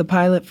great, the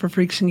pilot for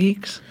Freaks and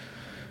Geeks?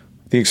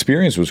 The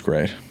experience was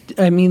great.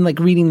 I mean, like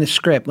reading the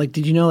script. Like,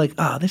 did you know,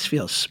 this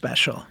feels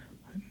special?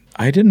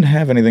 I didn't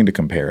have anything to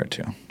compare it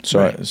to. So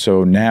Right.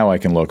 So now I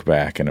can look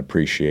back and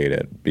appreciate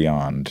it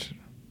beyond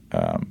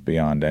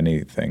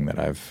anything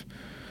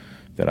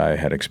that I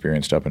had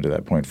experienced up until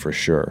that point, for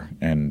sure.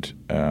 And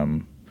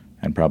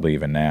and probably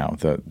even now,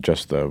 the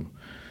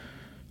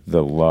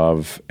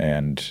love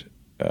and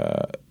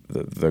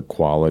the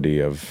quality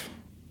of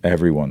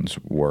everyone's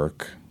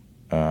work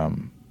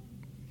from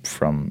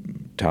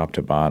top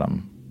to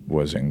bottom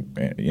was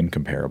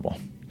incomparable,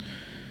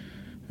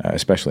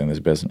 especially in this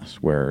business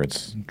where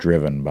it's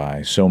driven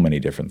by so many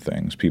different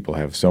things. People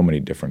have so many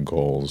different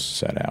goals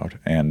set out,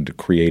 and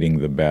creating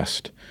the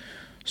best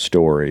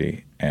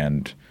story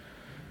and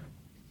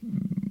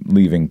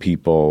leaving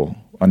people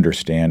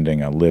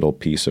understanding a little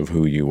piece of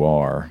who you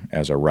are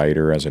as a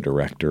writer, as a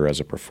director, as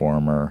a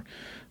performer,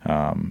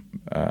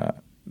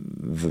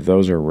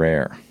 those are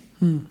rare.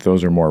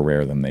 Those are more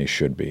rare than they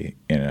should be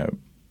in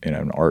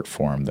an art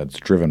form that's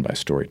driven by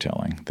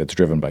storytelling, that's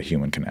driven by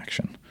human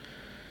connection.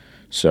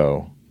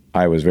 So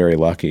I was very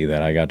lucky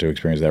that I got to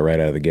experience that right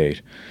out of the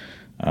gate.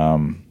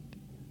 And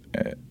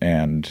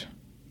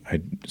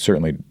I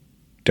certainly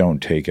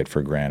don't take it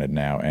for granted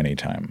now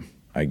anytime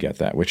I get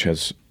that,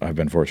 I've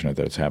been fortunate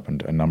that it's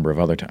happened a number of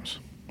other times.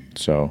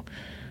 So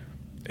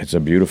it's a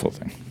beautiful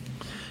thing.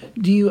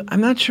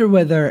 I'm not sure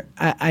whether,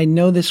 I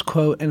know this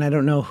quote and I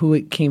don't know who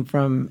it came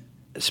from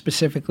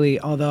specifically,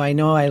 although I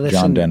know I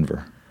listened. John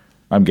Denver.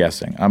 I'm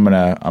guessing. I'm Give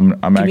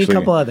actually. me a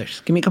couple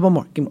others. Give me a couple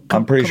more.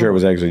 I'm pretty sure it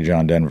was actually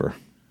John Denver.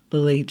 The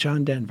late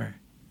John Denver.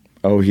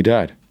 Oh, he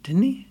died.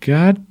 Didn't he?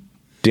 God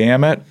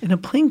damn it. In a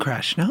plane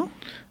crash, no?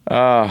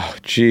 Oh,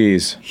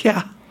 jeez.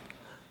 Yeah.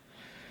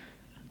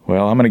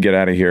 Well, I'm going to get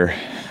out of here.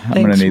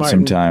 I'm going to need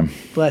some time.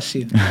 Bless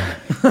you.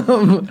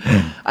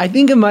 I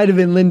think it might have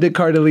been Linda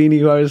Cardellini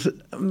who I was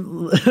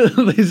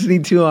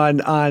listening to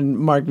on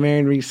Mark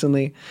Maron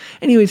recently.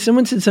 Anyway,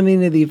 someone said something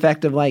to the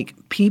effect of like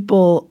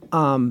people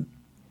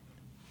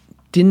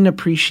didn't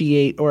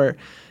appreciate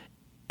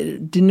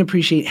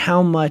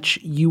how much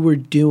you were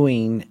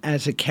doing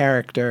as a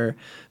character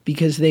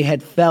because they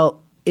had felt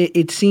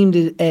it seemed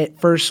at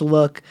first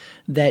look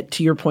that,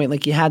 to your point,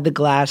 like you had the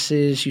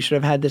glasses, you sort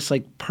of had this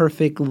like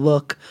perfect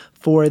look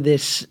for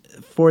this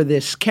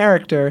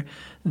character,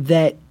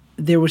 that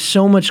there was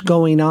so much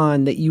going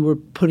on that you were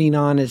putting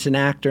on as an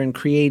actor and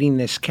creating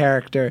this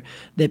character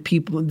that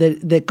people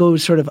that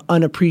goes sort of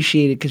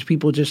unappreciated because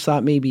people just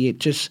thought maybe it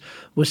just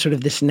was sort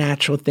of this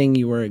natural thing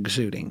you were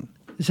exuding.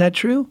 Is that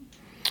true?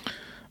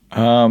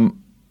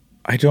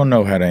 I don't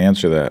know how to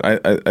answer that.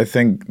 I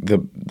think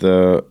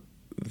the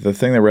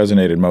thing that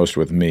resonated most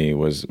with me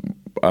was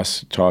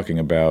us talking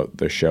about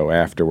the show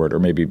afterward, or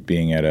maybe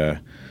being at a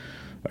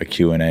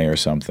Q&A or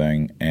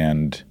something,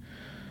 and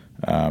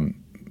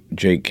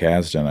Jake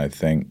Kasdan, I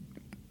think,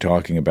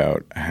 talking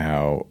about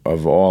how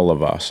of all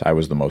of us, I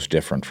was the most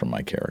different from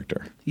my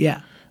character.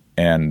 Yeah.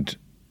 And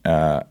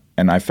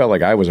I felt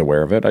like I was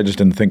aware of it. I just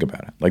didn't think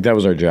about it. Like that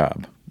was our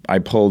job. I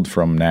pulled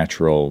from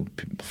natural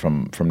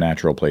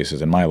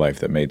places in my life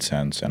that made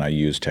sense, and I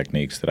used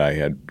techniques that I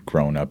had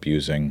grown up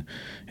using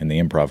in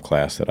the improv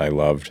class that I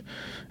loved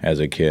as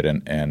a kid,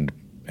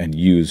 and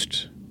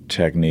used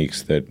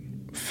techniques that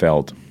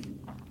felt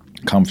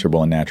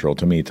comfortable and natural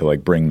to me to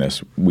like bring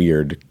this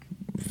weird,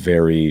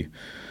 very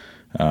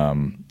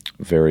emotionally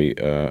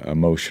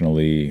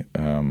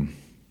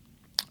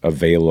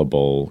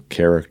available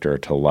character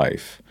to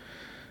life.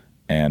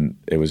 And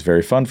it was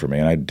very fun for me,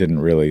 and I didn't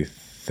really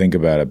think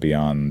about it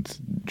beyond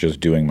just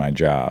doing my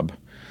job.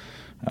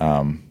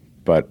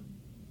 But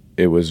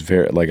it was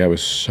very, like, I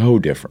was so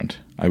different.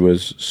 I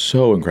was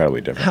so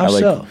incredibly different. How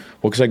so?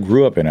 Well, because I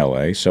grew up in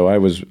L.A., so I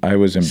was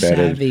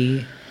embedded.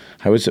 Savvy.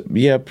 I was,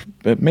 yeah,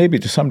 maybe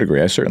to some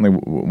degree. I certainly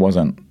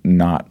wasn't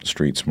not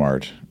street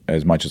smart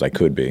as much as I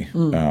could be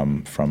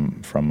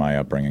from my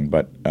upbringing.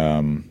 But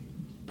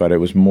it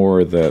was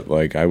more that,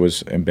 like, I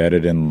was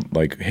embedded in,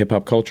 like,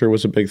 hip-hop culture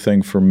was a big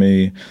thing for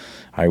me.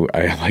 I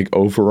like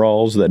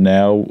overalls that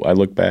now I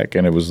look back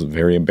and it was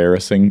very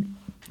embarrassing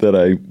that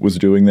I was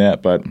doing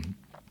that. But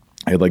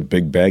I had, like,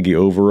 big baggy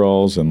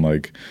overalls and,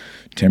 like,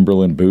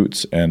 Timberland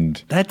boots.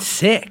 And that's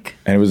sick.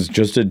 And it was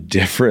just a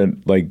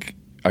different, like,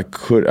 I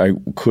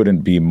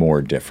couldn't be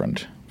more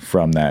different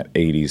from that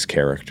 80s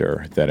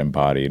character that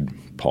embodied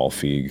Paul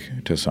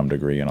Feig to some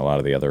degree and a lot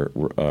of the other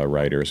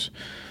writers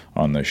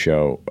on the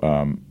show.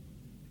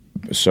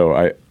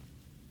 So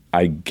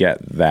I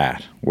get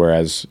that.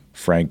 Whereas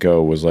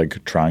Franco was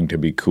like trying to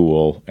be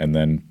cool, and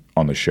then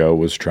on the show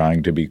was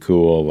trying to be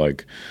cool,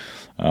 like,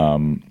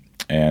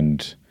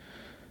 and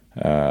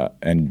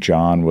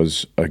John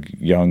was a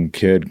young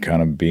kid,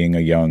 kind of being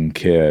a young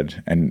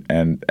kid,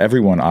 and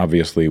everyone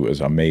obviously was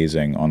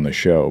amazing on the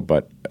show.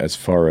 But as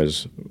far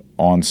as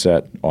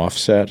on-set,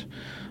 off-set,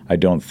 I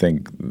don't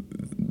think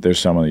there's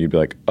someone that you'd be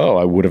like, oh,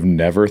 I would have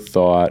never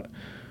thought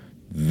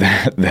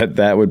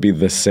that would be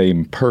the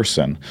same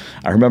person.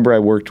 I remember I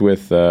worked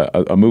with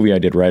a movie I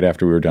did right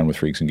after we were done with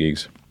Freaks and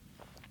Geeks.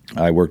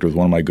 I worked with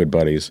one of my good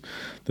buddies,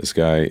 this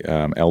guy,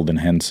 Eldon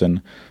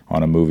Henson,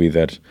 on a movie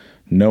that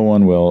no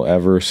one will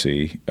ever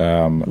see.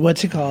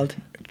 What's it called?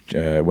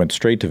 It went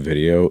straight to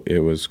video. It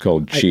was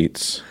called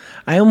Cheats.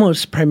 I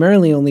almost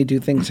primarily only do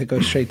things that go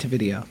straight to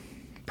video.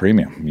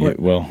 Premium.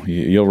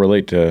 You'll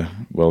relate to,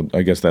 well,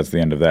 I guess that's the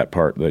end of that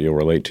part that you'll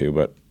relate to,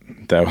 but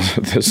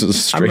This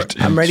is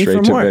straight. I'm ready straight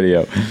for to more.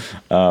 video.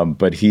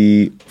 But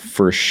he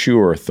for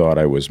sure thought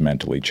I was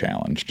mentally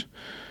challenged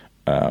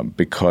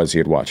because he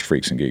had watched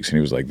Freaks and Geeks, and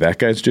he was like, "That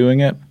guy's doing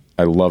it.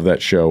 I love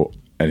that show."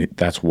 And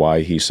that's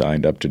why he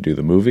signed up to do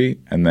the movie.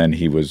 And then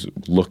he was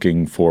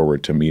looking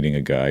forward to meeting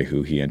a guy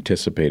who he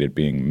anticipated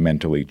being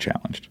mentally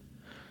challenged.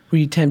 Were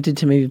you tempted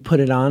to maybe put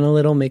it on a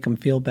little, make him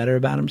feel better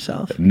about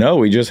himself? No,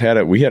 we just had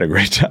it. We had a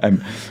great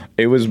time.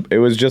 It was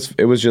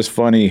just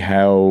funny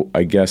how,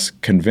 I guess,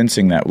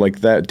 convincing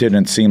that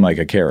didn't seem like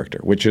a character,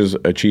 which is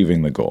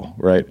achieving the goal,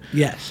 right?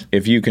 Yes.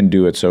 If you can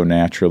do it so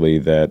naturally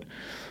that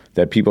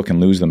people can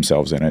lose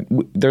themselves in it.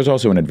 There's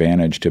also an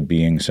advantage to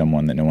being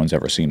someone that no one's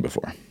ever seen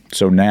before.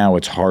 So now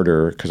it's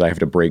harder because I have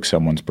to break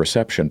someone's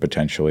perception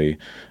potentially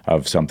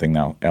of something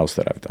else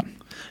that I've done.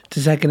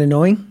 Does that get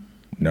annoying?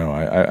 No,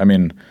 I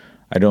mean,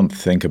 I don't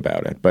think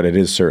about it, but it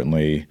is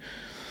certainly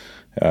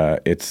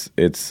it's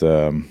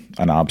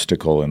an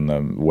obstacle in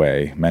the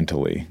way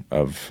mentally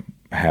of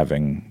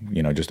having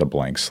just a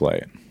blank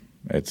slate.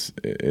 It's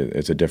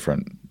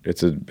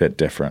a bit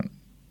different.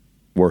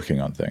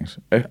 Working on things.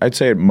 I'd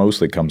say it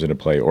mostly comes into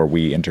play, or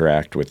we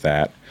interact with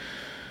that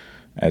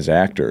as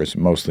actors,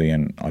 mostly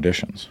in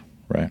auditions,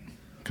 right?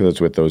 Because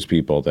it's with those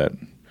people that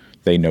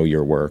they know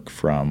your work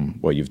from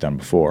what you've done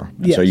before.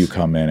 And so you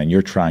come in and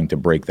you're trying to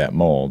break that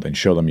mold and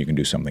show them you can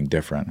do something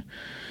different.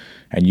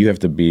 And you have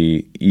to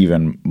be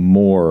even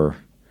more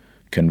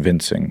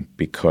convincing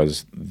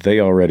because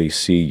they already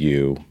see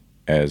you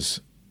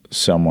as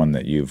someone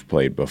that you've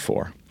played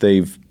before.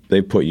 They've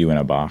put you in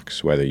a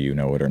box, whether you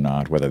know it or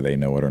not, whether they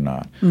know it or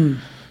not.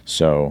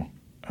 So,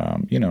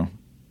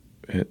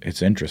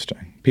 it's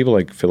interesting. People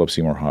like Philip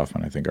Seymour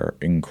Hoffman, I think,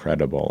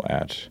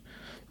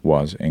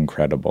 was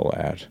incredible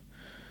at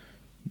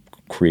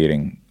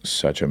creating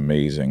such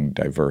amazing,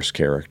 diverse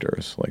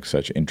characters, like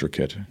such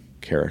intricate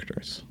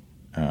characters,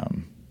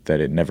 that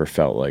it never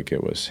felt like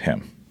it was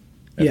him,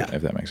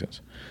 if that makes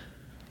sense.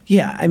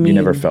 Yeah, I mean... You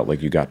never felt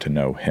like you got to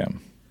know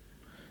him.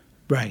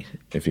 Right.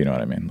 If you know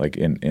what I mean, like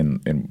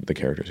in the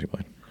characters he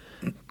played.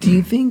 Do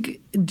you think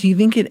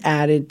it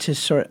added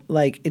to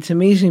it's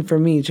amazing for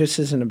me just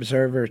as an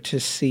observer to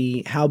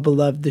see how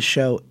beloved the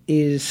show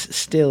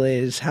still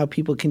is, how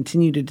people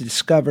continue to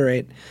discover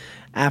it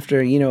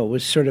after, it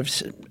was sort of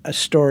a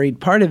storied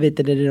part of it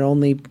that it had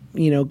only,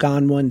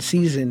 gone one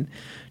season.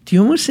 Do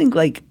you almost think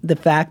like the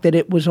fact that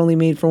it was only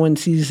made for one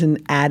season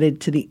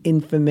added to the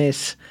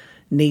infamous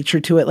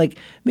nature to it? Like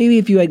maybe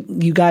if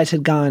you guys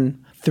had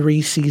gone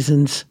 3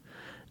 seasons,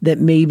 that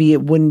maybe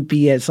it wouldn't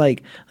be as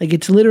like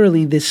it's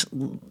literally this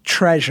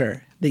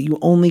treasure that you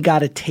only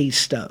got a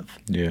taste of.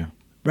 Yeah.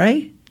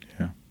 Right?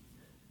 Yeah.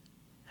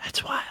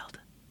 That's wild.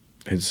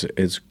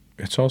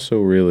 It's also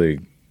really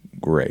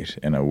great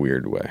in a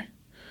weird way.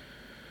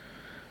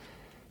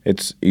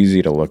 It's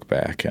easy to look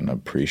back and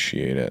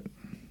appreciate it,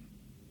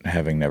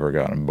 having never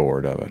gotten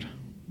bored of it,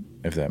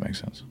 if that makes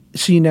sense.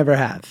 So you never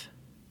have?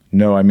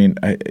 No, I mean,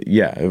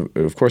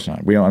 of course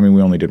not. We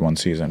only did 1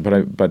 season,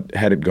 but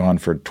had it gone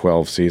for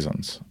 12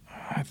 seasons,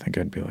 I think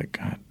I'd be like,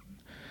 God,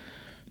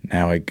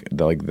 now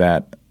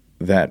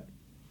that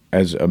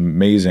as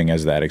amazing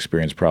as that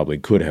experience probably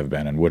could have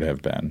been and would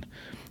have been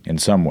in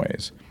some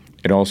ways,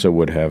 it also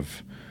would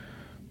have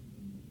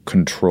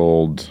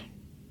controlled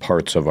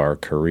parts of our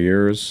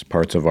careers,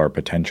 parts of our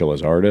potential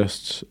as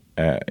artists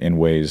in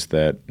ways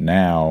that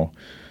now,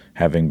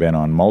 having been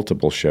on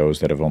multiple shows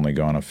that have only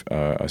gone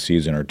a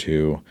season or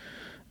 2,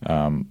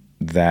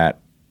 that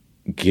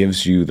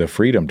gives you the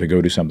freedom to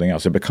go do something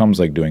else. It becomes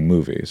like doing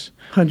movies.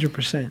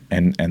 100%.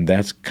 And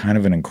that's kind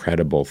of an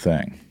incredible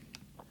thing.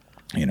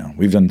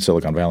 We've done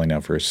Silicon Valley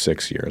now for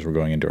 6 years. We're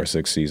going into our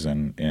 6th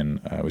season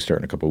we start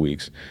in a couple of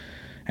weeks.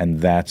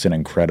 And that's an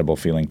incredible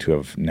feeling to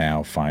have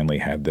now finally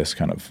had this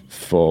kind of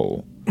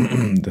full,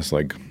 this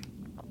like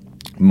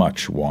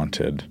much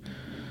wanted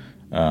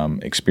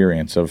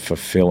experience of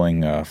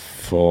fulfilling a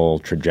full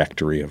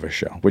trajectory of a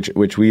show,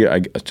 which we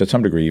to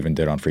some degree even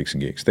did on Freaks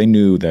and Geeks. They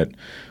knew that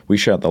we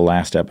shot the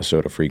last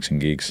episode of Freaks and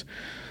Geeks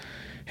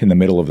in the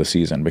middle of the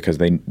season because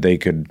they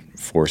could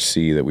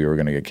foresee that we were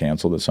going to get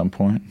canceled at some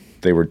point.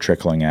 They were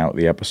trickling out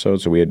the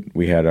episodes, so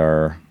we had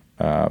our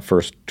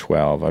first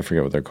 12. I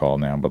forget what they're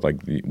called now, but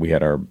we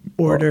had our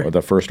order,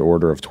 the first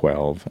order of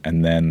 12,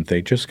 and then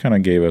they just kind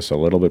of gave us a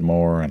little bit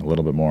more and a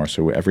little bit more.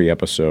 So every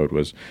episode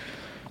was,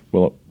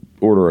 well,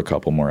 order a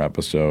couple more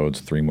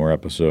episodes, 3 more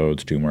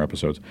episodes, 2 more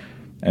episodes.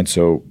 And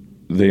so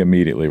they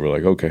immediately were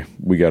like, okay,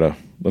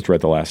 let's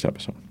write the last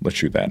episode. Let's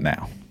shoot that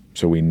now.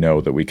 So we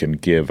know that we can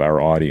give our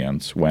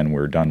audience, when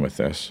we're done with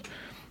this,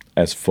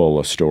 as full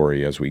a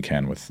story as we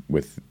can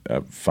with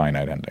a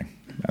finite ending.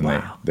 And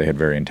wow. They had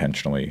very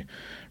intentionally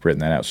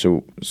written that out.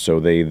 So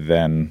they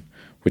then,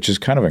 which is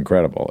kind of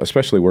incredible,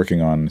 especially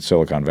working on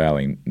Silicon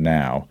Valley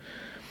now,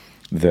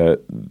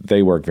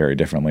 they work very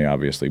differently,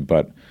 obviously,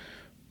 but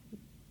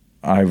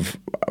I've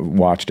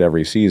watched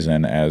every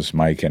season as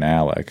Mike and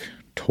Alec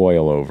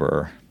toil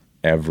over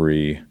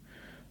every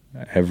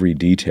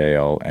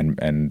detail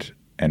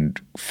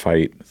and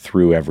fight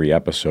through every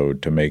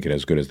episode to make it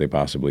as good as they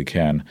possibly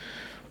can,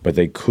 but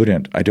they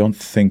couldn't. I don't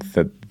think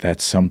that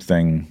that's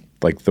something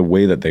like the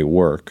way that they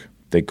work.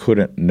 They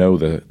couldn't know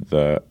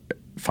the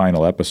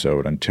final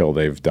episode until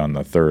they've done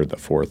the third, the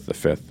fourth, the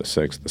fifth, the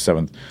sixth, the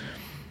seventh.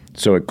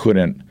 So it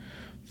couldn't.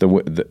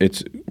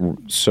 It's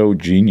so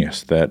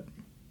genius that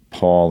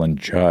Paul and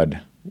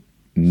Judd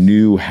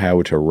knew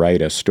how to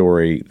write a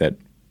story that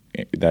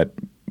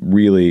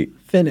really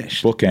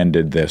finished,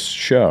 bookended this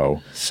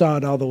show, saw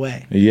it all the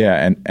way.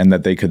 Yeah, and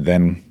that they could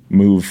then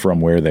move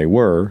from where they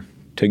were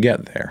to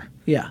get there.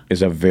 Yeah,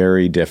 is a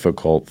very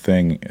difficult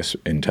thing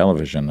in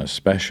television,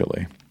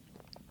 especially.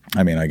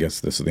 I mean, I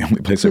guess this is the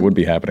only place it would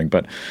be happening,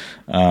 but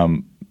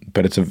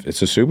it's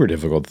a super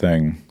difficult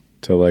thing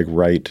to like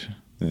write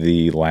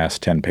the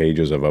last 10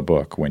 pages of a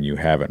book when you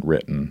haven't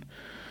written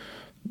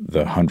the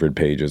 100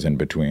 pages in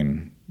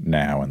between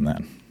now and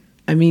then.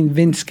 I mean,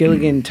 Vince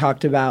Gilligan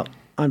talked about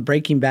on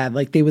Breaking Bad,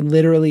 like they would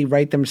literally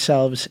write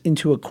themselves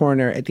into a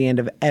corner at the end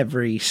of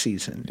every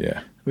season.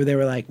 Yeah. Where they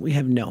were like, we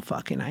have no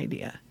fucking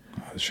idea.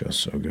 Oh, the show's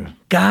so good.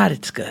 God,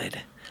 it's good.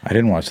 I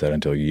didn't watch that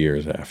until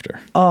years after.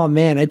 Oh,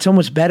 man, it's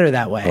almost better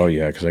that way. Oh,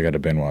 yeah, because I got to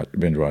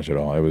binge watch it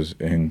all. It was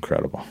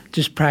incredible.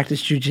 Just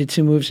practice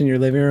jujitsu moves in your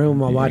living room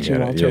while watching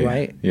Walter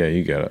White? Yeah,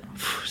 you get it.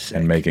 Sick.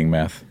 And making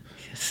meth.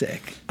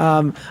 Sick.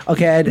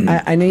 Okay,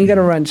 I know you got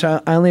to run,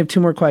 so I only have 2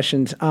 more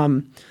questions.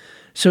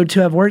 So to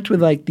have worked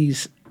with like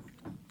these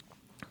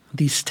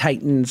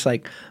titans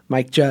like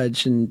Mike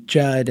Judge and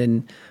Judd,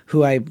 and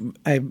who I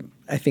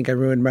think I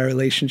ruined my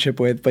relationship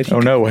with, but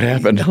what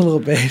happened? A little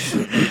bit.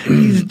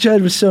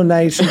 Judd was so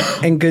nice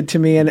and good to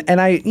me,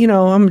 and I,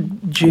 I'm a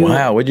Jew.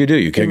 Wow, what'd you do?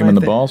 You kick him in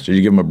the balls? Did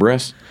you give him a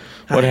bris?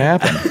 What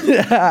happened?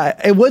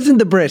 It wasn't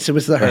the bris; it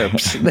was the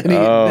herpes.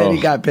 Then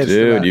he got pissed.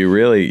 Dude, about.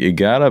 you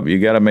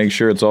gotta make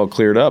sure it's all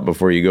cleared up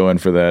before you go in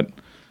for that.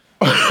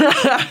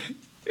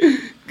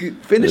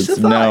 Finish the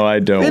thought. No, I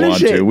don't want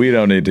to. We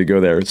don't need to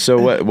go there.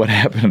 So what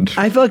happened?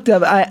 I fucked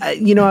up.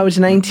 I was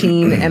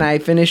 19 and I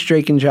finished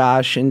Drake and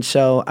Josh, and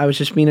so I was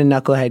just being a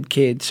knucklehead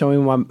kid,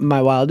 sowing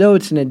my wild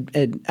oats.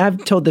 And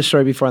I've told this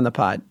story before on the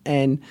pod.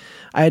 And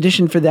I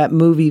auditioned for that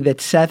movie that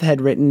Seth had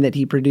written that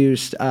he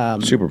produced.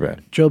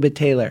 Superbad. Drill Bit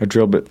Taylor. A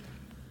Drill Bit.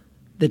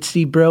 That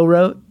Steve Brill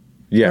wrote.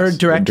 Yes, or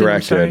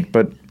directed it.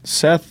 But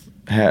Seth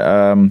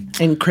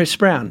and Chris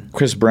Brown.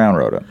 Chris Brown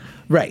wrote it.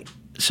 Right.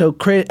 So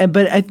Chris,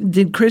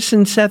 did Chris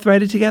and Seth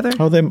write it together?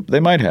 Oh, they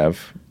might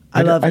have.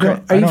 I love Chris.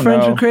 Are you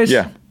friends with Chris?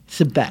 Yeah. He's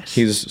the best.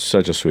 He's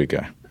such a sweet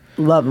guy.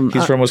 Love him.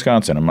 He's from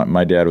Wisconsin, and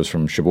my dad was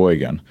from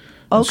Sheboygan.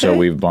 Okay. So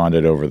we've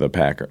bonded over the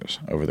Packers,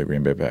 over the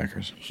Green Bay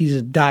Packers. He's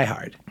a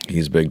diehard.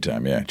 He's big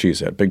time, yeah.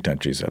 Cheesehead, big time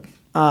cheesehead.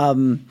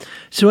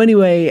 So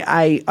anyway,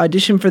 I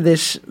auditioned for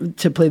this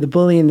to play the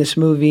bully in this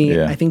movie.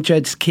 Yeah. I think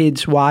Judd's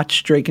kids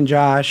watched Drake and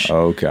Josh.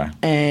 Oh, okay.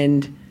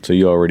 And so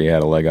you already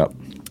had a leg up.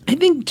 I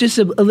think just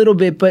a little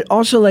bit, but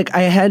also like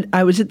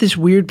I was at this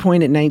weird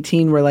point at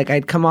 19 where like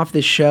I'd come off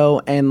this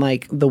show and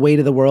like the weight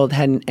of the world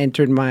hadn't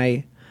entered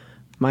my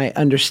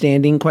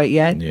understanding quite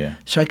yet. Yeah.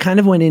 So I kind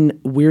of went in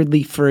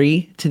weirdly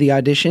free to the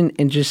audition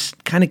and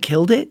just kind of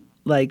killed it.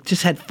 Like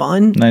just had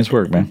fun. Nice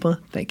work, man.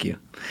 Thank you.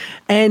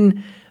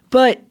 And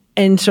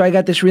so I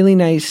got this really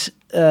nice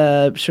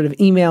sort of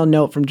email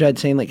note from Judd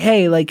saying like,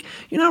 hey, like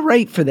you're not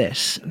right for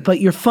this, but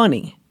you're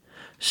funny.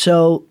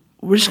 So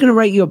we're just going to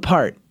write you a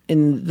part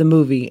in the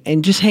movie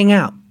and just hang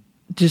out.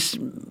 Just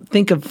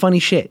think of funny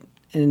shit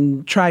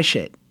and try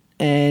shit.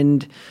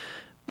 And,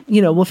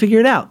 we'll figure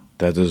it out.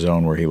 That's a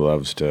zone where he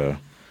loves to,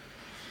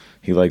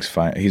 he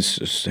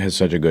has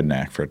such a good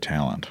knack for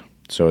talent.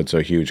 So it's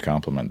a huge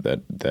compliment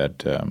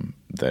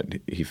that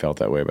he felt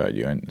that way about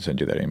you and sent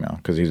you that email.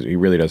 Because he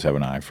really does have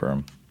an eye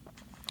for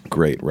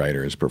great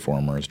writers,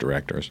 performers,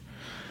 directors.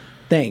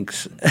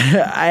 Thanks.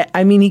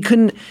 I mean, he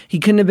couldn't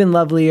have been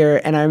lovelier.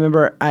 And I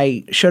remember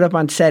I showed up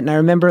on set, and I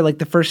remember like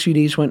the first few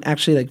days went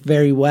actually like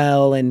very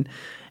well. And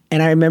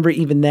I remember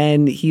even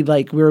then we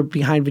were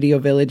behind Video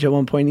Village at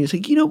one point. And he was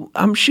like,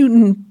 I'm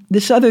shooting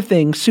this other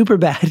thing,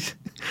 Superbad.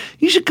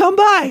 You should come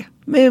by.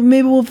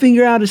 Maybe we'll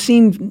figure out a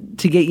scene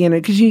to get you in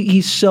it, because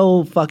he's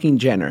so fucking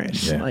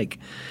generous. Yeah.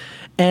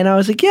 And I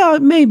was like, yeah,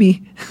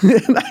 maybe.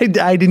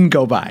 I didn't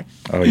go by.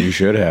 Oh, you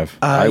should have.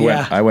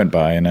 I went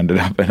by and ended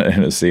up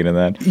in a scene in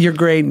that. You're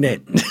great in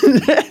it.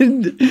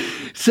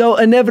 So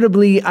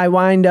inevitably, I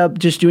wind up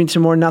just doing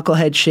some more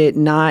knucklehead shit,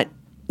 not,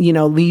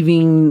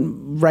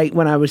 leaving right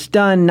when I was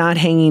done, not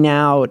hanging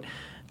out,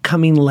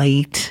 coming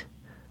late.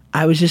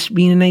 I was just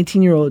being a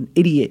 19-year-old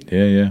idiot.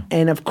 Yeah.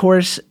 And of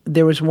course,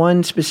 there was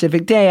one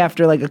specific day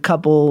after like a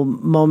couple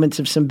moments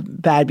of some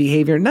bad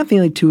behavior, nothing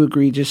like too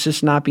egregious,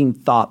 just not being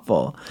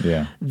thoughtful.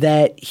 Yeah.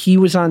 That he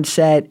was on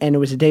set, and it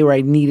was a day where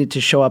I needed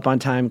to show up on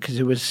time because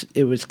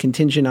it was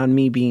contingent on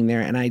me being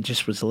there, and I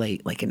just was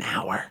late like an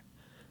hour,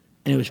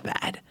 and it was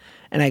bad.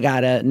 And I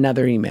got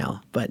another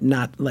email, but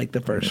not like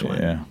the first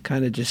one. Yeah.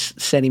 Kind of just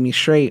setting me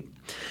straight.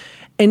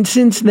 And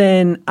since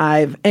then,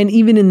 and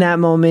even in that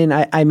moment,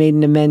 I made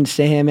an amends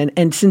to him.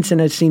 And since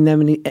then, I've seen them,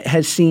 and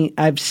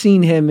I've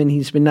seen him, and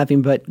he's been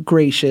nothing but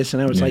gracious.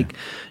 And I was like,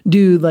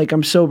 dude, like,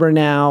 I'm sober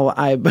now.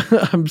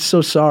 I'm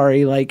so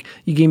sorry. Like,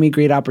 you gave me a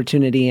great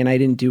opportunity, and I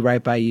didn't do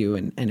right by you.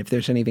 And if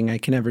there's anything I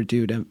can ever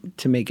do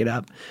to make it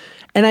up.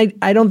 And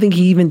I don't think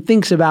he even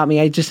thinks about me.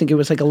 I just think it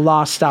was like a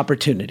lost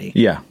opportunity.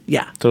 Yeah.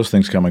 Yeah. Those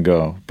things come and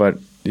go. But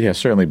yeah,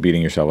 certainly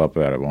beating yourself up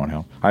about it won't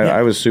help.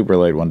 I was super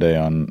late one day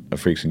on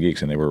Freaks and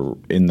Geeks, and they were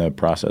in the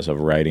process of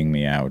writing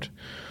me out.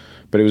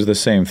 But it was the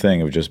same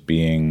thing of just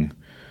being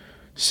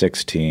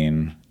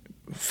 16,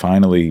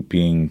 finally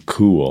being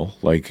cool,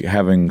 like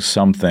having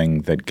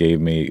something that gave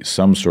me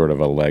some sort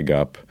of a leg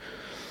up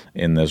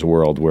in this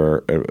world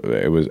where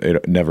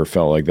it never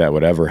felt like that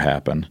would ever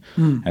happen.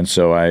 And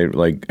so I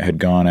had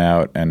gone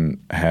out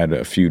and had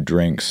a few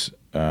drinks,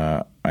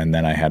 and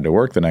then I had to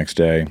work the next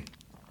day,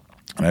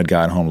 and I'd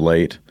gotten home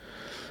late,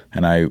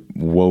 and I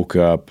woke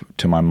up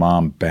to my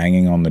mom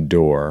banging on the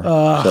door. So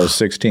I was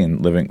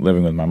 16, living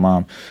with my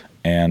mom,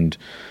 and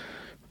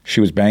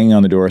she was banging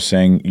on the door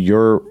saying,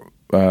 your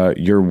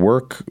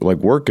work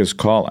is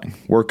calling.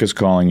 Work is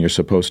calling. You're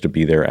supposed to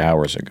be there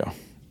hours ago.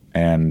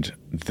 And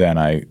then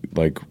I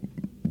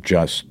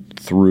just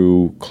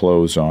threw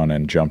clothes on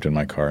and jumped in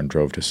my car and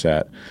drove to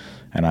set.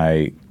 And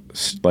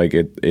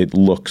it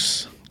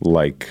looks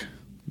like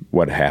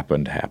what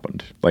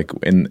happened. Like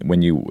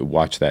when you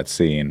watch that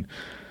scene,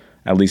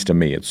 at least to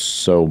me, it's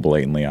so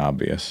blatantly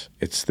obvious.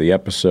 It's the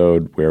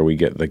episode where we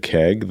get the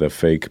keg, the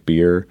fake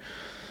beer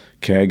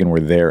keg, and we're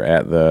there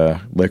at the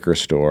liquor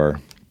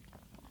store,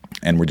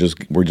 and we're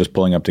just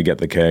pulling up to get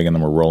the keg, and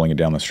then we're rolling it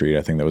down the street.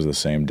 I think that was the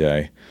same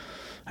day.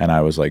 And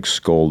I was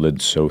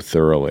scolded so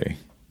thoroughly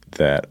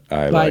that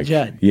by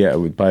Judd. Yeah,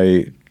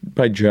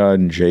 by Judd,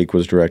 and Jake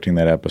was directing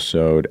that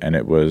episode, and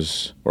it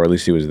was, or at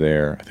least he was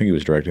there. I think he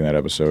was directing that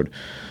episode,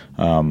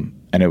 and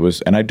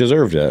I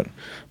deserved it.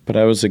 But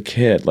I was a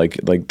kid.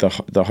 Like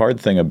the hard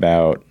thing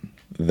about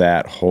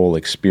that whole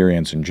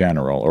experience in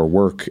general, or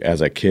work as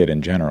a kid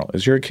in general,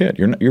 is you're a kid.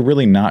 You're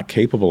really not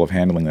capable of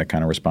handling that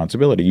kind of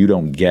responsibility. You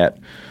don't get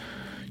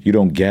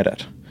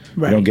it.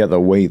 Right. You don't get the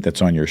weight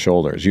that's on your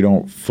shoulders. You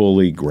don't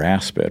fully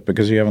grasp it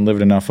because you haven't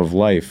lived enough of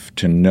life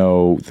to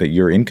know that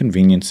you're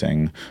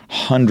inconveniencing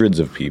hundreds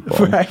of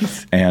people,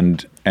 right.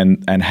 and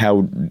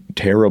how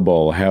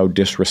terrible, how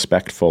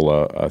disrespectful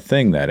a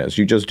thing that is.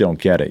 You just don't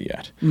get it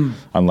yet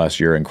unless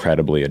you're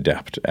incredibly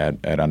adept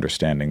at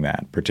understanding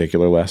that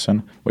particular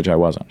lesson, which I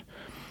wasn't.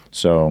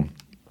 So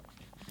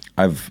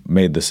I've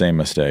made the same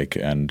mistake,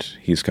 and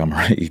he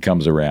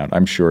comes around.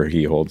 I'm sure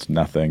he holds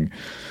nothing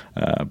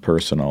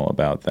personal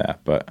about that,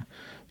 but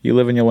you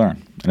live and you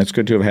learn, and it's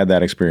good to have had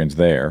that experience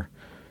there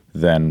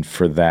than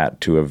for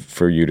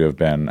you to have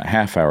been a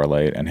half hour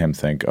late and him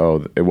think,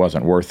 oh, it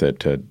wasn't worth it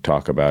to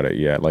talk about it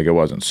yet, like it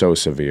wasn't so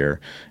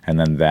severe, and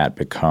then that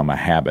become a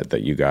habit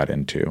that you got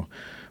into,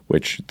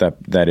 which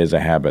that is a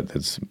habit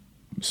that's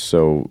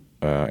so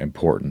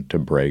important to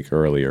break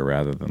earlier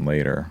rather than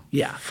later.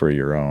 Yeah. For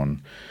your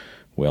own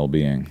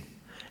well-being.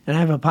 And I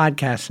have a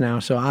podcast now,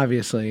 so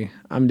obviously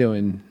I'm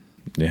doing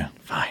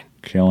fine.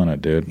 Killing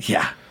it, dude.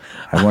 Yeah.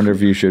 I wonder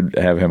if you should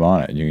have him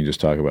on it. You can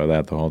just talk about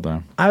that the whole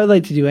time. I would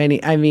like to do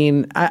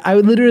I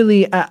would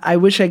literally, I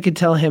wish I could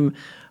tell him,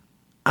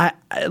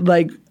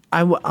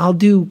 I'll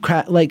do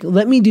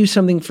let me do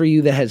something for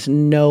you that has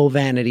no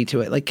vanity to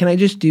it. Like, can I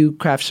just do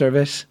craft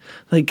service?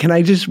 Like, can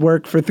I just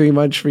work for 3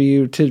 months for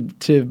you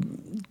to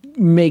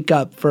make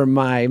up for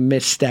my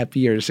misstep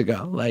years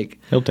ago? Like,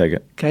 he'll take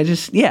it. Can I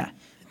just,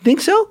 think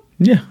so?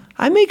 Yeah.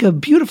 I make a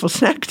beautiful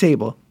snack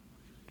table.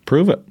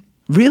 Prove it.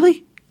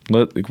 Really?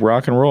 Let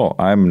rock and roll.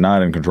 I'm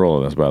not in control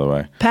of this, by the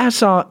way.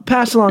 Pass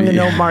along the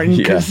note, Martin,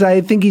 because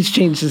I think he's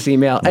changed his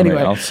email. Anyway,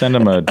 I'll send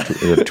him a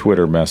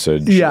Twitter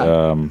message.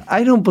 Yeah,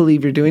 I don't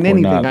believe you're doing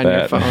anything on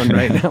your phone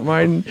right now,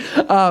 Martin.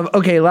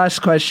 Okay, last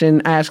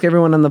question. I ask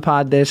everyone on the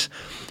pod this.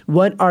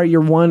 What are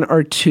your 1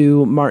 or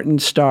 2 Martin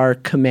Starr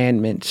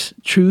commandments,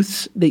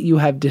 truths that you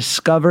have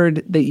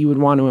discovered that you would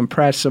want to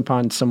impress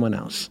upon someone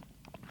else?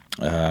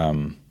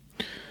 Do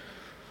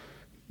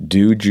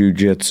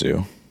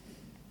jujitsu.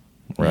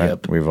 Right,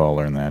 Yep. We've all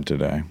learned that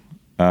today.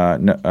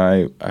 No,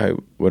 I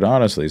would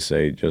honestly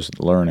say just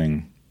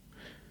learning,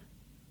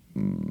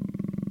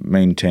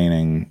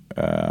 maintaining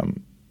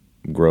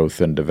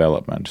growth and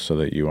development so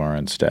that you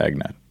aren't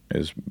stagnant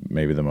is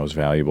maybe the most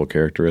valuable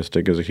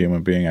characteristic as a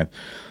human being. I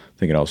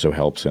think it also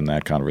helps in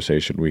that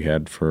conversation we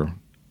had for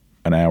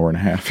an hour and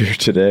a half here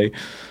today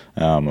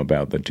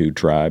about the 2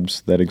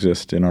 tribes that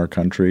exist in our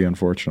country,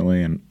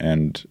 unfortunately,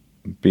 and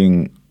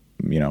being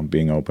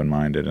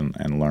open-minded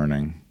and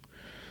learning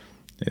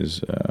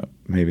is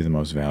maybe the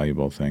most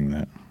valuable thing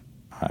that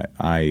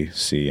I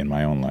see in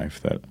my own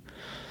life that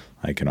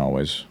I can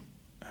always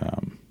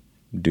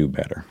do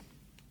better.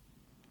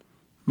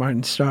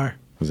 Martin Starr.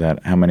 Was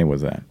that, how many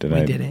was that?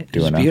 We did it. Do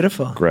it was enough?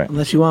 beautiful. Great.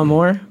 Unless you want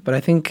more, but I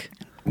think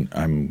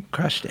I'm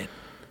crushed it.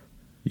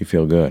 You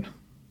feel good?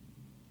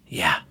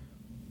 Yeah.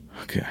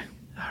 Okay.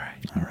 All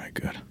right. All right,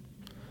 good.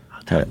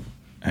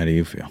 How do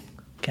you feel?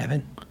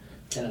 Kevin?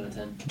 10 out of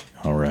 10.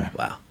 All right.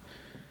 Wow.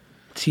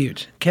 It's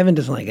huge. Kevin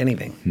doesn't like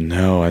anything.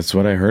 No, that's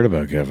what I heard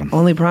about Kevin.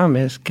 Only problem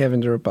is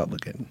Kevin's a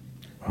Republican.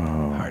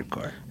 Oh.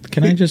 Hardcore.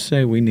 Can I just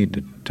say we need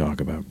to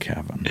talk about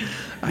Kevin?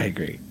 I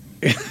agree.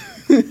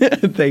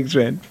 Thanks,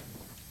 man.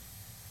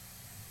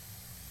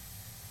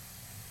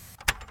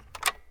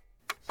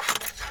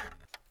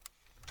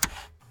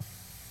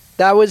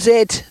 That was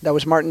it. That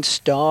was Martin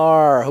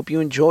Starr. Hope you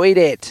enjoyed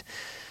it.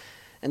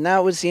 And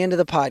that was the end of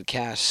the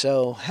podcast.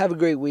 So have a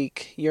great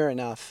week. You're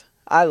enough.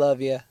 I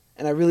love you.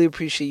 And I really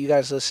appreciate you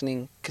guys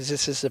listening because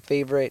this is the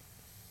favorite,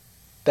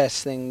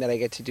 best thing that I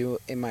get to do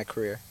in my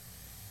career.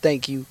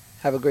 Thank you.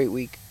 Have a great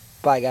week.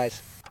 Bye,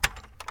 guys.